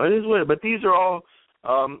 It is what. But these are all,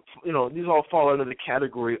 these all fall under the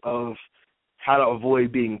category of how to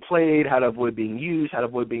avoid being played, how to avoid being used, how to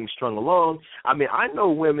avoid being strung along. I mean, I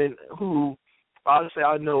know women who, honestly,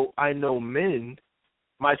 I know men,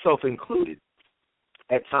 myself included,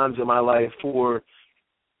 at times in my life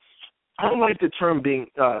I don't like the term being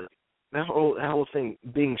that whole thing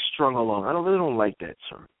being strung along. I really don't like that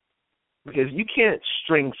term, because you can't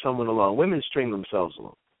string someone along. Women string themselves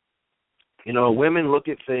along. Women look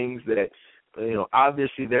at things that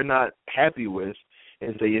obviously they're not happy with,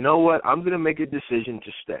 and say, you know what, I'm going to make a decision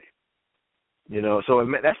to stay. So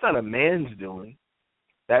that's not a man's doing.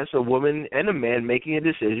 That's a woman and a man making a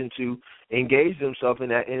decision to engage themselves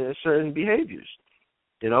in certain behaviors.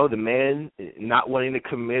 The man not wanting to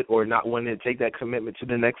commit or not wanting to take that commitment to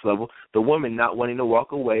the next level. The woman not wanting to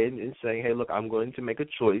walk away and saying, hey, look, I'm going to make a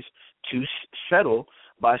choice to settle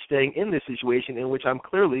by staying in this situation in which I'm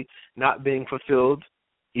clearly not being fulfilled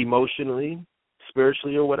emotionally,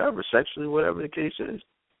 spiritually, or whatever, sexually, whatever the case is.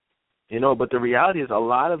 But the reality is a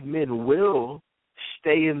lot of men will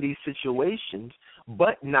stay in these situations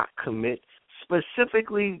but not commit,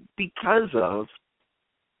 specifically because of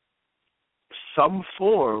some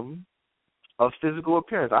form of physical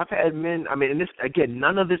appearance. I've had men, and this, again,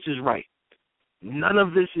 none of this is right. None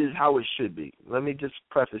of this is how it should be. Let me just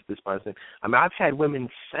preface this by saying, I've had women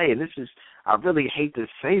say, and I really hate to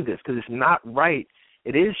say this because it's not right.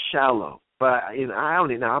 It is shallow, but I'm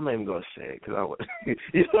not even going to say it because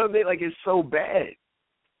you know what I mean? Like, it's so bad.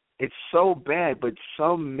 It's so bad, but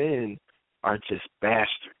some men are just bastards.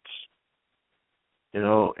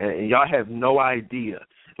 And y'all have no idea.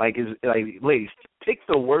 Ladies, pick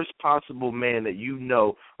the worst possible man that you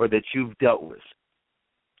know or that you've dealt with.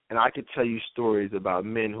 And I could tell you stories about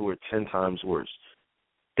men who are 10 times worse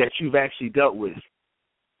that you've actually dealt with,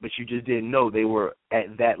 but you just didn't know they were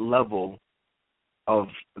at that level of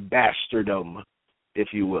bastardom, if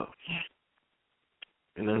you will.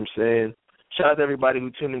 You know what I'm saying? Shout out to everybody who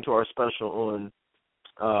tuned into our special on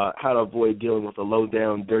how to avoid dealing with a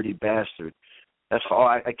low-down, dirty bastard. That's all.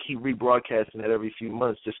 I keep rebroadcasting that every few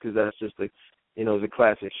months just because that's just the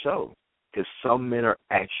classic show. Because some men are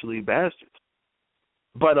actually bastards.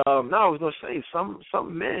 But I was gonna say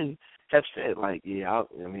some men have said I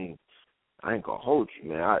ain't gonna hold you,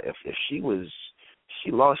 man. If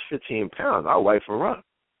she lost 15 pounds, I'll wife her up.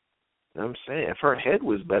 You know what I'm saying? If her head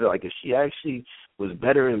was better, if she actually was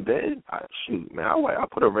better in bed, I'll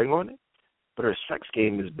put a ring on it. But her sex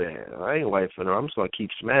game is bad. I ain't wifing her. I'm just gonna keep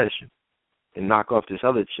smashing and knock off this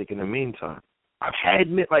other chick in the meantime. I've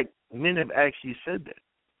had men have actually said that.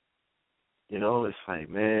 It's like,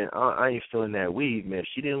 man, I ain't feeling that weave, man. If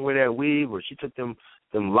she didn't wear that weave or she took them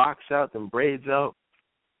locks out, them braids out,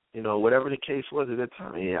 whatever the case was at that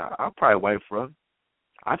time, I'll probably wife her up.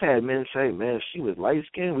 I've had men say, man, if she was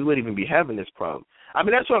light-skinned, we wouldn't even be having this problem.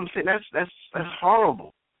 That's what I'm saying. That's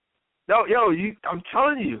horrible. No, I'm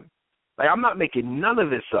telling you. I'm not making none of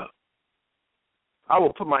this up. I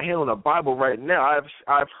will put my hand on the Bible right now.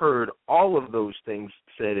 I've heard all of those things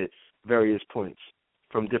said at various points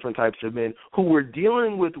from different types of men who were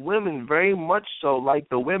dealing with women very much so like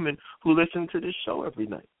the women who listen to this show every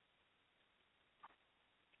night.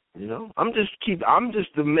 I'm just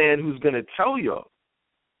the man who's going to tell y'all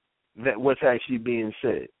that what's actually being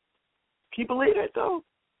said. Can you believe that though?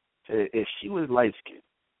 If she was light skinned,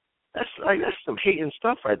 that's some hating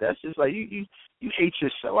stuff right there. That's just you hate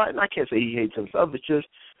yourself. I can't say he hates himself. It's just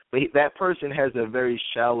that person has a very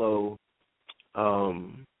shallow.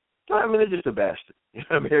 They're just a bastard.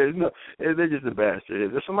 They're just a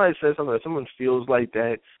bastard. If somebody says something, if someone feels like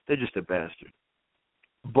that, they're just a bastard.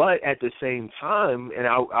 But at the same time, and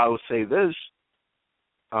I will say this,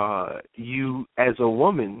 you as a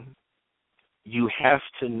woman, you have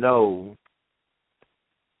to know.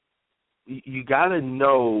 You got to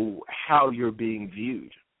know how you're being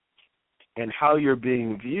viewed, and how you're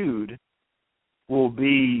being viewed will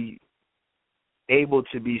be able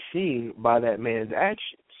to be seen by that man's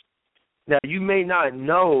actions. Now, you may not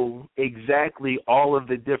know exactly all of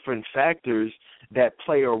the different factors that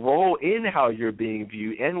play a role in how you're being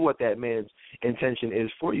viewed and what that man's intention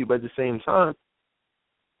is for you, but at the same time,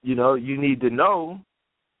 you need to know.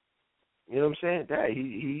 You know what I'm saying? That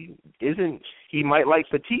he might like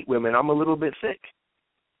petite women. I'm a little bit thick.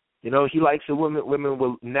 He likes women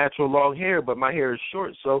with natural long hair, but my hair is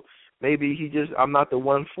short, so maybe I'm not the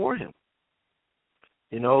one for him.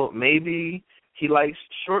 Maybe he likes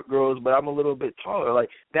short girls, but I'm a little bit taller.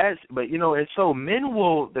 And so men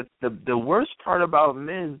will, the worst part about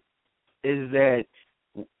men is that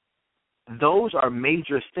those are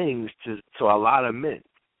major things to a lot of men.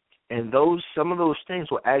 And some of those things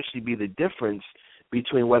will actually be the difference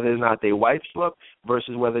between whether or not they wife you up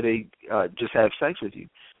versus whether they just have sex with you.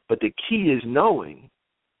 But the key is knowing,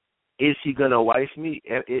 is he going to wife me?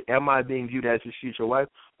 Am I being viewed as his future wife,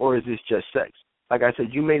 or is this just sex? Like I said,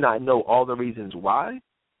 you may not know all the reasons why.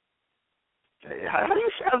 How do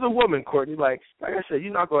you feel as a woman, Courtney? Like I said,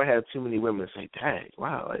 you're not going to have too many women say, dang,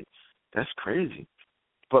 wow, like, that's crazy.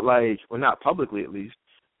 But, like, well, not publicly at least.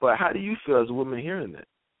 But how do you feel as a woman hearing that?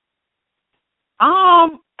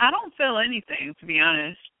 I don't feel anything, to be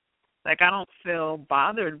honest. Like, I don't feel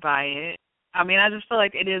bothered by it. I mean, I just feel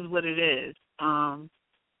like it is what it is.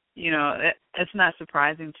 It's not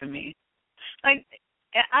surprising to me. Like,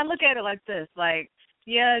 I look at it like this. Like,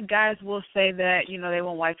 yeah, guys will say that, they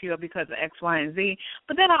won't wife you up because of X, Y, and Z.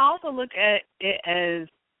 But then I also look at it as,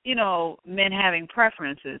 men having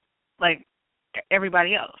preferences, like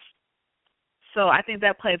everybody else. So I think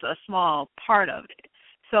that plays a small part of it.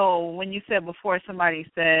 So when you said before, a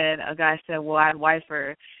guy said, well, I'd wife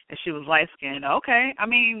her if she was light-skinned. Okay. I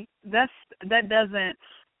mean, that doesn't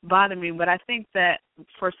bother me, but I think that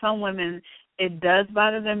for some women it does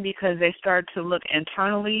bother them because they start to look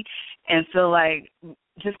internally and feel like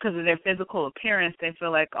just because of their physical appearance, they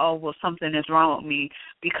feel like, oh, well, something is wrong with me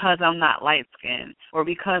because I'm not light-skinned or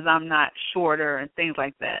because I'm not shorter and things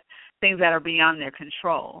like that, things that are beyond their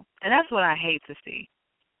control. And that's what I hate to see.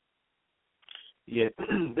 Yeah,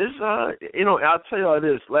 I'll tell you all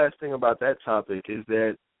this. Last thing about that topic is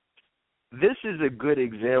that this is a good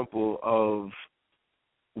example of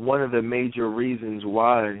one of the major reasons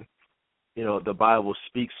why, the Bible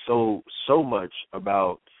speaks so much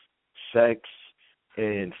about sex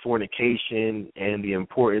and fornication and the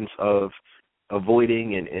importance of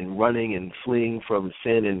avoiding and running and fleeing from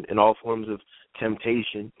sin and all forms of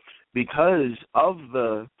temptation because of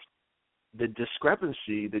the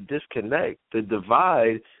discrepancy, the disconnect, the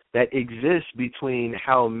divide that exists between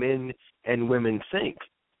how men and women think.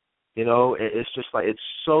 It's just like it's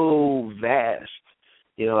so vast.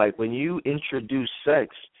 Like when you introduce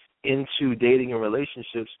sex into dating and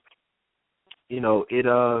relationships,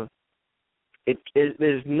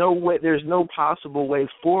 there's no possible way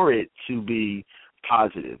for it to be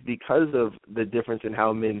positive because of the difference in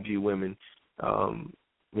how men view women,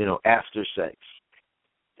 after sex.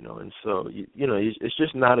 And so, it's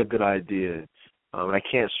just not a good idea. I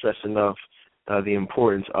can't stress enough the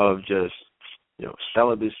importance of just,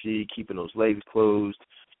 celibacy, keeping those legs closed,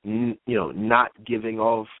 not giving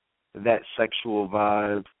off that sexual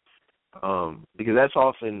vibe, because that's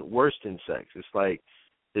often worse than sex. It's like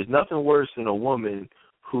there's nothing worse than a woman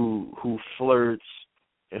who flirts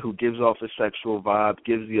and who gives off a sexual vibe,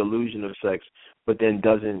 gives the illusion of sex, but then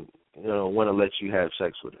doesn't, want to let you have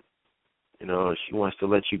sex with her. She wants to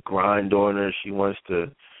let you grind on her. She wants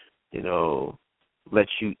to, let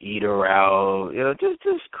you eat her out.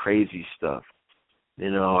 Just crazy stuff.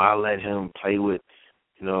 I let him play with,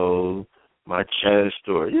 my chest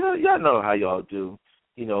or, y'all know how y'all do.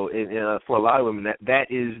 For a lot of women, that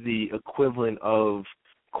is the equivalent of,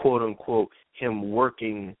 quote unquote, him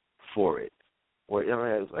working for it. Or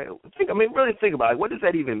really think about it. What does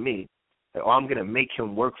that even mean? Like, I'm going to make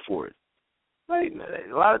him work for it. Like,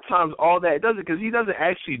 a lot of times all that does it because he doesn't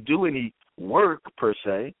actually do any work per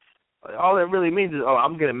se. All that really means is,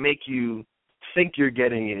 I'm going to make you think you're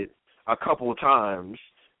getting it a couple of times,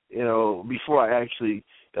 before I actually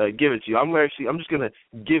give it to you. I'm just going to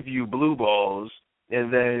give you blue balls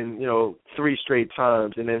and then, 3 straight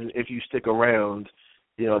times. And then if you stick around,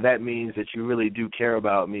 that means that you really do care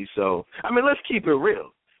about me. So, let's keep it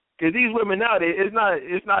real. Because these women nowadays,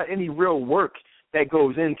 it's not any real work that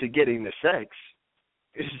goes into getting the sex.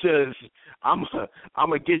 It's just I'm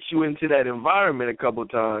gonna get you into that environment a couple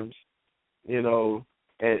of times, and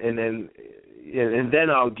then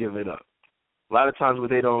I'll give it up. A lot of times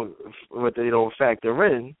what they don't factor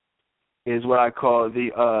in is what I call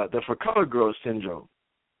the for color girl syndrome.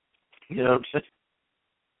 You know what I'm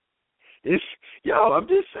saying? I'm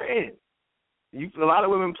just saying. A lot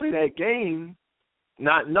of women play that game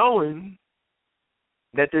not knowing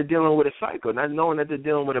that they're dealing with a psycho, not knowing that they're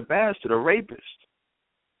dealing with a bastard, a rapist.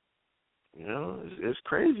 It's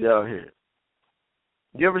crazy out here.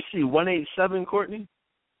 You ever see 187, Courtney?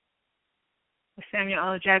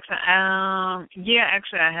 Samuel L. Jackson. Yeah,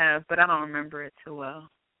 actually I have, but I don't remember it too well.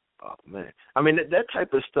 Oh, man. That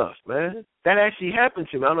type of stuff, man. That actually happened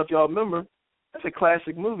to me. I don't know if y'all remember. That's a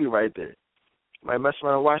classic movie right there. Might mess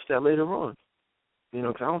around and watch that later on.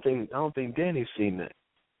 Because I don't think Danny's seen that.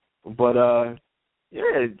 But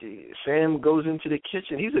Sam goes into the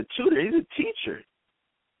kitchen. He's a tutor. He's a teacher.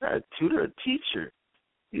 Not a tutor, a teacher.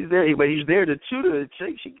 He's there, but he's there to tutor the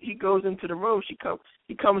chick. He goes into the room.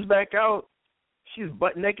 He comes back out. She's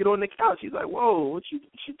butt naked on the couch. He's like, "Whoa, what you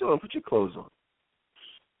doing? Put your clothes on."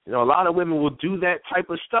 You know, a lot of women will do that type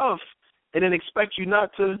of stuff and then expect you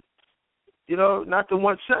not to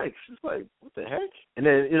want sex. It's like, what the heck? And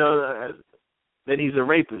then, then he's a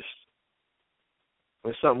rapist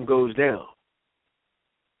when something goes down.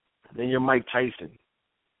 Then you're Mike Tyson.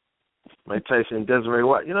 Mike Tyson and Desiree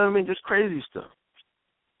White. You know what I mean? Just crazy stuff.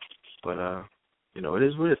 But, it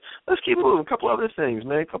is what it is. Let's keep moving. A couple other things,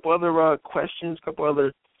 man. A couple other questions, a couple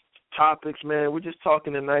other topics, man. We're just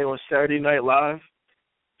talking tonight on Saturday Night Live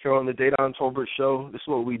here on the Dedan Tolbert Show. This is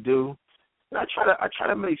what we do. And I try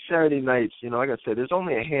to make Saturday nights, like I said, there's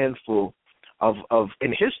only a handful of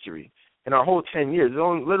in history. In our whole 10 years, there's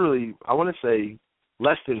only literally, I want to say,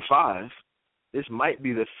 less than 5. This might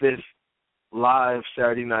be the 5th live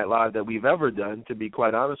Saturday Night Live that we've ever done, to be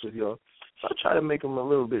quite honest with y'all. So I try to make them a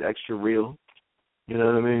little bit extra real. You know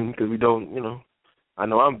what I mean? Because we don't, I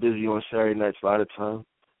know I'm busy on Saturday nights a lot of times.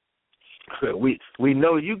 We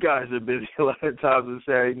know you guys are busy a lot of times on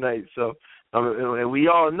Saturday night, so and we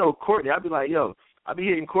all know Courtney. I'll be like, I'll be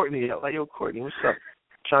hitting Courtney up, like, Courtney, what's up?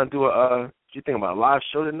 Trying to do what you think about a live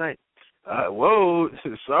show tonight? Whoa,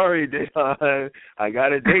 sorry, Dedan, I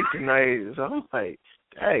got a date tonight. So I'm like,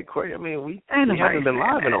 hey, Courtney, I mean, we haven't been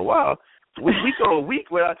live in a while. We go a week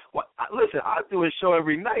without. Listen, I do a show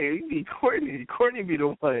every night. It be Courtney. Courtney be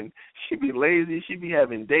the one. She be lazy. She be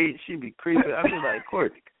having dates. She be creeping. I be like,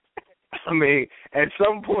 Courtney. I mean, at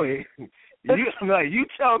some point, you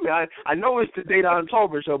tell me. I know it's the Dedan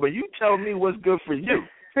Tolbert Show, but you tell me what's good for you.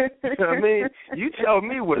 You know what I mean? You tell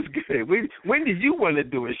me what's good. When did you want to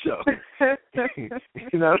do a show?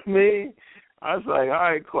 You know what I mean? I was like, all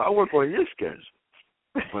right, cool. I work on your schedule.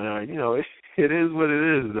 But it is what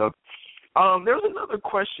it is, though. There was another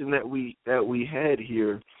question that we had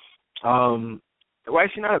here. Well,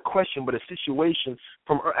 actually, not a question, but a situation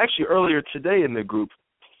from actually earlier today in the group.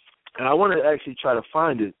 And I want to actually try to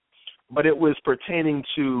find it, but it was pertaining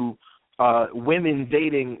to women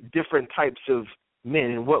dating different types of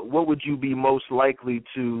men, and what would you be most likely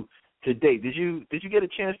to date? Did you get a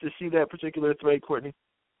chance to see that particular thread, Courtney?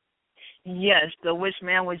 Yes. So which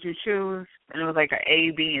man would you choose? And it was like an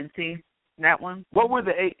A, B, and C. That one. What were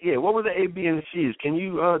the A, B, and C's? Can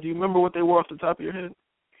you do you remember what they were off the top of your head?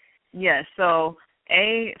 Yes. So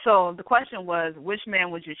the question was, which man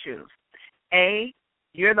would you choose? A,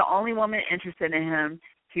 you're the only woman interested in him.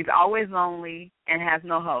 He's always lonely and has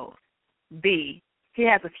no hoes. B, he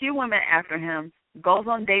has a few women after him, goes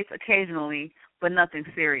on dates occasionally, but nothing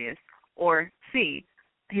serious. Or C,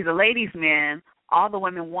 he's a ladies' man. All the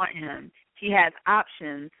women want him. He has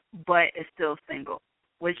options, but is still single.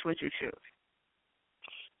 Which would you choose?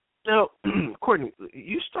 Now, Courtney,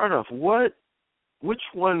 you start off. Which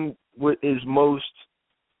one is most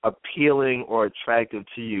appealing or attractive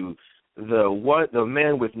to you? The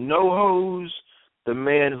man with no hoes, the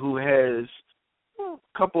man who has a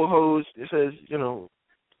couple hoes, it says,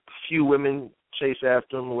 few women chase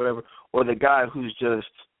after him or whatever, or the guy who's just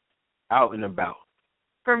out and about?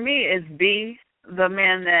 For me, it's B, the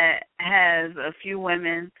man that has a few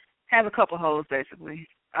women, has a couple hoes basically,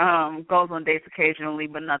 goes on dates occasionally,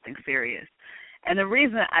 but nothing serious. And the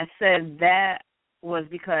reason I said that was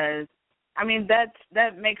because,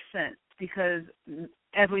 that makes sense, because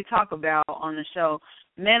as we talk about on the show,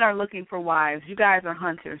 men are looking for wives. You guys are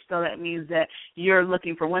hunters, so that means that you're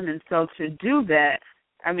looking for women. So to do that,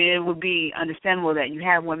 it would be understandable that you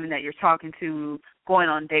have women that you're talking to, going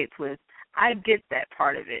on dates with. I get that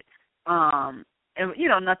part of it. And,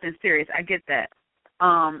 nothing serious. I get that.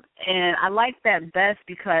 And I like that best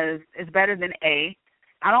because it's better than A.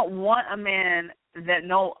 I don't want a man that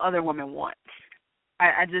no other woman wants.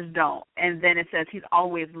 I just don't. And then it says he's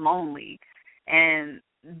always lonely. And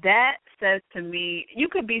that says to me, you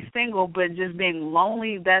could be single, but just being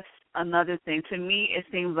lonely, that's another thing. To me, it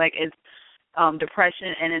seems like it's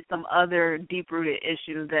depression and it's some other deep-rooted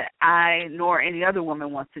issue that I nor any other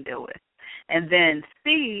woman wants to deal with. And then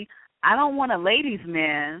C, I don't want a ladies'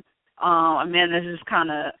 man, a man that's just kind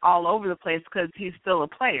of all over the place, because he's still a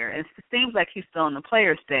player. It seems like he's still in the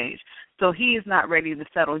player stage. So he's not ready to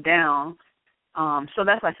settle down. So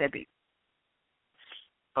that's why I said B.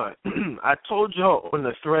 All right. I told y'all on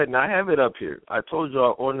the thread, and I have it up here. I told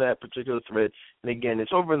y'all on that particular thread, and again,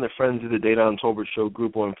 it's over in the Friends of the Dedan Tolbert Show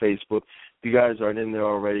group on Facebook. If you guys aren't in there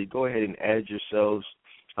already, go ahead and add yourselves.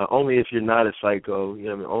 Only if you're not a psycho,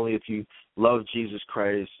 only if you love Jesus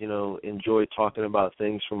Christ, enjoy talking about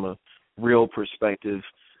things from a real perspective,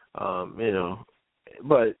 But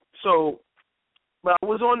I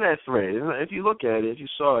was on that thread, and if you look at it, if you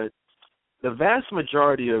saw it, the vast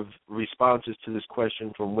majority of responses to this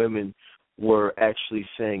question from women were actually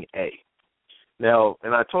saying A. Now,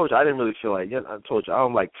 and I told you, I didn't really feel like, I told you, I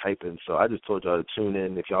don't like typing, so I just told y'all to tune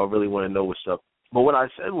in if y'all really want to know what's up. But what I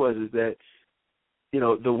said is that,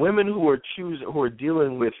 the women who are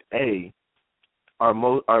dealing with A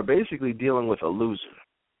are basically dealing with a loser.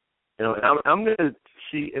 And I'm going to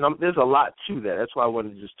see, and there's a lot to that. That's why I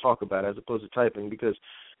wanted to just talk about it as opposed to typing, because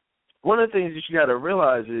one of the things that you got to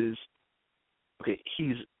realize is, okay,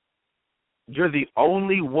 you're the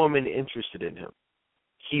only woman interested in him.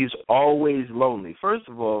 He's always lonely. First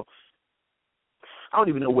of all, I don't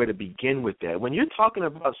even know where to begin with that. When you're talking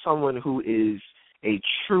about someone who is a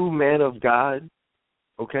true man of God,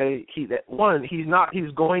 okay, he's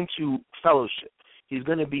going to fellowship. He's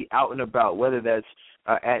going to be out and about, whether that's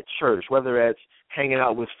at church, whether that's hanging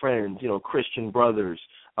out with friends, Christian brothers,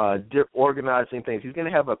 organizing things. He's going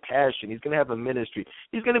to have a passion. He's going to have a ministry.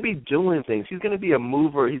 He's going to be doing things. He's going to be a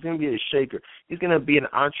mover. He's going to be a shaker. He's going to be an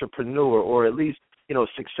entrepreneur, or at least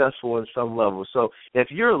successful in some level. So if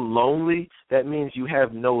you're lonely, that means you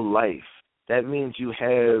have no life. That means you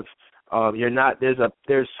have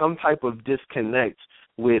there's some type of disconnect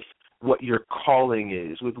with what your calling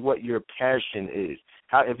is, with what your passion is.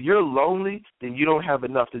 If you're lonely, then you don't have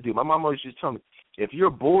enough to do. My mom always used to tell me, if you're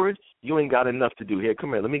bored, you ain't got enough to do. Here,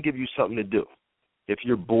 come here, let me give you something to do. If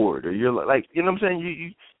you're bored, or you're like, what I'm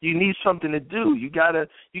saying, you need something to do. You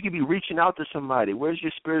could be reaching out to somebody. Where's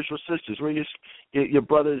your spiritual sisters? Where are your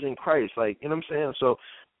brothers in Christ? Like, what I'm saying? So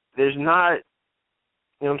there's not,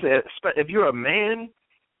 what I'm saying, if you're a man,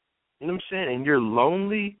 what I'm saying, and you're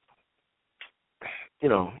lonely,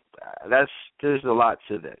 there's a lot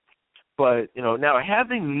to that. But, now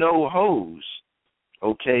having no hoes,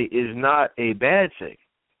 okay, is not a bad thing.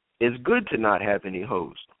 It's good to not have any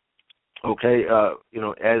hoes. Okay,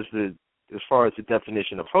 as far as the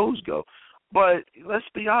definition of hoes go. But let's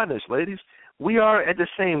be honest, ladies, we are at the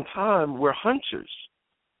same time, we're hunters.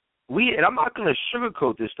 And I'm not going to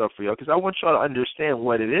sugarcoat this stuff for y'all, because I want y'all to understand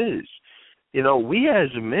what it is. We as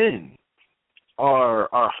men are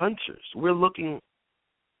hunters. We're looking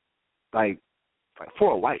like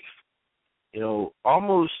for a wife.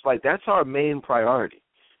 Almost like that's our main priority.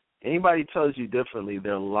 Anybody tells you differently,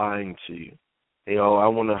 they're lying to you. I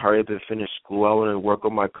want to hurry up and finish school. I want to work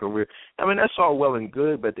on my career. I mean, that's all well and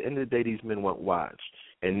good, but at the end of the day, these men want wives.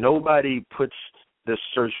 And nobody puts the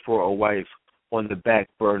search for a wife on the back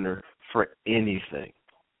burner for anything.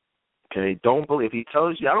 Okay? Don't believe. If he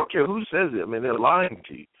tells you, I don't care who says it. I mean, they're lying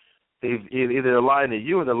to you. Either they're lying to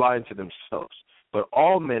you or they're lying to themselves. But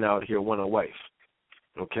all men out here want a wife.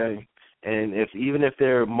 Okay? And even if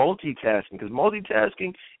they're multitasking, because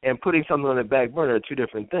multitasking and putting something on the back burner are two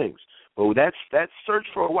different things. But that search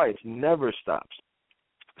for a wife never stops.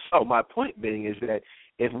 So my point being is that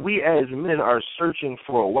if we as men are searching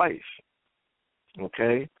for a wife,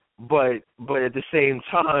 okay, but at the same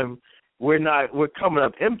time we're coming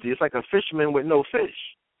up empty. It's like a fisherman with no fish.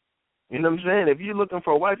 You know what I'm saying? If you're looking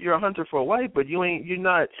for a wife, you're a hunter for a wife, but you're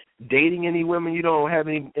not dating any women. You don't have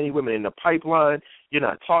any women in the pipeline. You're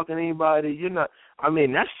not talking to anybody.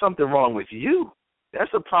 That's something wrong with you.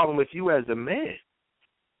 That's a problem with you as a man.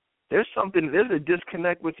 There's a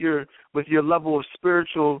disconnect with your level of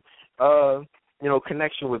spiritual,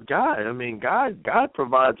 connection with God. I mean, God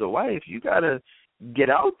provides a wife. You gotta get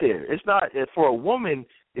out there. It's not for a woman.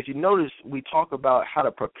 If you notice, we talk about how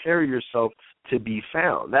to prepare yourself to be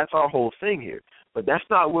found. That's our whole thing here. But that's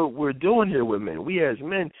not what we're doing here with men. We as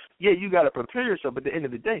men, you got to prepare yourself. But at the end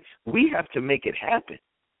of the day, we have to make it happen.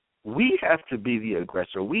 We have to be the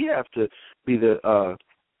aggressor. We have to be the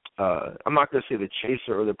I'm not going to say the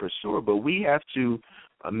chaser or the pursuer, but we have to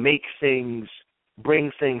bring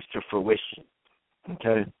things to fruition,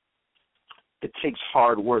 okay? It takes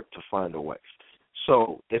hard work to find a wife.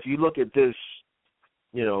 So if you look at this,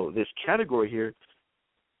 this category here,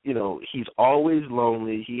 he's always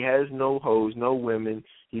lonely. He has no hoes, no women.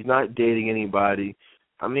 He's not dating anybody.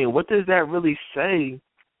 I mean, what does that really say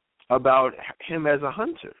about him as a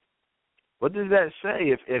hunter? What does that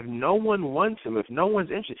say if no one wants him, if no one's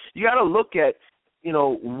interested? You got to look at,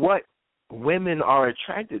 what women are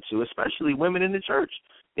attracted to, especially women in the church.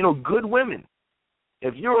 Good women.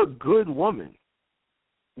 If you're a good woman,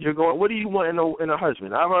 you're going, what do you want in a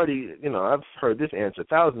husband? I've heard this answer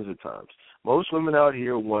thousands of times. Most women out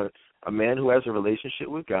here want a man who has a relationship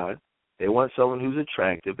with God. They want someone who's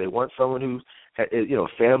attractive. They want someone who's,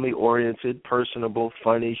 family-oriented, personable,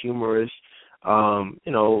 funny, humorous,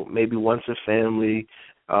 maybe wants a family,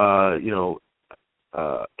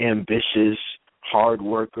 ambitious, hard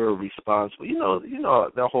worker, responsible,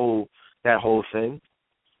 that whole thing.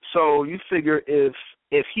 So you figure if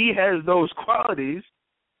if he has those qualities,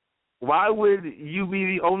 why would you be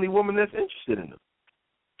the only woman that's interested in him?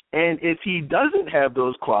 And if he doesn't have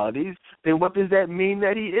those qualities, then what does that mean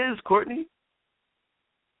that he is, Courtney?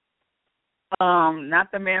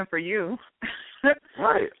 Not the man for you.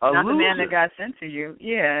 Right. Not loser. the man that got sent to you.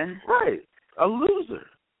 Yeah. Right. A loser.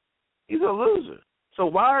 He's a loser. So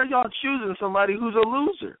why are y'all choosing somebody who's a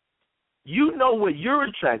loser? You know what you're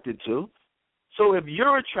attracted to. So if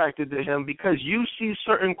you're attracted to him because you see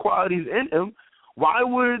certain qualities in him, why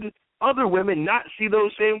would other women not see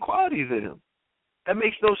those same qualities in him? That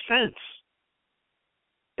makes no sense.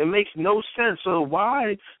 It makes no sense. So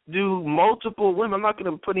why do multiple women, I'm not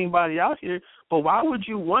going to put anybody out here, but why would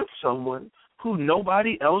you want someone who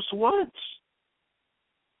nobody else wants?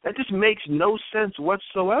 That just makes no sense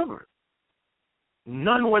whatsoever.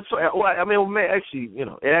 None whatsoever. Well, I mean,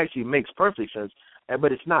 it actually makes perfect sense,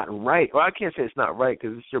 but it's not right. Well, I can't say it's not right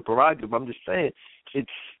because it's your prerogative. I'm just saying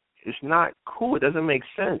it's not cool. It doesn't make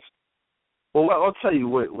sense. Well, I'll tell you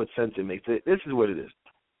what sense it makes. This is what it is.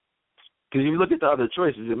 Because if you look at the other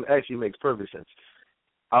choices, it actually makes perfect sense.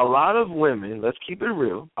 A lot of women, let's keep it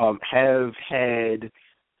real, have had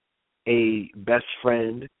a best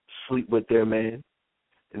friend sleep with their man.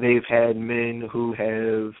 They've had men who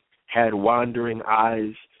have had wandering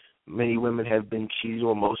eyes. Many women have been cheated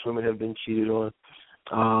on. Most women have been cheated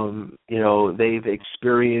on. They've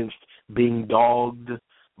experienced being dogged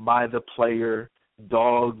by the player,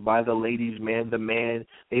 dogged by the ladies' man, the man.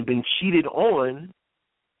 They've been cheated on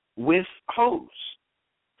with hoes,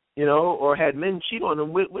 or had men cheat on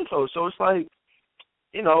them with hoes. So it's like,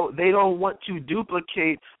 they don't want to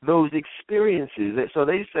duplicate those experiences. So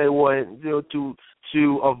they say, well,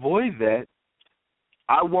 to avoid that,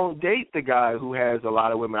 I won't date the guy who has a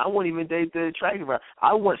lot of women. I won't even date the attractive guy.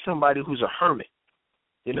 I want somebody who's a hermit.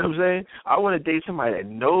 You know what I'm saying? I want to date somebody that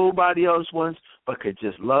nobody else wants but could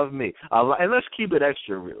just love me. And let's keep it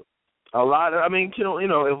extra real.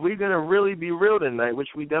 If we're going to really be real tonight, which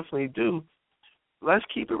we definitely do, let's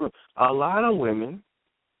keep it real. A lot of women,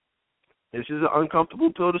 this is an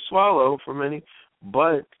uncomfortable pill to swallow for many,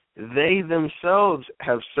 but they themselves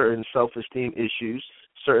have certain self-esteem issues,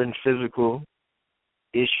 certain physical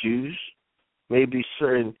issues, maybe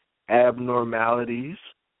certain abnormalities.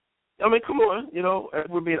 I mean, come on,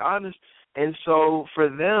 we're being honest. And so for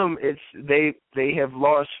them, they have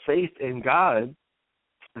lost faith in God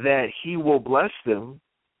that he will bless them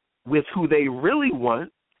with who they really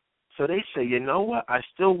want. So they say, you know what? I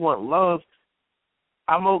still want love.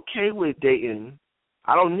 I'm okay with dating.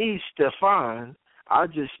 I don't need Stefan. I'll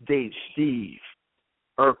just date Steve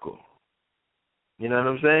Urkel. You know what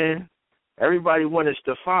I'm saying? Everybody wanted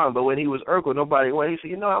Stefan, but when he was Urkel, nobody wanted. He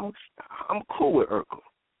said, I'm cool with Urkel.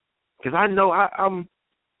 Because I know I'm,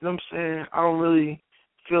 you know what I'm saying? I don't really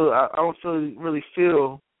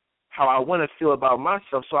feel how I want to feel about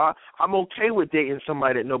myself. So I'm okay with dating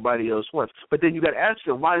somebody that nobody else wants. But then you got to ask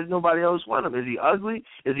him, why does nobody else want him? Is he ugly?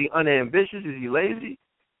 Is he unambitious? Is he lazy?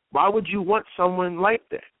 Why would you want someone like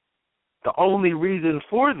that? The only reason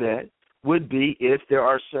for that would be if there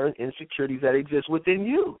are certain insecurities that exist within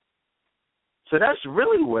you. So that's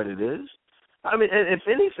really what it is. I mean, and if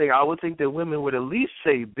anything, I would think that women would at least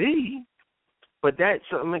say B. But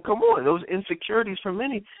come on, those insecurities for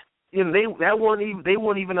many, they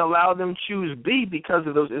won't even allow them choose B because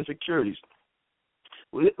of those insecurities.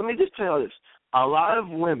 Let me just tell you this: a lot of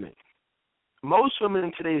women, most women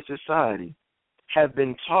in today's society, have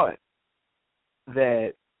been taught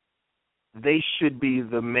that they should be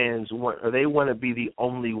the man's one, or they want to be the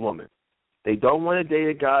only woman. They don't want to date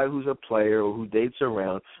a guy who's a player or who dates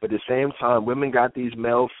around, but at the same time, women got these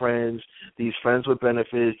male friends, these friends with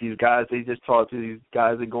benefits, these guys they just talk to, these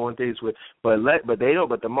guys they go on dates with. But they don't.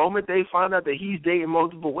 But the moment they find out that he's dating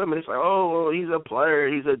multiple women, it's like, oh, he's a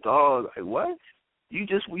player, he's a dog. Like, what?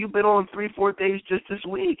 You've been on 3-4 dates just this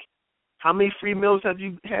week. How many free meals have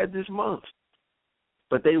you had this month?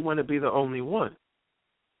 But they want to be the only one.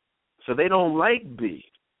 So they don't like B.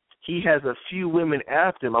 He has a few women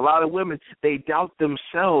after him. A lot of women, they doubt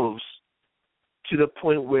themselves to the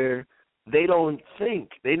point where they don't think,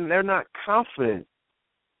 they're not confident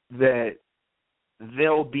that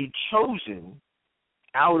they'll be chosen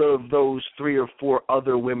out of those 3 or 4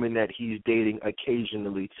 other women that he's dating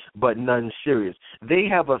occasionally, but none serious. They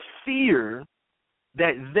have a fear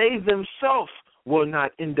that they themselves will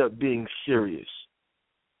not end up being serious.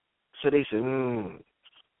 So they say,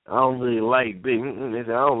 I don't really like big. They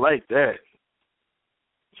say, I don't like that.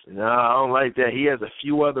 No, I don't like that. He has a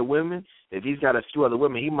few other women. If he's got a few other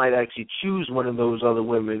women, he might actually choose one of those other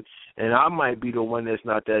women, and I might be the one that's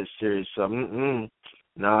not that serious. So,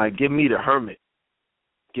 nah, give me the hermit.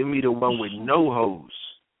 Give me the one with no hose.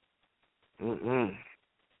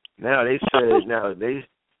 Now they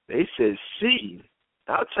said C.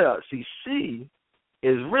 I'll tell you, see, C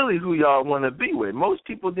is really who y'all want to be with. Most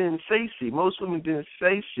people didn't say C. Most women didn't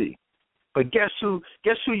say C. But guess who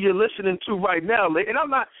you're listening to right now? And I'm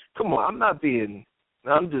not being,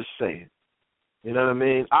 I'm just saying. You know what I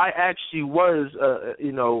mean? I actually was,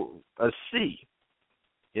 a C.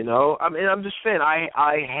 You know, I mean, I'm just saying I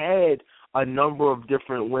had a number of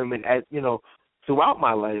different women throughout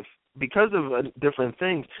my life because of different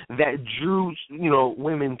things that drew,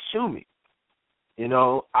 women to me. You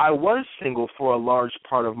know, I was single for a large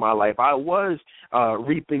part of my life. I was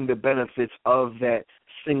reaping the benefits of that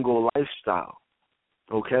single lifestyle,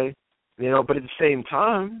 okay? But at the same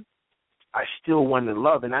time, I still wanted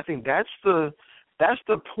love, and I think that's the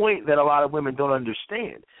point that a lot of women don't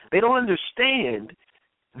understand. They don't understand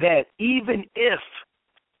that even if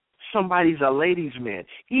somebody's a ladies' man,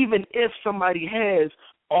 even if somebody has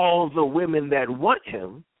all the women that want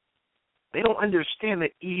him, they don't understand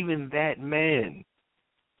that even that man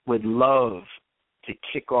would love to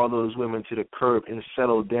kick all those women to the curb and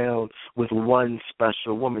settle down with one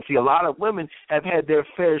special woman. See, a lot of women have had their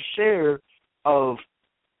fair share of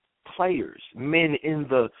players, men in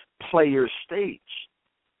the player stage.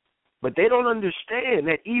 But they don't understand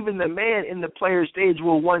that even the man in the player stage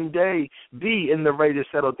will one day be in the ready to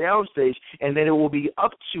settle down stage, and then it will be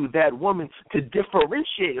up to that woman to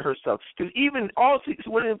differentiate herself. Because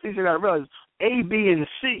one of the things you got to realize, A, B, and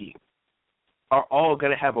C are all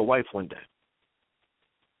going to have a wife one day.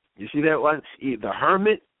 You see that one? The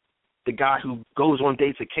hermit, the guy who goes on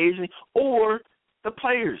dates occasionally, or the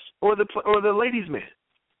players, or the ladies' man.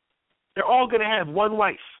 They're all going to have one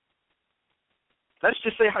wife. Let's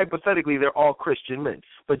just say hypothetically they're all Christian men,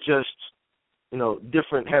 but just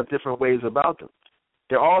have different ways about them.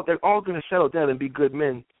 They're all going to settle down and be good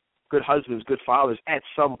men, good husbands, good fathers at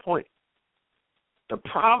some point. The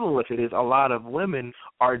problem with it is a lot of women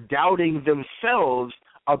are doubting themselves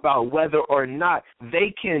about whether or not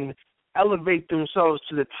they can elevate themselves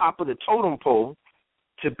to the top of the totem pole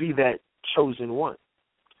to be that chosen one.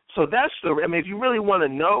 So if you really want to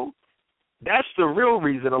know, that's the real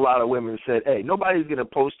reason a lot of women said, hey, nobody's going to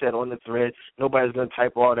post that on the thread. Nobody's going to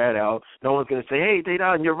type all that out. No one's going to say, hey,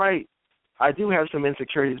 Dedan, you're right. I do have some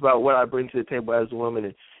insecurities about what I bring to the table as a woman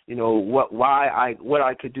and, what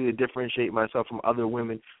I could do to differentiate myself from other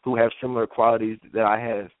women who have similar qualities that I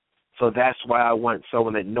have. So that's why I want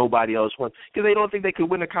someone that nobody else wants, because they don't think they could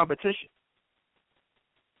win a competition.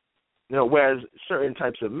 Whereas certain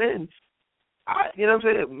types of men,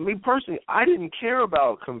 me personally, I didn't care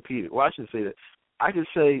about competing. Well, I should say that. I could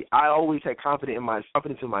say I always had confidence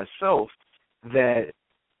in myself that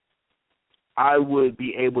I would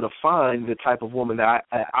be able to find the type of woman that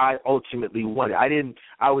I ultimately wanted.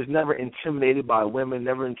 I was never intimidated by women,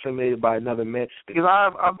 never intimidated by another man, because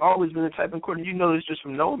I've always been the type of court. You know this just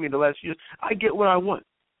from knowing me the last years. I get what I want.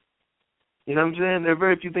 You know what I'm saying? There are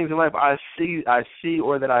very few things in life I see,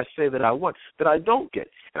 or that I say that I want that I don't get.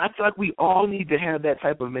 And I feel like we all need to have that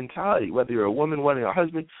type of mentality, whether you're a woman wanting a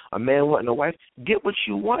husband, a man wanting a wife. Get what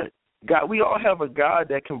you want. God, we all have a God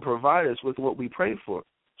that can provide us with what we pray for.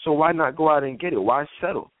 So why not go out and get it? Why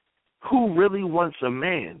settle? Who really wants a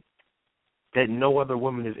man that no other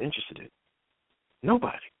woman is interested in?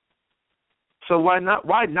 Nobody. So why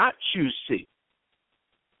not choose C?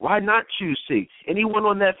 Why not choose C? Anyone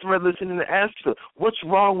on that thread listening to ask them, what's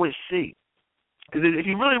wrong with C? Because if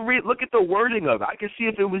you really look at the wording of it, I can see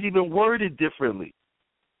if it was even worded differently.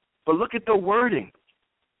 But look at the wording.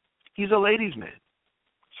 He's a ladies' man.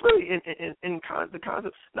 It's really in the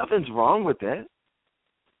concept. Nothing's wrong with that.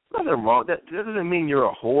 Nothing wrong. That doesn't mean you're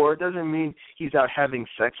a whore. It doesn't mean he's out having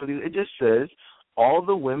sex with you. It just says all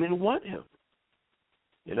the women want him.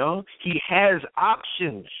 He has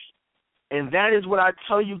options. And that is what I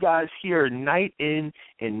tell you guys here night in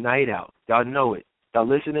and night out. Y'all know it. Y'all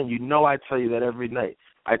listening, I tell you that every night.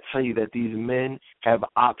 I tell you that these men have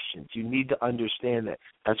options. You need to understand that.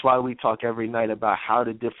 That's why we talk every night about how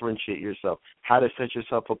to differentiate yourself, how to set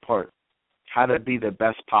yourself apart, how to be the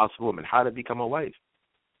best possible woman, how to become a wife.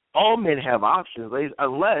 All men have options, ladies,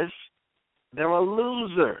 unless they're a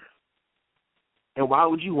loser. And why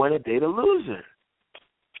would you want to date a loser?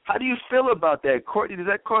 How do you feel about that, Courtney? Does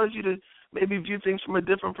that cause you to maybe view things from a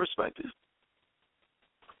different perspective?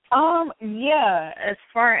 Yeah, as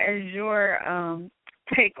far as your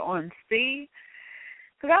take on C,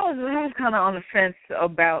 because I was kind of on the fence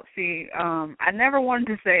about C. I never wanted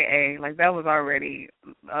to say A, like that was already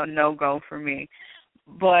a no-go for me.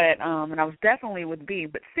 But, and I was definitely with B.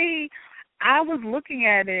 But C, I was looking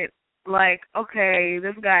at it like, okay,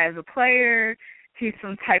 this guy is a player. he's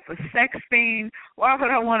some type of sex fiend. Why would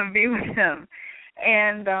I want to be with him?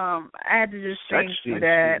 And I had to just think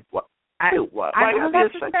that I don't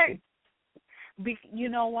have to say. You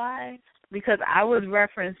know why? Because I was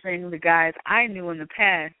referencing the guys I knew in the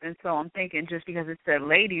past, and so I'm thinking just because it said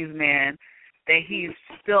ladies' man, that he's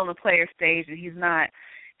still in the player stage and he's not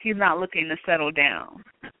looking to settle down.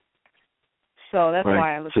 So that's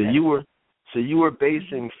why I looked at it. So you were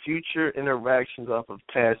basing future interactions off of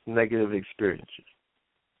past negative experiences,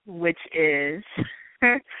 which is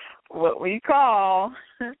what we call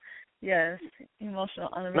emotional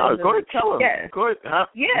unavailability. No, go ahead, tell him. Yes. Go ahead. Huh?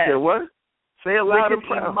 Yeah. You said what? Say it loud and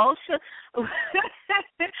proud.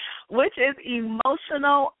 Which is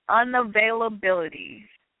emotional unavailability.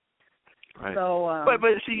 Right. So, but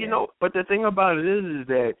see, but the thing about it is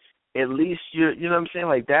that at least you know what I'm saying.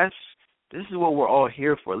 Like this is what we're all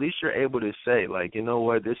here for. At least you're able to say, like, you know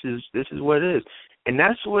what, this is what it is, and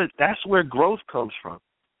that's where growth comes from.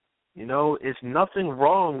 You know, it's nothing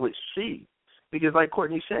wrong with C. Because like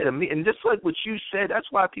Courtney said, and just like what you said, that's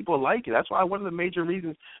why people like it. That's why one of the major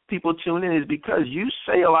reasons people tune in is because you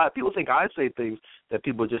say a lot. People think I say things that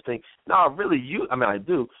people just think, no, really, I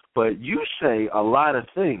do. But you say a lot of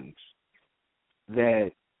things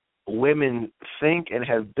that women think and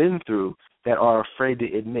have been through that are afraid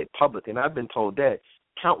to admit public. And I've been told that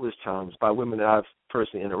countless times by women that I've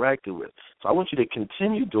personally interacted with. So I want you to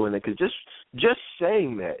continue doing it, because just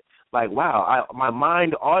saying that, like, wow, my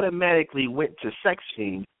mind automatically went to sex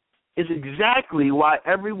fiend, is exactly why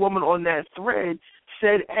every woman on that thread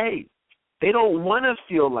said, hey, they don't want to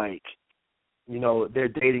feel like, they're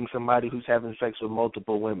dating somebody who's having sex with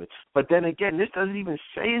multiple women. But then again, this doesn't even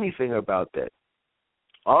say anything about that.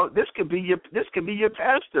 Oh, this could be your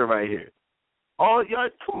pastor right here. Oh, y'all,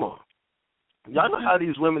 come on. Y'all know how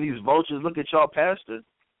these women, these vultures, look at y'all pastors.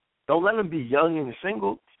 Don't let them be young and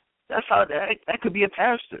single. That's how that could be a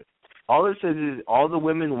pastor. All it says is all the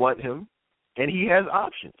women want him, and he has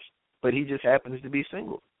options, but he just happens to be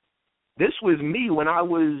single. This was me when I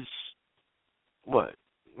was, what?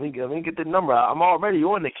 Let me get the number. I'm already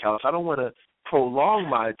on the couch. I don't want to prolong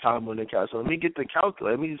my time on the couch, so let me get the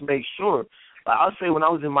calculator. Let me just make sure. I'll say when I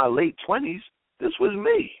was in my late 20s, this was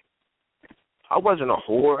me. I wasn't a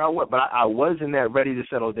whore, but I was in that ready to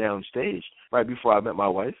settle down stage right before I met my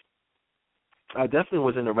wife. I definitely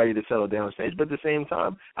was in the ready to settle down stage, but at the same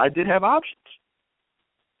time, I did have options.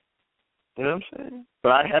 You know what I'm saying?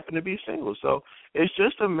 But I happen to be single. So it's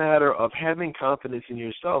just a matter of having confidence in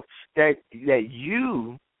yourself that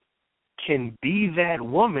you can be that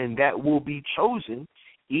woman that will be chosen,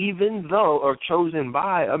 even though, or chosen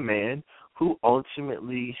by a man who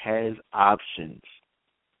ultimately has options.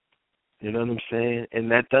 You know what I'm saying? And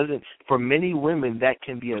that doesn't, for many women, that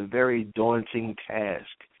can be a very daunting task.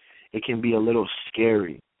 It can be a little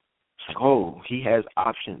scary. It's like, oh, he has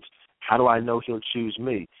options. How do I know he'll choose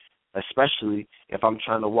me? Especially if I'm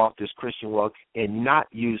trying to walk this Christian walk and not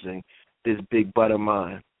using this big butt of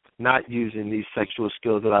mine, not using these sexual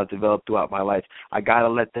skills that I've developed throughout my life. I got to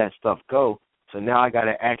let that stuff go. So now I got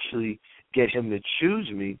to actually get him to choose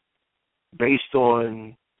me based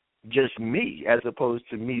on just me as opposed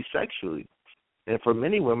to me sexually. And for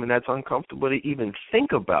many women, that's uncomfortable to even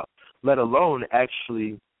think about, let alone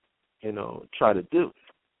actually, try to do.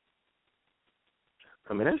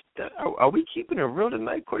 I mean, are we keeping it real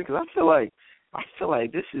tonight, Courtney? Because I feel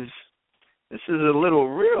like this is a little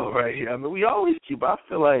real right here. I mean, we always keep. I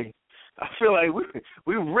feel like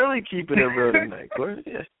we're really keeping it real tonight, Courtney.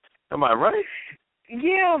 Yeah. Am I right?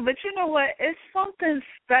 Yeah, but you know what? It's something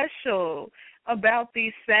special about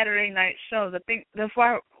these Saturday night shows. I think that's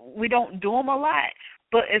why we don't do them a lot.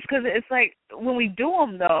 But it's because it's like when we do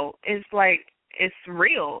them, though, it's like it's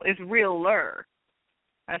real. It's realer.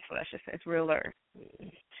 That's what I should say. It's realer.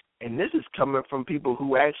 And this is coming from people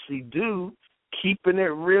who actually do Keeping It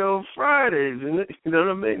Real Fridays. And you know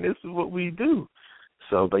what I mean? This is what we do.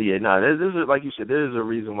 So, but yeah, this is, like you said, there's a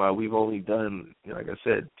reason why we've only done, like I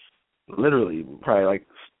said, literally probably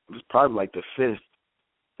like the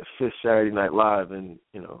fifth Saturday Night Live in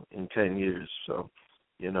 10 years. So,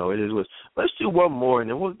 it is what. Let's do one more and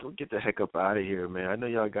then we'll get the heck up out of here, man. I know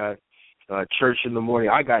y'all got church in the morning.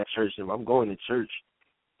 I got church and I'm going to church.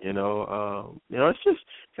 It's just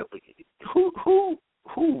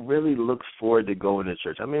who really looks forward to going to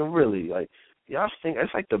church? I mean, really, like, y'all think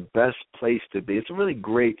it's like the best place to be. It's really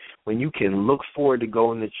great when you can look forward to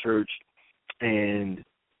going to church and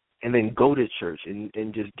then go to church and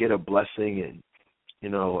just get a blessing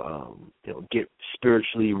and get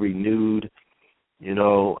spiritually renewed.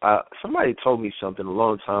 Somebody told me something a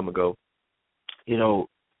long time ago.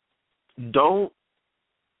 Don't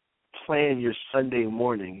plan your Sunday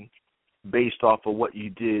morning based off of what you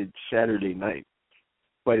did Saturday night,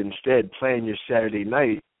 but instead plan your Saturday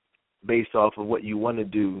night based off of what you want to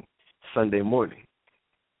do Sunday morning.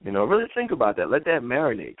 You know, really think about that. Let that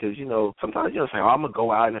marinate, because, you know, sometimes you say, oh, I'm going to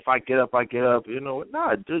go out, and if I get up, I get up. You know,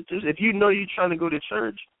 nah, just if you know you're trying to go to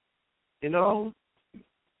church, you know,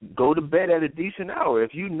 go to bed at a decent hour.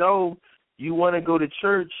 If you know you want to go to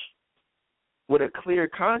church with a clear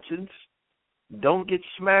conscience, don't get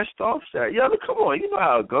smashed off Saturday. Yeah, come on, you know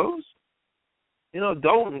how it goes. You know,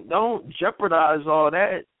 don't jeopardize all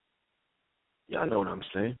that. Y'all know what I'm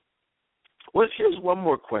saying. Well, here's one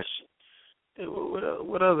more question.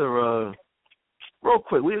 What other, real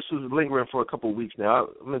quick, this was lingering for a couple of weeks now.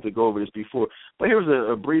 I meant to go over this before, but here's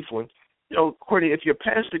a brief one. You know, Courtney, if your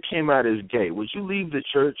pastor came out as gay, would you leave the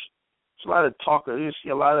church? There's a lot of talk. You see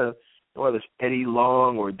a lot of, whether it's Eddie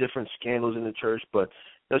Long or different scandals in the church, but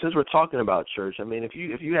you know, since we're talking about church, I mean, if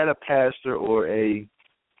you had a pastor or a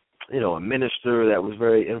minister that was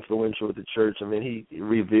very influential with the church, I mean, he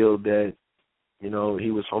revealed that, you know,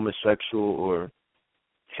 he was homosexual or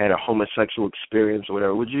had a homosexual experience or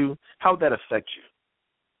whatever, how would that affect you?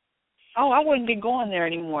 Oh, I wouldn't be going there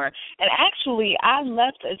anymore. And actually, I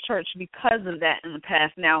left a church because of that in the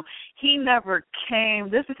past. Now,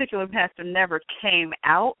 this particular pastor never came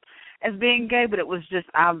out as being gay, but it was just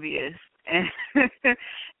obvious.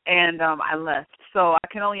 And I left. So I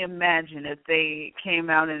can only imagine if they came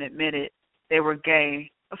out and admitted they were gay,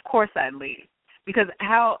 of course I'd leave. Because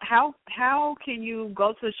how can you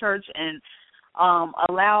go to a church and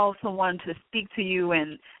allow someone to speak to you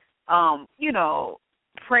and,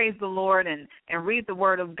 praise the Lord and read the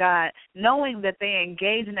Word of God, knowing that they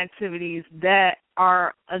engage in activities that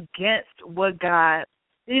are against what God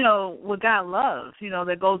loves,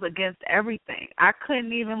 that goes against everything. I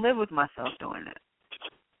couldn't even live with myself doing it.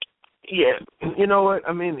 Yeah, you know what?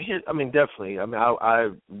 I mean, definitely. I mean, I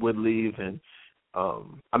would leave, and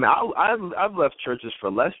I've left churches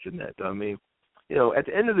for less than that. Though. I mean, you know, at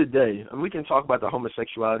the end of the day, we can talk about the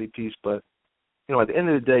homosexuality piece, but you know, at the end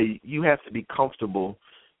of the day, you have to be comfortable,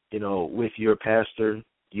 you know, with your pastor.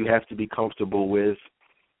 You have to be comfortable with,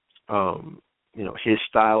 his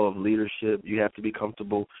style of leadership. You have to be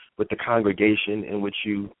comfortable with the congregation in which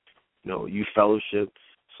you fellowship.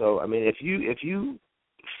 So, I mean, if you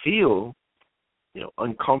feel,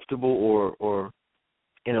 uncomfortable or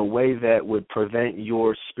in a way that would prevent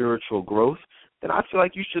your spiritual growth, then I feel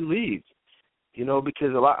like you should leave. You know, because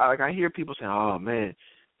I hear people say, "Oh man,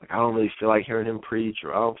 I don't really feel like hearing him preach,"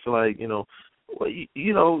 or I don't feel like,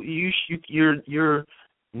 you're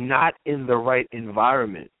not in the right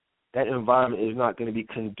environment. That environment is not going to be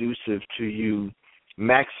conducive to you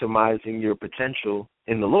maximizing your potential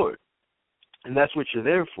in the Lord, and that's what you're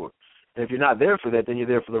there for. And if you're not there for that, then you're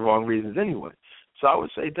there for the wrong reasons anyway. So I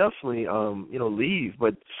would say definitely, leave.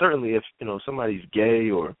 But certainly, if somebody's gay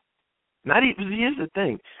or not even, here's the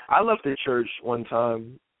thing. I left the church one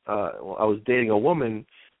time. I was dating a woman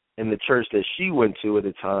in the church that she went to at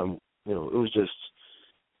the time. It was just,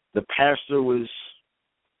 the pastor was,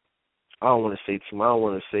 I don't want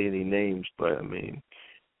to say any names, but I mean,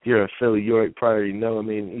 if you're in Philly, you probably already know. I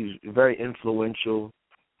mean, he's very influential.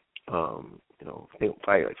 I think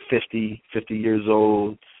probably like 50 years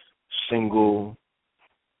old, single,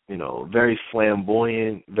 very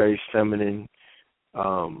flamboyant, very feminine.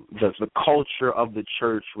 The culture of the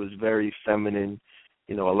church was very feminine.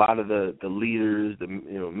 A lot of the leaders, the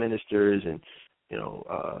ministers, and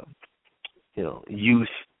youth,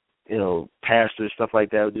 pastors, stuff like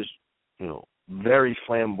that, were just very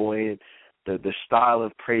flamboyant. The style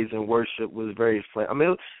of praise and worship was very I mean,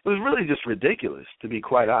 it was really just ridiculous, to be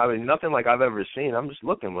quite honest. I mean, nothing like I've ever seen. I'm just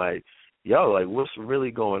looking like, what's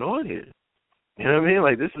really going on here? You know what I mean?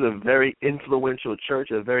 Like, this is a very influential church,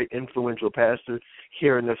 a very influential pastor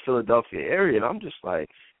here in the Philadelphia area, and I'm just like,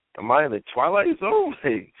 am I in the twilight zone?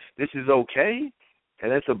 Like, this is okay?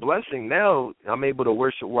 And it's a blessing. Now I'm able to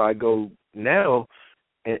worship where I go now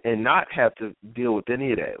and not have to deal with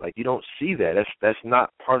any of that. Like, you don't see that. That's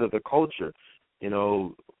not part of the culture.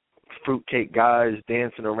 Fruitcake guys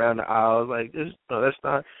dancing around the aisles. Like, no, that's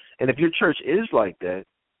not. And if your church is like that,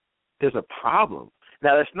 there's a problem.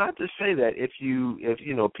 Now, that's not to say that if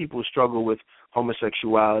people struggle with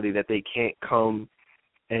homosexuality, that they can't come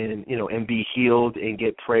and be healed and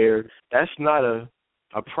get prayer. That's not a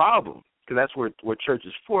problem, because that's what church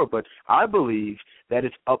is for. But I believe that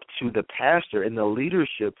it's up to the pastor and the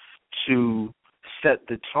leadership to set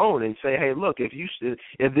the tone and say, hey, look, if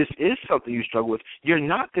this is something you struggle with, you're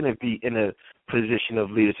not going to be in a position of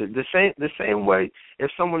leadership. The same way if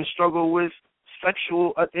someone struggle with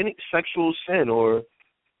any sexual sin or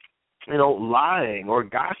lying or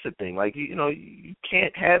gossiping. Like, you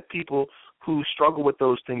can't have people who struggle with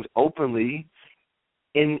those things openly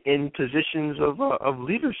in positions of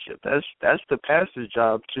leadership. That's the pastor's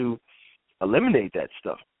job, to eliminate that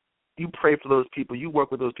stuff. You pray for those people. You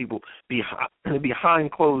work with those people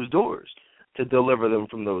behind closed doors to deliver them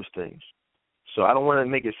from those things. So I don't want to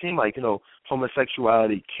make it seem like,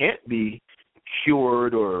 homosexuality can't be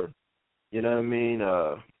cured, or, you know what I mean?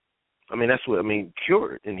 That's what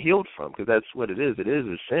cured and healed from, because that's what it is. It is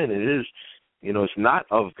a sin. It is, it's not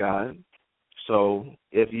of God. So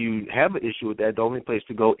if you have an issue with that, the only place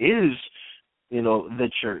to go is, the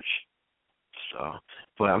church. So,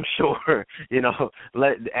 but I'm sure,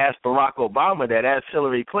 ask Barack Obama that, ask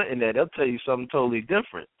Hillary Clinton that, they'll tell you something totally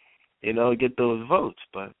different, get those votes.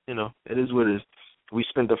 But, it is what it is. We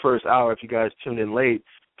spent the first hour, if you guys tuned in late,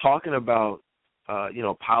 talking about,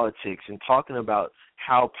 politics, and talking about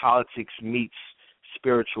how politics meets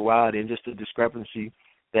spirituality, and just the discrepancy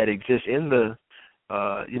that exists in the,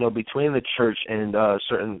 between the church and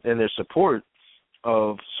their support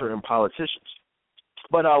of certain politicians.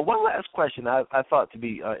 But one last question I thought to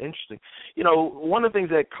be interesting. One of the things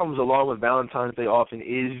that comes along with Valentine's Day often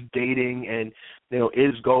is dating, and,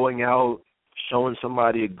 is going out, showing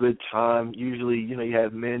somebody a good time. Usually, you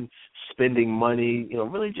have men spending money,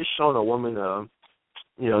 really just showing a woman,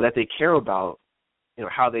 that they care about,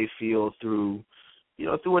 how they feel through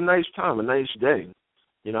a nice time, a nice day.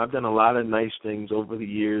 I've done a lot of nice things over the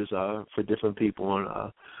years for different people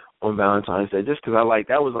on Valentine's Day, just because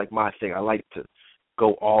that was like my thing. I like to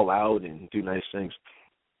go all out and do nice things.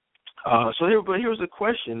 But here's a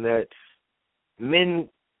question that men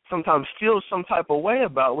sometimes feel some type of way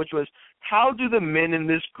about, which was, how do the men in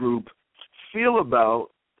this group feel about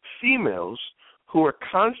females who are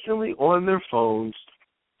constantly on their phones,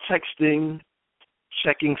 texting,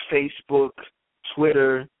 checking Facebook,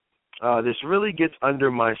 Twitter? This really gets under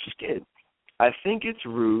my skin. I think it's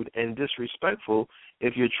rude and disrespectful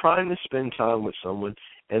if you're trying to spend time with someone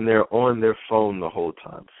and they're on their phone the whole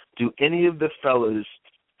time. Do any of the fellas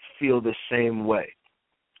feel the same way?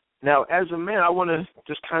 Now, as a man, I want to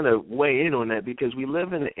just kind of weigh in on that, because we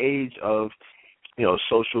live in an age of,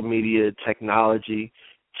 social media, technology,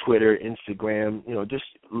 Twitter, Instagram, just,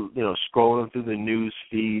 scrolling through the news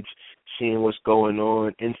feeds, seeing what's going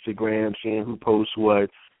on, Instagram, seeing who posts what,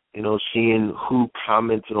 seeing who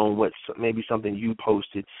commented on what, maybe something you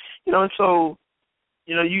posted, and so,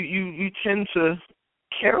 you tend to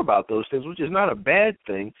care about those things, which is not a bad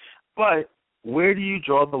thing, but where do you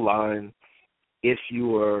draw the line if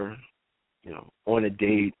you are, on a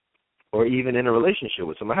date or even in a relationship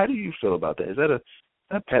with someone? How do you feel about that? Is that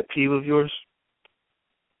a pet peeve of yours?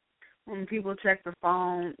 When people check the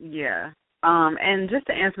phone, yeah. And just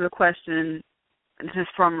to answer the question, just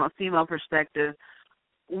from a female perspective,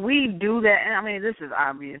 we do that, and this is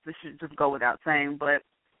obvious. This should just go without saying, but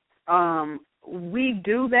we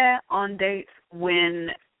do that on dates when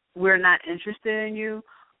we're not interested in you,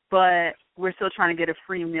 but we're still trying to get a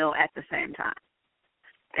free meal at the same time.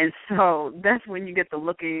 And so that's when you get the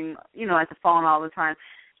looking, at the phone all the time.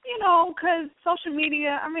 Because social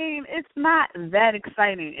media, it's not that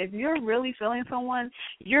exciting. If you're really feeling someone,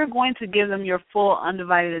 you're going to give them your full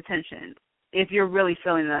undivided attention if you're really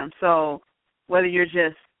feeling them. So whether you're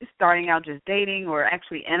just starting out just dating or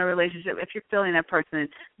actually in a relationship, if you're feeling that person,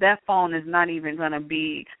 that phone is not even going to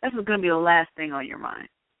be, that's going to be the last thing on your mind.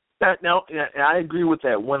 Now, I agree with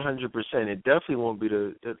that 100%. It definitely won't be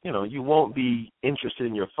you won't be interested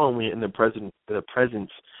in your phone when you're in the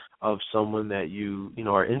presence of someone that you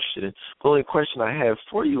are interested in. The only question I have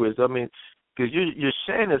for you is, because you're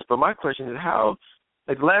saying this, but my question is how,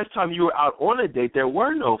 like last time you were out on a date, there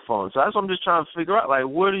were no phones. So that's what I'm just trying to figure out, like,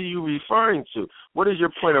 what are you referring to? What is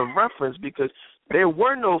your point of reference? Because there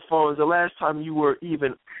were no phones the last time you were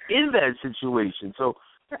even in that situation. So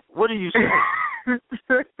what are you saying? We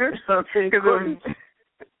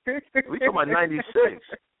talking about 96.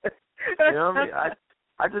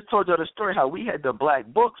 I just told y'all the story how we had the black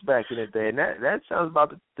books back in the day, and that sounds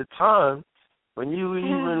about the time when you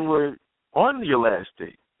even were on your last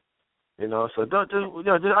date. So I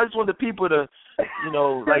just want the people to,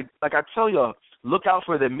 like I tell y'all, look out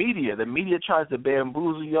for the media. The media tries to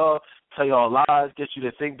bamboozle y'all, tell y'all lies, get you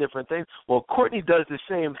to think different things. Well, Courtney does the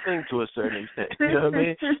same thing to a certain extent. You know what I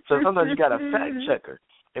mean? So sometimes you got to fact check her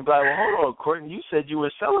and be like, well, hold on, Courtney, you said you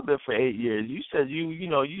were celibate for 8 years. You said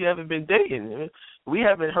you haven't been dating. We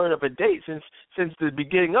haven't heard of a date since the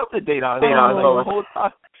beginning of the date. The whole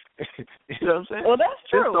time. You know what I'm saying? Well, that's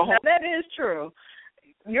true. That is true.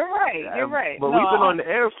 You're right. You're right. But we've been on the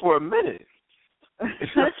air for a minute. You know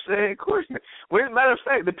what I'm saying? Of course. Well, as a matter of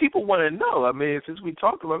fact, the people want to know. Since we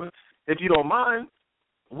talked about it, if you don't mind,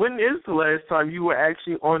 when is the last time you were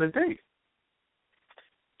actually on a date?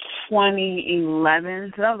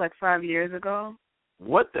 2011, so that was like 5 years ago.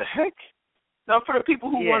 What the heck? Now, for the people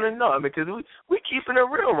who want to know, I mean, because we keeping it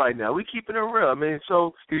real right now. We keeping it real. I mean,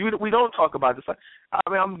 so cause we don't talk about this. I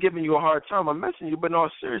mean, I'm giving you a hard time. I'm messing you, but in all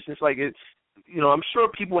seriousness, like I'm sure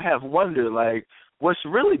people have wondered, like, what's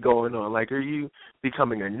really going on? Like, are you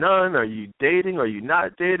becoming a nun? Are you dating? Are you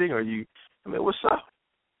not dating? I mean, what's up?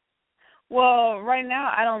 Well, right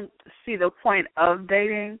now I don't see the point of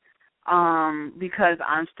dating because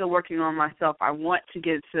I'm still working on myself. I want to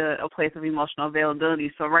get to a place of emotional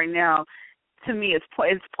availability. So right now, to me, it's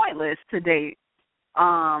pointless to date.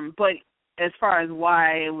 But as far as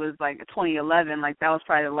why it was like 2011, like that was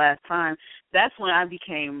probably the last time, that's when I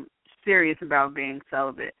became serious about being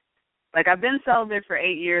celibate. Like, I've been celibate for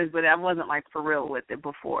 8 years, but I wasn't, like, for real with it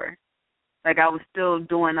before. Like, I was still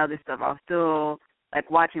doing other stuff. I was still,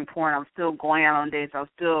 like, watching porn. I was still going out on dates. I was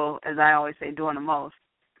still, as I always say, doing the most.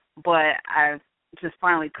 But I just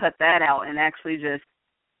finally cut that out and actually just,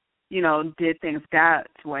 did things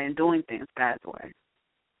God's way and doing things God's way.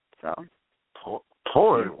 So.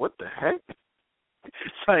 Porn? What the heck?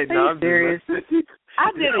 Are you serious?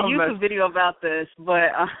 I did a YouTube video about this,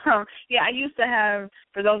 but I used to have,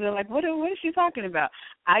 for those that are like, what is she talking about?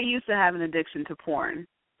 I used to have an addiction to porn,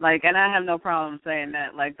 like, and I have no problem saying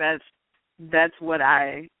that. Like, that's what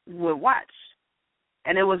I would watch,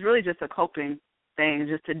 and it was really just a coping thing,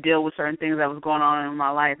 just to deal with certain things that was going on in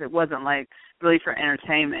my life. It wasn't like really for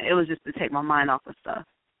entertainment. It was just to take my mind off of stuff.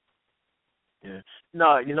 Yeah.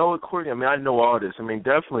 No, you know what, Courtney? I mean, I know all this. I mean,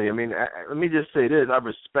 definitely. I mean, let me just say this. I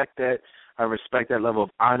respect that. I respect that level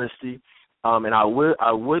of honesty. And I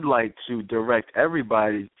would like to direct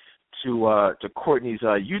everybody to Courtney's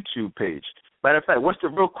YouTube page. Matter of fact,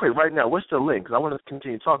 real quick right now, what's the link? Because I want to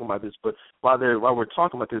continue talking about this, but while we're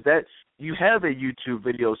talking about this, that you have a YouTube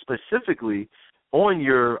video specifically on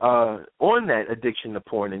on that addiction to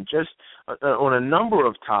porn, and just on a number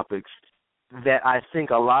of topics that I think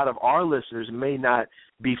a lot of our listeners may not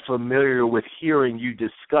be familiar with hearing you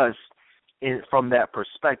discuss from that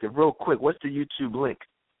perspective. Real quick, what's the YouTube link?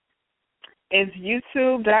 It's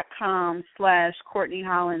youtube.com/Courtney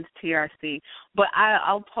Hollins TRC. But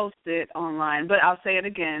I'll post it online. But I'll say it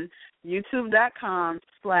again,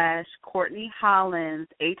 youtube.com/Courtney Hollins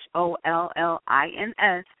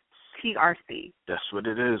HOLLINS TRC. That's what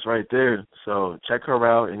it is right there. So check her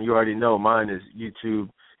out, and you already know mine is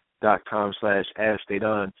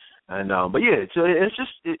youtube.com/AskDedan. And but yeah, so it's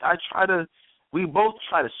just we both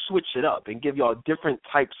try to switch it up and give y'all different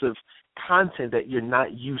types of content that you're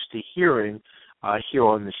not used to hearing here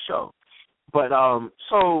on the show. But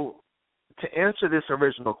so to answer this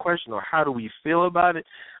original question, or how do we feel about it?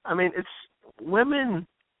 I mean, women.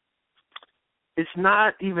 It's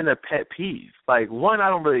not even a pet peeve. Like, one, I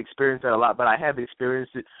don't really experience that a lot, but I have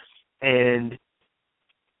experienced it. And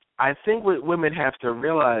I think what women have to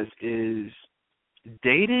realize is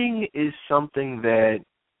dating is something that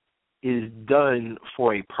is done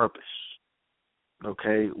for a purpose.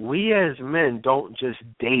 Okay? We as men don't just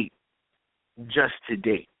date just to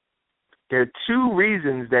date. There are two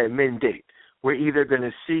reasons that men date. We're either going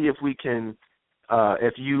to see if we can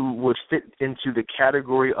if you would fit into the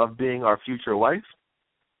category of being our future wife,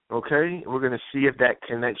 okay? We're going to see if that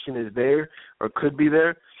connection is there or could be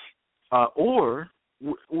there, or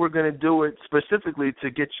we're going to do it specifically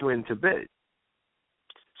to get you into bed.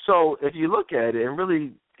 So if you look at it and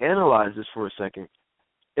really analyze this for a second,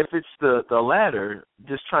 if it's the latter,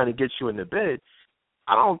 just trying to get you into bed,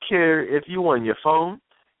 I don't care if you're on your phone.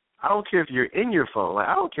 I don't care if you're in your phone. Like,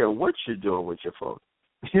 I don't care what you're doing with your phone.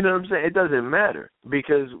 You know what I'm saying? It doesn't matter,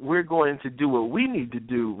 because we're going to do what we need to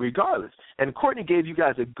do regardless. And Courtney gave you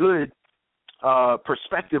guys a good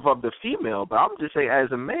perspective of the female, but I'm just saying,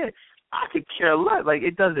 as a man, I could care less. Like,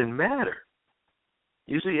 it doesn't matter.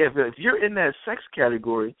 You see, if you're in that sex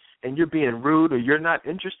category and you're being rude or you're not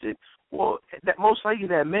interested, well, that most likely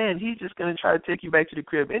that man, he's just going to try to take you back to the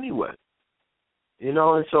crib anyway. You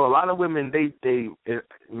know, and so a lot of women, they in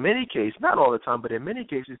many cases, not all the time, but in many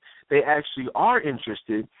cases, they actually are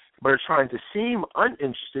interested, but are trying to seem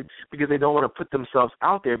uninterested because they don't want to put themselves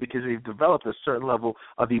out there, because they've developed a certain level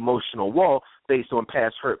of emotional wall based on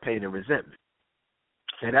past hurt, pain, and resentment.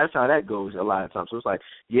 And that's how that goes a lot of times. So it's like,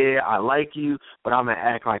 yeah, I like you, but I'm going to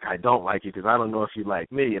act like I don't like you because I don't know if you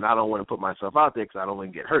like me, and I don't want to put myself out there because I don't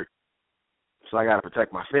want to get hurt. So I got to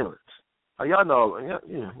protect my feelings. Y'all know,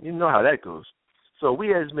 you know how that goes. So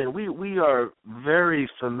we as men, we are very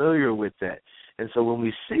familiar with that. And so when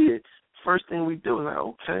we see it, first thing we do is like,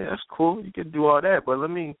 okay, that's cool. You can do all that, but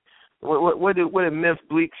let me What did Memphis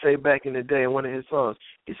Bleak say back in the day in one of his songs?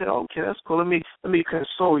 He said, "Okay, that's cool. Let me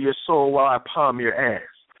console your soul while I palm your ass."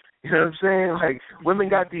 You know what I'm saying? Like, women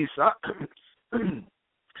got these,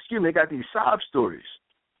 they got these sob stories.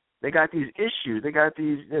 They got these issues. They got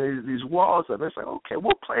these walls up. It's like, okay,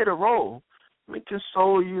 we'll play the role. Let me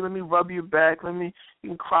console you. Let me rub your back. You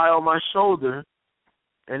can cry on my shoulder.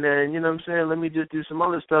 And then, you know what I'm saying, let me just do some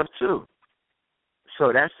other stuff too.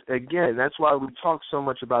 So that's why we talk so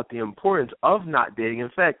much about the importance of not dating. In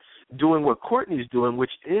fact, doing what Courtney's doing,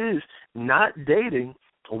 which is not dating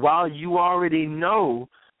while you already know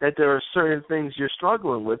that there are certain things you're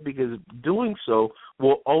struggling with, because doing so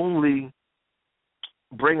will only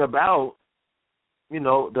bring about,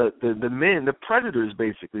 the men, the predators,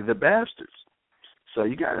 basically, the bastards. So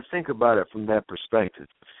you got to think about it from that perspective.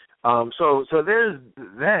 So there's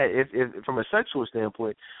that, if from a sexual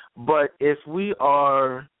standpoint. But if we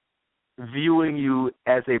are viewing you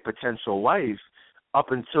as a potential wife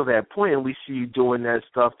up until that point, and we see you doing that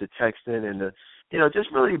stuff, the texting and the,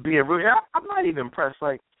 just really being rude, I'm not even impressed.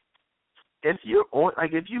 Like, if you're on,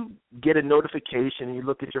 like, if you get a notification and you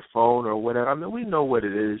look at your phone or whatever, I mean, we know what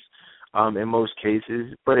it is in most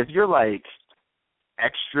cases. But if you're like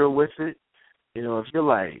extra with it, if you're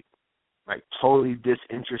like totally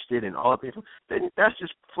disinterested in all people, then that's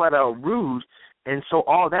just flat out rude. And so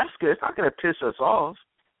all that's good. It's not going to piss us off.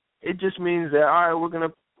 It just means that, all right, we're going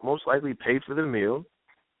to most likely pay for the meal,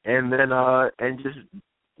 and then and just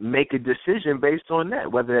make a decision based on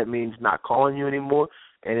that, whether that means not calling you anymore.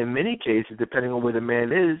 And in many cases, depending on where the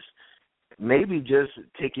man is, maybe just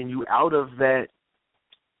taking you out of that,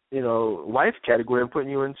 wife category and putting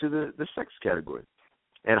you into the sex category.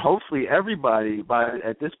 And hopefully everybody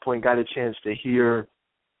at this point got a chance to hear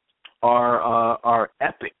our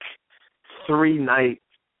epic 3-night,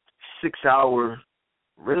 6-hour,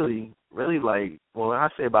 really I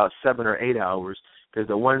say about 7 or 8 hours, because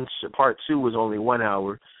the part 2 was only 1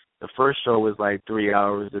 hour. The first show was like 3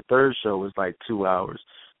 hours. The third show was like 2 hours.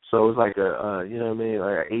 So it was like a,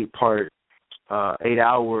 like an 8-part,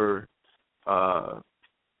 8-hour,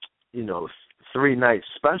 3-night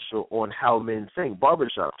special on how men think,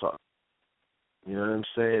 barbershop talk. You know what I'm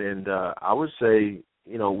saying? And I would say,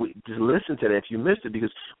 just listen to that if you missed it,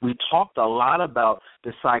 because we talked a lot about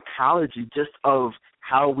the psychology just of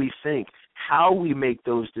how we think, how we make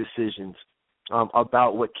those decisions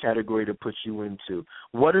about what category to put you into.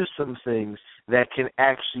 What are some things that can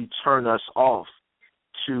actually turn us off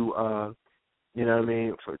to,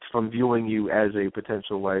 from viewing you as a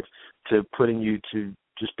potential wife to putting you to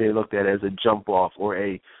just being looked at as a jump off or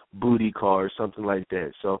a booty call or something like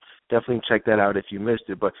that. So definitely check that out if you missed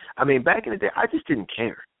it. But I mean, back in the day, I just didn't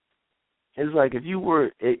care. It's like if you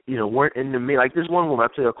weren't into me, like this one woman. I'll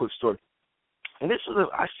tell you a quick story. And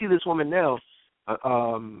I see this woman now,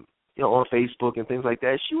 on Facebook and things like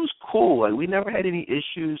that. She was cool. Like, we never had any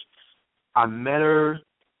issues. I met her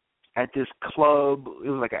at this club. It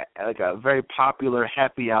was like a very popular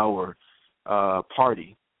happy hour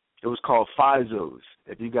party. It was called Fizos,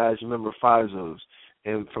 if you guys remember Fizos,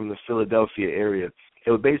 and from the Philadelphia area.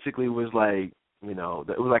 It basically was like, it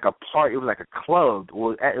was like a party. It was like a club.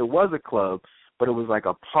 Well, it was a club, but it was like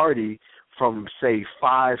a party from, say,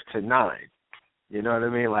 5 to 9. You know what I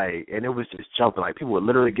mean? Like, and it was just jumping. Like, people would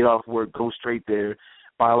literally get off work, go straight there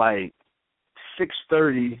by like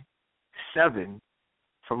 6:30, 7.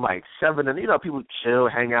 From like 7, and people chill,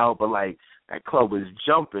 hang out, but like that club was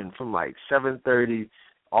jumping from like 7:30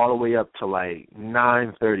 all the way up to like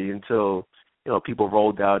 9:30 until people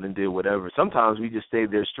rolled out and did whatever. Sometimes we just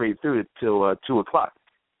stayed there straight through it till 2 o'clock.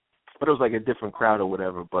 But it was like a different crowd or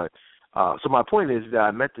whatever. But so my point is that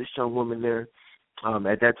I met this young woman there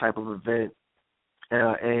at that type of event,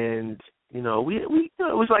 and we it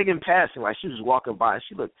was like in passing. Like, she was walking by,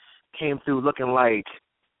 she came through looking like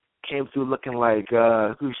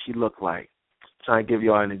who she looked like. Trying to give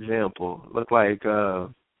y'all an example. Looked like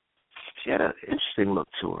she had an interesting look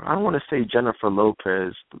to her. I don't want to say Jennifer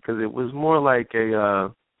Lopez, because it was more like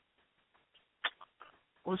a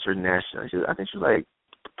what's her nationality? I think she was like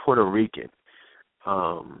Puerto Rican.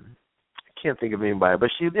 I can't think of anybody,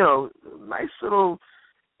 but she, nice little,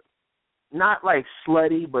 not like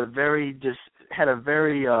slutty, but had a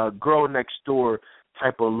very girl next door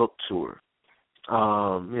type of look to her.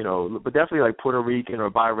 But definitely like Puerto Rican or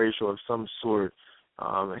biracial of some sort,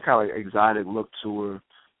 and kind of like exotic look to her.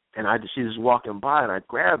 And she was walking by, and I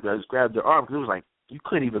grabbed her. I just grabbed her arm, because it was like you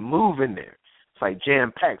couldn't even move in there. It's like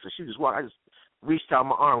jam-packed. So she just walked. I just reached out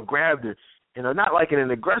my arm, grabbed her, not like in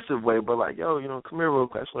an aggressive way, but like, yo, come here real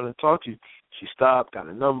quick. I just want to talk to you. She stopped, got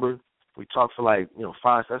a number. We talked for like,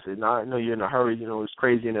 5 seconds. I said, I know you're in a hurry. It's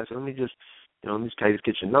crazy. And I said, let me just let me just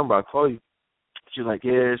get your number. I'll call you. She was like,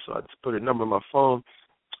 yeah. So I just put her number on my phone,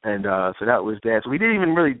 and so that was that. So we didn't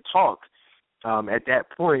even really talk at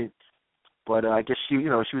that point. But I guess she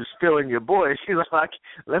was feeling your boy. She was like,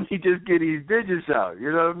 let me just get these digits out.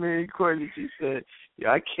 You know what I mean? Courtney, she said,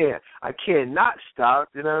 yeah, I can't not stop.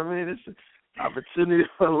 You know what I mean? It's an opportunity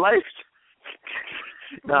for life.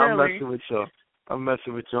 No, really? I'm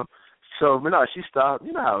messing with y'all. So, but no, she stopped.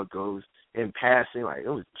 You know how it goes. In passing, like, it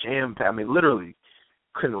was jam-packed. I mean, literally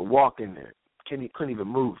couldn't walk in there. Couldn't even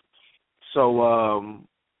move. So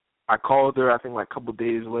I called her, I think, like a couple of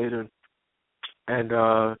days later.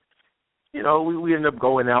 And, we ended up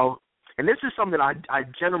going out. And this is something I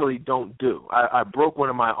generally don't do. I broke one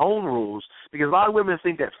of my own rules because a lot of women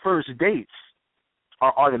think that first dates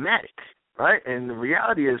are automatic, right? And the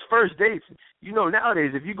reality is first dates,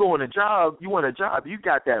 nowadays if you want a job, you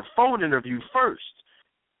got that phone interview first.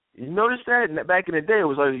 You notice that? And back in the day, it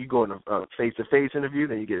was like you go on a face-to-face interview,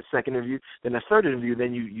 then you get a second interview, then a third interview,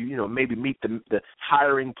 then you maybe meet the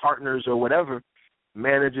hiring partners or whatever,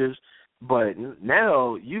 managers. But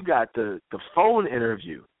now you got the phone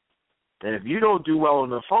interview. And if you don't do well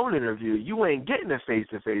on the phone interview, you ain't getting a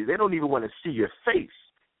face-to-face. They don't even want to see your face.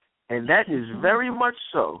 And that is very much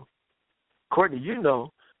so, Courtney,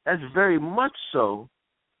 that's very much so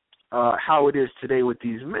how it is today with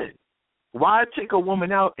these men. Why take a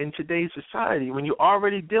woman out in today's society when you're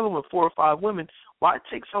already dealing with 4 or 5 women? Why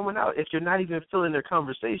take someone out if you're not even feeling their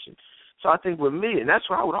conversation? So I think with me, and that's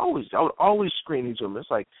why I would always screen these women.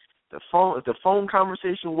 It's like, if the phone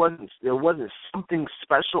conversation wasn't something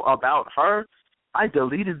special about her, I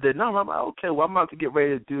deleted the number. I'm like, okay, well, I'm about to get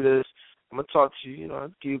ready to do this. I'm going to talk to you, I'll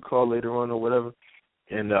give you a call later on or whatever.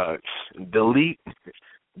 And delete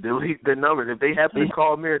the number. And if they happen to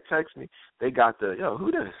call me or text me, they got who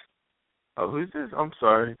this? Oh, who's this? I'm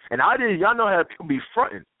sorry. And y'all know how people be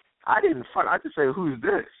fronting. I didn't front. I just say, who's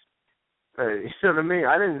this? Hey, you know what I mean?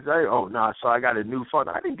 I didn't say, oh, no, so I got a new phone.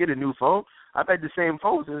 I didn't get a new phone. I've had the same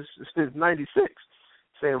phone since 96.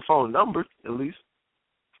 Same phone number, at least.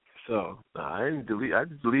 So, I didn't delete. I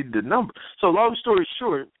just deleted the number. So, long story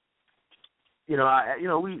short, so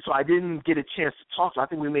I didn't get a chance to talk. So I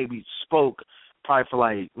think we maybe spoke probably for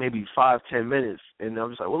like maybe 5-10 minutes. And I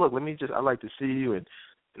was like, well, look, I'd like to see you. And,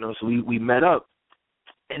 so we met up.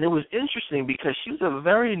 And it was interesting because she was a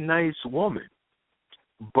very nice woman,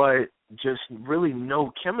 but just really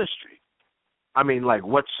no chemistry. I mean, like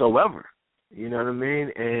whatsoever. You know what I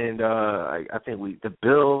mean? And I think the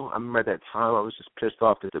bill, I remember at that time I was just pissed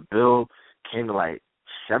off that the bill came to like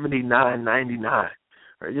 $79.99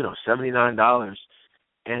 or, $79.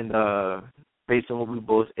 And based on what we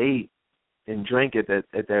both ate and drank at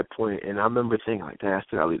that point, and I remember thinking like, I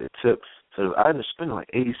still got to leave a tip. So I ended up spending like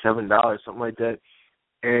 $87, something like that.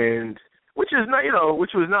 And which was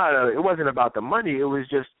not, it wasn't about the money. It was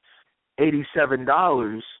just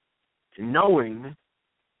 $87 knowing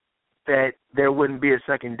that there wouldn't be a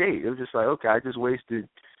second date. It was just like, okay, I just wasted,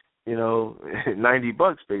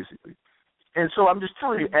 $90 basically. And so I'm just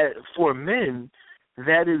telling you, for men,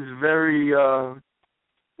 that is very,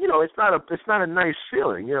 it's not a nice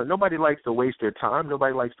feeling. Nobody likes to waste their time.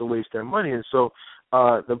 Nobody likes to waste their money. And so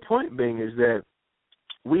the point being is that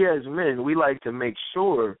we as men, we like to make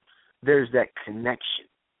sure there's that connection.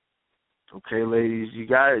 Okay, ladies, you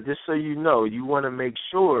got it. Just so you know, you want to make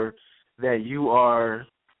sure that you are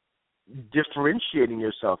differentiating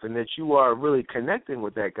yourself and that you are really connecting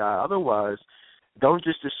with that guy. Otherwise, don't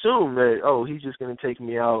just assume that, oh, he's just going to take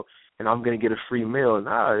me out and I'm going to get a free meal.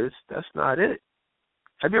 Nah, that's not it.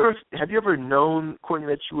 Have you ever known, Courtney,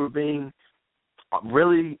 that you were being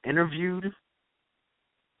really interviewed?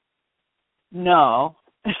 No.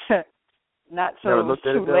 Not so Never looked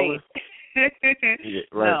at it too late. Yeah,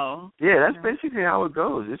 right. No. Yeah, that's basically how it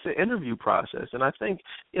goes. It's an interview process. And I think,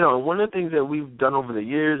 one of the things that we've done over the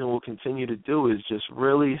years and will continue to do is just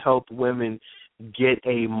really help women get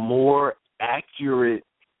a more accurate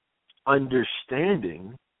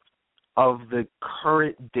understanding of the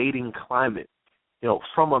current dating climate,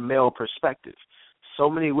 from a male perspective. So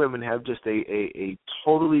many women have just a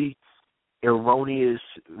totally erroneous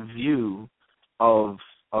view of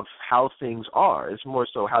how things are. It's more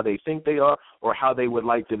so how they think they are or how they would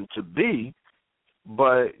like them to be.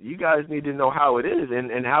 But you guys need to know how it is,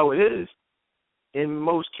 and how it is, in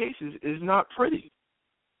most cases, is not pretty.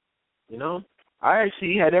 I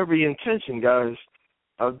actually had every intention, guys,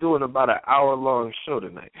 of doing about an hour-long show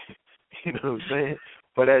tonight. You know what I'm saying?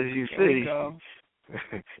 But as you see,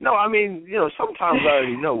 no, I mean, sometimes I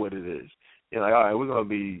already know what it is. Like, all right, we're going to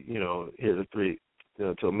be, here to 3,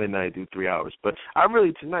 till midnight, do 3 hours. But I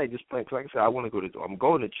really, tonight, just playing, because like I said, I'm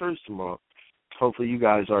going to church tomorrow. Hopefully you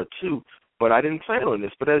guys are too. but I didn't plan on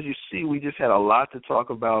this. But as you see, we just had a lot to talk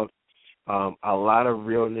about, a lot of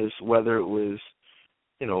realness, whether it was,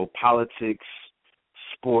 politics,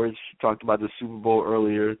 sports. Talked about the Super Bowl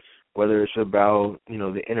earlier, whether it's about,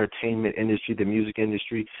 the entertainment industry, the music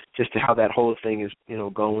industry, just how that whole thing is,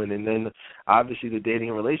 going. And then obviously the dating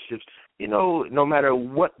and relationships, no matter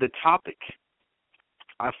what the topic,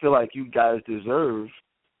 I feel like you guys deserve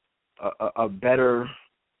a better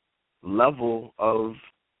level of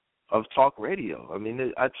talk radio. I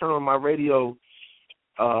mean, I turn on my radio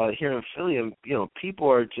here in Philly, and people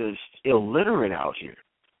are just illiterate out here.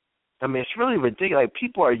 I mean, it's really ridiculous. Like,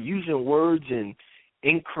 people are using words in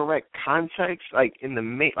incorrect context, like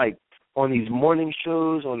on these morning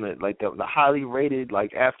shows, on the highly rated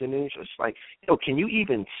afternoon shows. It's like, can you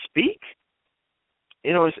even speak?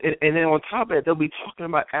 And then on top of that, they'll be talking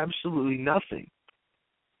about absolutely nothing.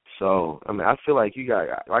 So, I mean, I feel like you guys,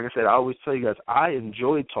 like I said, I always tell you guys, I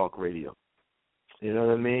enjoy talk radio. You know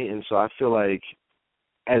what I mean? And so I feel like,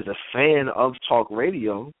 as a fan of talk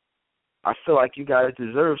radio, I feel like you guys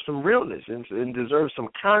deserve some realness and deserve some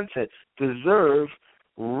content, deserve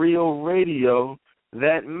real radio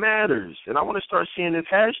that matters. And I want to start seeing this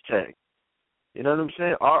hashtag. You know what I'm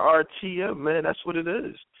saying? RRTM, man, that's what it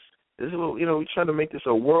is. This is what, we're trying to make this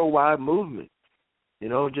a worldwide movement.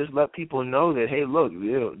 Just let people know that, hey, look,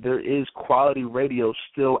 there is quality radio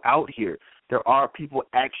still out here. There are people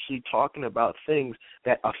actually talking about things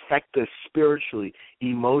that affect us spiritually,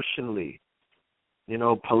 emotionally,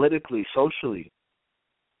 politically, socially.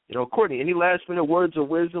 Courtney, any last minute words of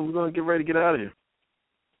wisdom? We're going to get ready to get out of here.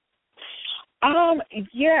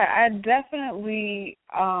 Yeah, I definitely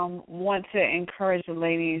want to encourage the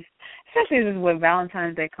ladies, especially with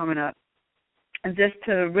Valentine's Day coming up, and just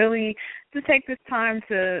to really to take this time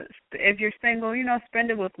to, if you're single, spend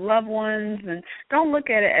it with loved ones, and don't look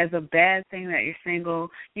at it as a bad thing that you're single.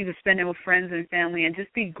 You can spend it with friends and family, and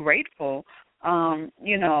just be grateful, and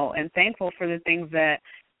thankful for the things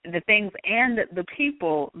and the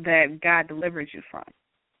people that God delivered you from.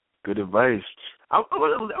 Good advice. I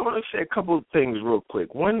want to say a couple of things real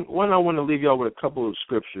quick. One, I want to leave y'all with a couple of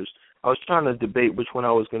scriptures. I was trying to debate which one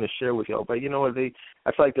I was going to share with y'all, but you know what? I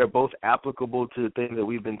feel like they're both applicable to the things that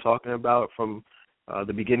we've been talking about from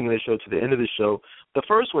the beginning of the show to the end of the show. The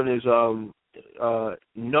first one is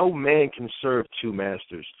no man can serve two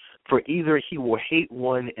masters, for either he will hate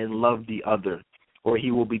one and love the other, or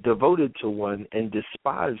he will be devoted to one and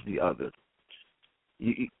despise the other.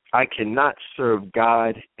 I cannot serve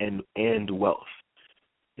God and wealth.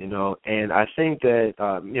 And I think that,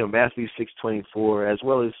 Matthew 6:24, as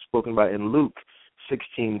well as spoken about in Luke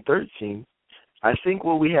 16:13, I think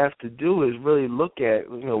what we have to do is really look at,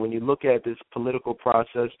 when you look at this political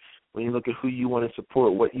process, when you look at who you want to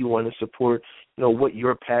support, what you want to support, what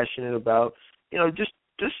you're passionate about, just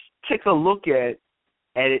take a look at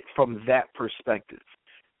it from that perspective.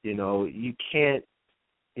 You can't,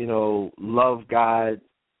 love God,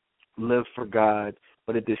 live for God,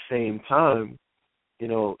 but at the same time,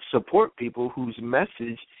 support people whose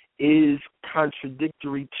message is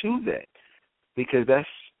contradictory to that, because that's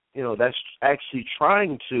actually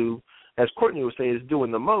trying to, as Courtney would say, is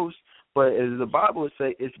doing the most, but as the Bible would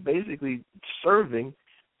say, it's basically serving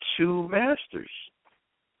two masters.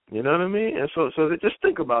 You know what I mean? And so just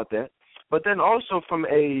think about that. But then also from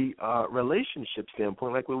a relationship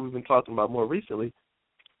standpoint, like what we've been talking about more recently,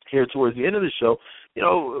 here towards the end of the show,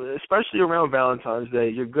 especially around Valentine's Day,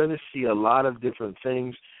 you're going to see a lot of different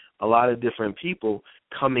things, a lot of different people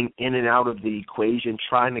coming in and out of the equation,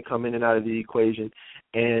 trying to come in and out of the equation.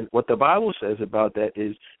 And what the Bible says about that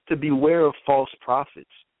is to beware of false prophets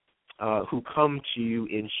who come to you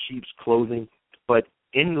in sheep's clothing, but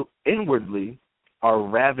inwardly are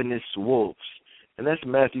ravenous wolves. And that's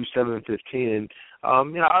Matthew 7:15.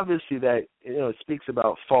 And obviously that it speaks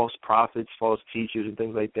about false prophets, false teachers, and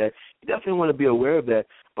things like that. You definitely want to be aware of that.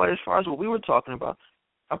 But as far as what we were talking about,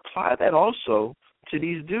 apply that also to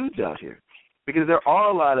these dudes out here, because there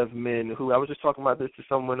are a lot of men who, I was just talking about this to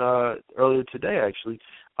someone earlier today. Actually,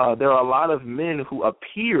 there are a lot of men who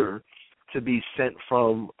appear to be sent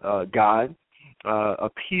from God,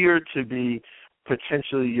 appear to be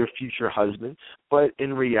potentially your future husband, but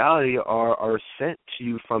in reality are sent to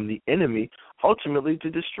you from the enemy, ultimately to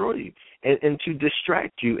destroy you and to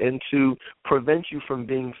distract you and to prevent you from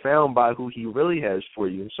being found by who he really has for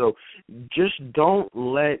you. And so just don't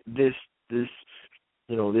let this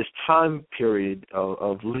time period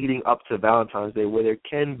of leading up to Valentine's Day, where there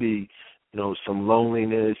can be, some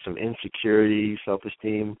loneliness, some insecurity,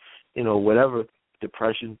 self-esteem, whatever,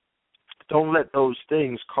 depression, don't let those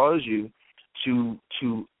things cause you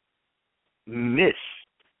to miss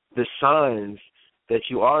the signs that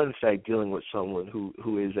you are in fact dealing with someone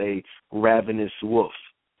who is a ravenous wolf,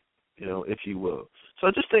 if you will. So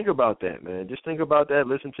just think about that, man. Just think about that.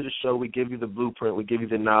 Listen to the show. We give you the blueprint. We give you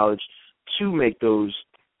the knowledge to make those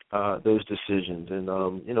decisions. And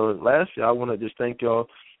lastly, I want to just thank y'all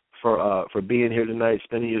for being here tonight,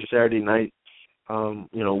 spending your Saturday night,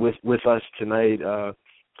 with us tonight.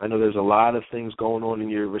 I know there's a lot of things going on in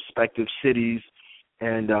your respective cities,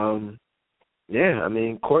 and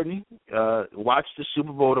Courtney, watch the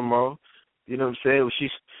Super Bowl tomorrow. You know what I'm saying?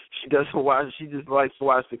 She doesn't watch. She just likes to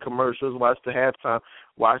watch the commercials, watch the halftime,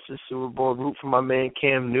 watch the Super Bowl, root for my man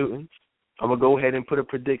Cam Newton. I'm gonna go ahead and put a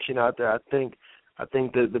prediction out there. I think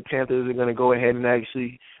that the Panthers are gonna go ahead and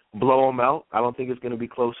actually blow them out. I don't think it's gonna be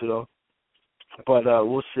close at all, but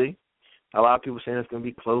we'll see. A lot of people saying it's gonna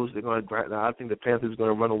be close. I think the Panthers are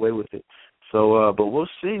gonna run away with it. So, but we'll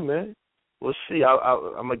see, man. We'll see.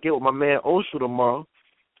 I'm gonna get with my man Osho tomorrow.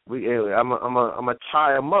 I'm gonna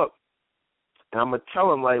tie him up. And I'm going to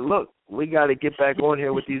tell him, like, look, we got to get back on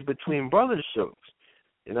here with these Between Brothers shows.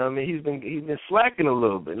 You know what I mean? He's been slacking a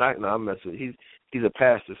little bit. I'm messing with him. He's a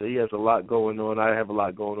pastor, so he has a lot going on. I have a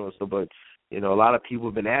lot going on. So, but, a lot of people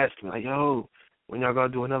have been asking, like, yo, when y'all going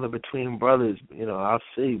to do another Between Brothers? I'll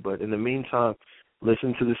see. But in the meantime,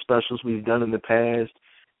 listen to the specials we've done in the past.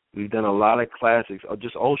 We've done a lot of classics,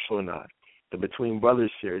 just Osho and I, the Between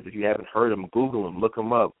Brothers series. If you haven't heard them, Google them, look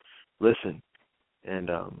them up, listen. And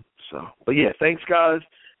but yeah, thanks, guys.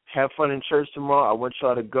 Have fun in church tomorrow. I want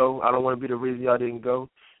y'all to go. I don't want to be the reason y'all didn't go.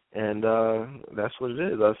 And that's what it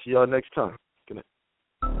is. I'll see y'all next time. Good night.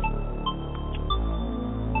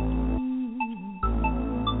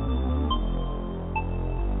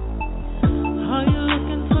 Are you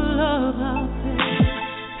looking for love out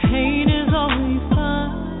there? Pain is always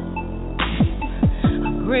fine.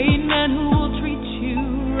 A great man who will treat you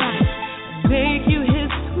right and make you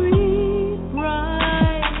his sweet bride.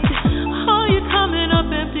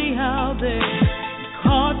 Empty out there, you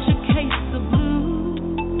caught your case of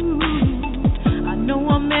blues. I know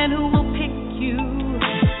a man who will pick you.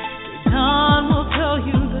 Dedan will tell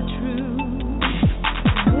you the truth.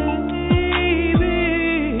 Baby,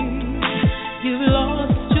 you've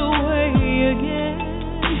lost your way again.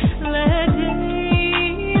 Let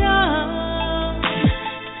Dedan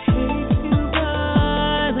take you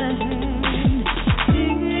by the hand.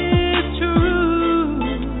 It's true.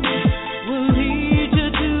 Will lead you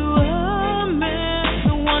to a man,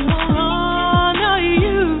 the one who'll honor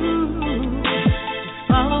you. Just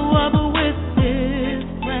follow up with this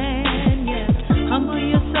plan, yes. Humble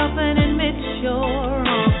yourself and admit you're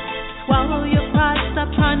wrong. Swallow your pride, stop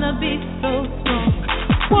trying to be so strong.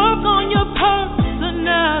 Work on your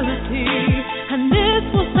personality, and this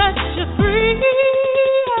will set you free.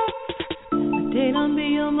 Let Dedan be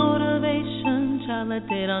your motivation, child. Let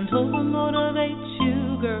Dedan totally motivate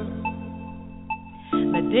you, girl.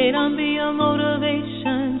 Let Dedan be your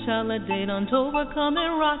motivation, child. Let Dedan overcome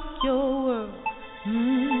and rock your world.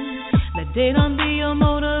 Let Dedan be your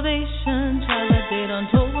motivation, child. Let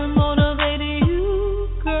Dedan totally motivate you,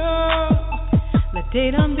 girl. Let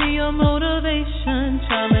Dedan be your motivation,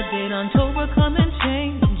 child. Let Dedan overcome and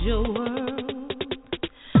change your world.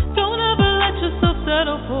 Don't ever let yourself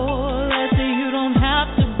settle for less. You don't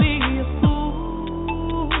have to be a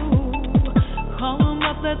fool. Call him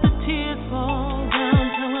up, let the tears fall down.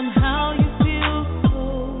 Tell him how you feel so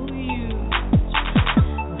used.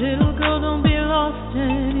 Little girl, don't be lost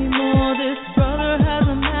anymore. This brother has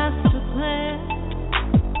a master plan.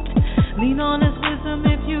 Lean on his wisdom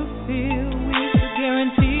if you feel weak.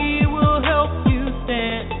 Guarantee will help you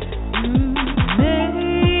stand.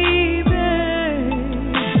 Maybe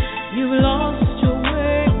you've lost your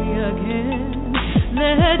way again.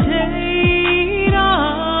 Let Dedan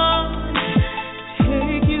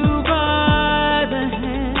take you by the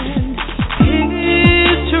hand.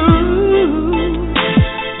 His truth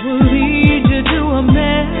will lead you to a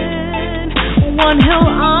man, one he'll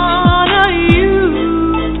honor you.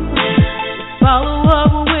 Just follow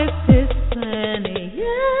up with his plan.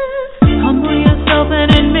 Humble yourself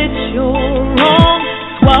and admit you're wrong.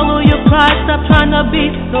 Swallow your pride, stop trying to be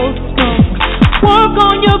so strong. Work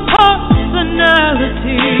on your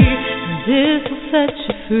personality, and this will set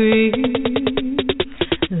you free.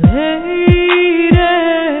 Lady,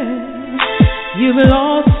 you've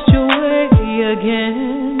lost your way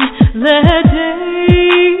again. Let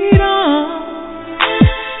Dedan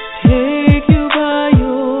take you by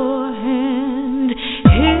your hand.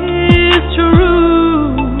 His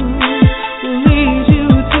truth will lead you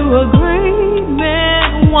to a great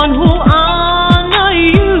man, one who'll honor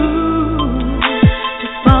you.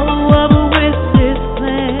 Just follow up with this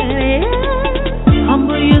plan.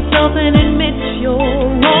 Humble yourself and admit you're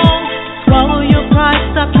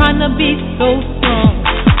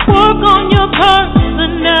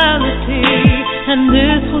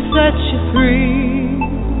set you free.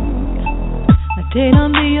 Let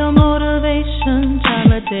Dedan be your motivation, child.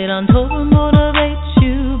 Let Dedan Tova motivate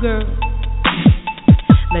you, girl.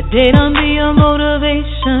 Let Dedan be your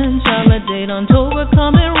motivation, child. Let Dedan Tova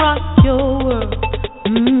come and rock your world.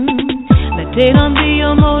 Let Dedan be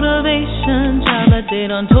your motivation, child. Let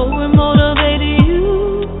Dedan Tova motivate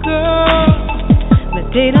you, girl. Let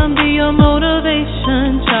Dedan be your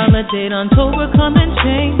motivation, child. Let Dedan Tova come and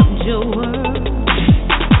change your world.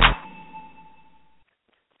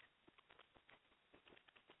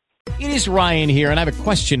 It is Ryan here, and I have a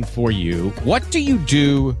question for you. What do you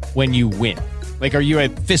do when you win? Like, are you a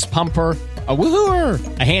fist pumper, a woo-hooer,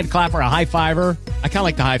 a hand clapper, a high fiver? I kind of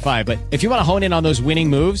like the high five, but if you want to hone in on those winning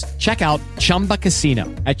moves, check out Chumba Casino.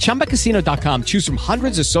 At ChumbaCasino.com, choose from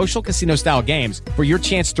hundreds of social casino-style games for your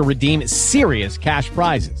chance to redeem serious cash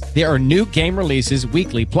prizes. There are new game releases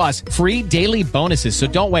weekly, plus free daily bonuses, so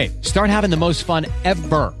don't wait. Start having the most fun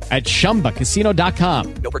ever at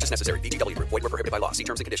ChumbaCasino.com. No purchase necessary. VGW Group. Void where prohibited by law. See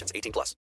terms and conditions. 18+.